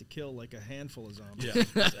only wants to kill like a handful of zombies. Yeah,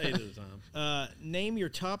 it's 8 at a time. Name your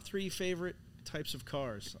top 3 favorite types of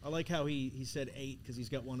cars. I like how he said 8 because he's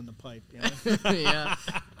got one in the pipe. You know? Yeah.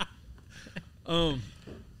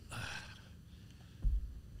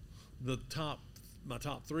 My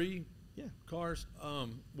top 3 cars.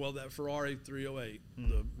 Well, that Ferrari 308,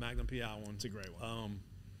 the Magnum PI one. It's a great one.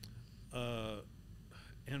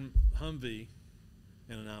 And Humvee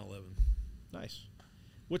and a 911. Nice.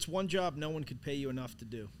 What's one job no one could pay you enough to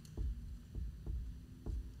do?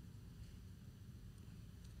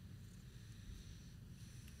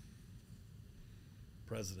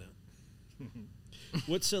 President.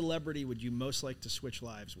 What celebrity would you most like to switch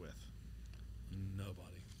lives with? Nobody.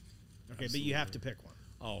 Okay, but you have to pick one.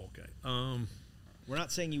 Oh, okay. We're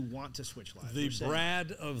not saying you want to switch lives. The We're saying-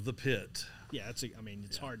 Brad of the Pit. Yeah, it's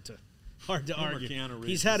hard to argue. Keanu Reeves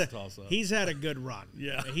He's had is a toss-up. he's had a good run.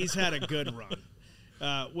 Yeah. He's had a good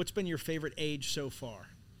run. What's been your favorite age so far?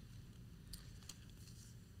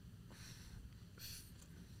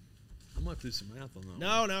 I'm going to do some math on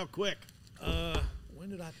that. No, quick. When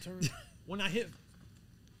did I turn? When I hit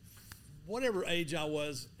whatever age I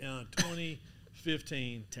was,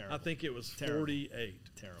 2015. Terrible. I think it was Terrible. 48.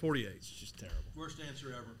 Terrible. 48. It's just terrible. Worst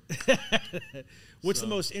answer ever. What's the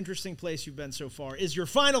most interesting place you've been so far? Is your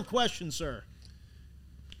final question, sir?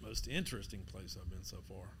 Most interesting place I've been so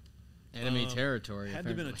far. Enemy territory. Had to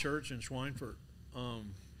have been a apparently. church in Schweinfurt.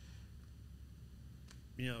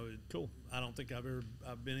 Cool. I don't think I've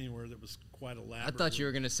been anywhere that was quite elaborate. I thought you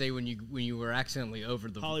were gonna say when you were accidentally over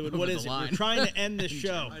the Hollywood, over what the is it? line. We're trying to end this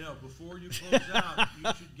show. I know. Before you close out,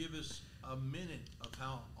 you should give us a minute of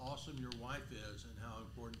how awesome your wife is and how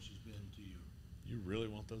important she's been to you. You really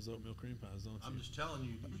want those oatmeal cream pies, don't you? I'm just telling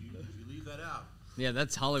you, if you leave that out. Yeah,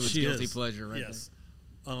 that's Hollywood's She guilty is. pleasure, right? Yes.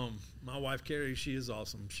 My wife Carrie, she is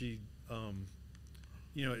awesome. She,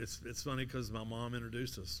 it's funny because my mom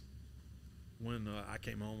introduced us when I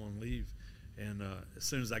came home on leave, and as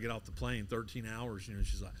soon as I get off the plane, 13 hours,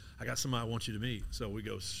 she's like, "I got somebody I want you to meet." So we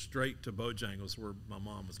go straight to Bojangles, where my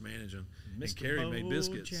mom was managing, and Carrie made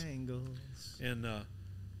biscuits. Bojangles. And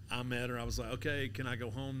I met her. I was like, "Okay, can I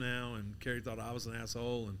go home now?" And Carrie thought I was an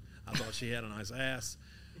asshole, and I thought she had a nice ass.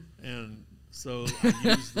 And so I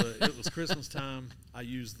used it was Christmas time. I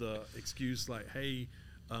used the excuse like, "Hey,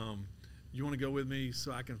 you want to go with me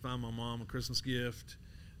so I can find my mom a Christmas gift?"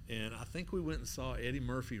 And I think we went and saw Eddie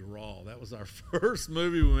Murphy Raw. That was our first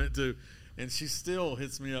movie we went to. And she still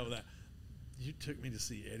hits me up with that. "You took me to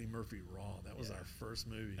see Eddie Murphy Raw. That was our first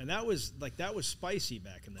movie." And that was spicy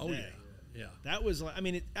back in the day. Yeah. That was like,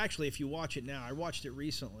 actually, if you watch it now, I watched it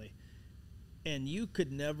recently, and you could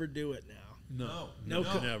never do it now. No,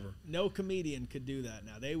 never. No comedian could do that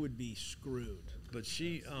now. They would be screwed. But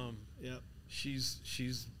she, Yep.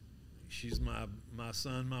 she's my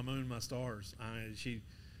sun, my moon, my stars.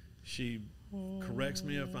 She corrects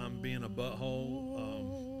me if I'm being a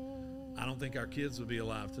butthole. I don't think our kids would be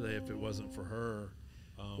alive today if it wasn't for her.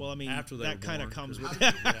 After they that were kind of born, comes 'cause-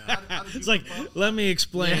 with How did you It's like, propose? let me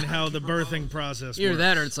explain how the birthing process Either works.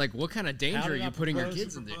 that, or it's like, what kind of How danger are did I you putting your propose?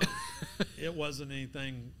 kids into? It wasn't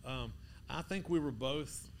anything. I think we were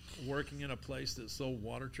both working in a place that sold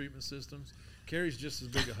water treatment systems. Carrie's just as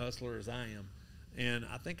big a hustler as I am. And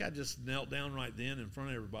I think I just knelt down right then in front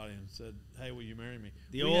of everybody and said, "Hey, will you marry me?"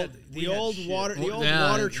 The We old had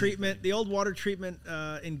water shit. treatment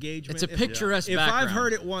engagement. It's a picturesque If background. I've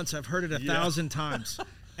heard it once, I've heard it 1,000 times.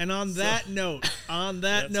 And on that note,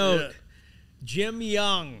 That's it. Jim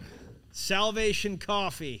Young, Salvation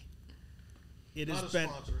Coffee. It Not has a been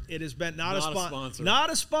sponsor. It has been Not a sponsor. Not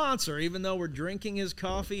a sponsor, even though we're drinking his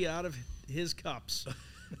coffee out of his cups.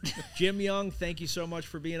 Jim Young, thank you so much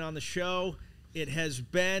for being on the show. It has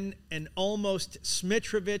been an almost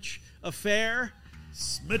Smitrovich affair.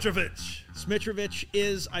 Smitrovich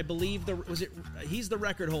is, I believe, he's the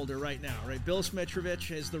record holder right now, right? Bill Smitrovich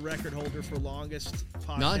is the record holder for longest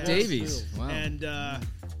podcast. Not Davies. Wow.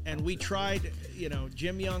 And we tried,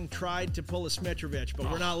 Jim Young tried to pull a Smitrovich, but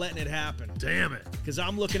we're not letting it happen. Damn it. Because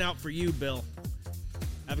I'm looking out for you, Bill.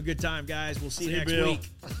 Have a good time, guys. We'll see you See you, next Bill. week.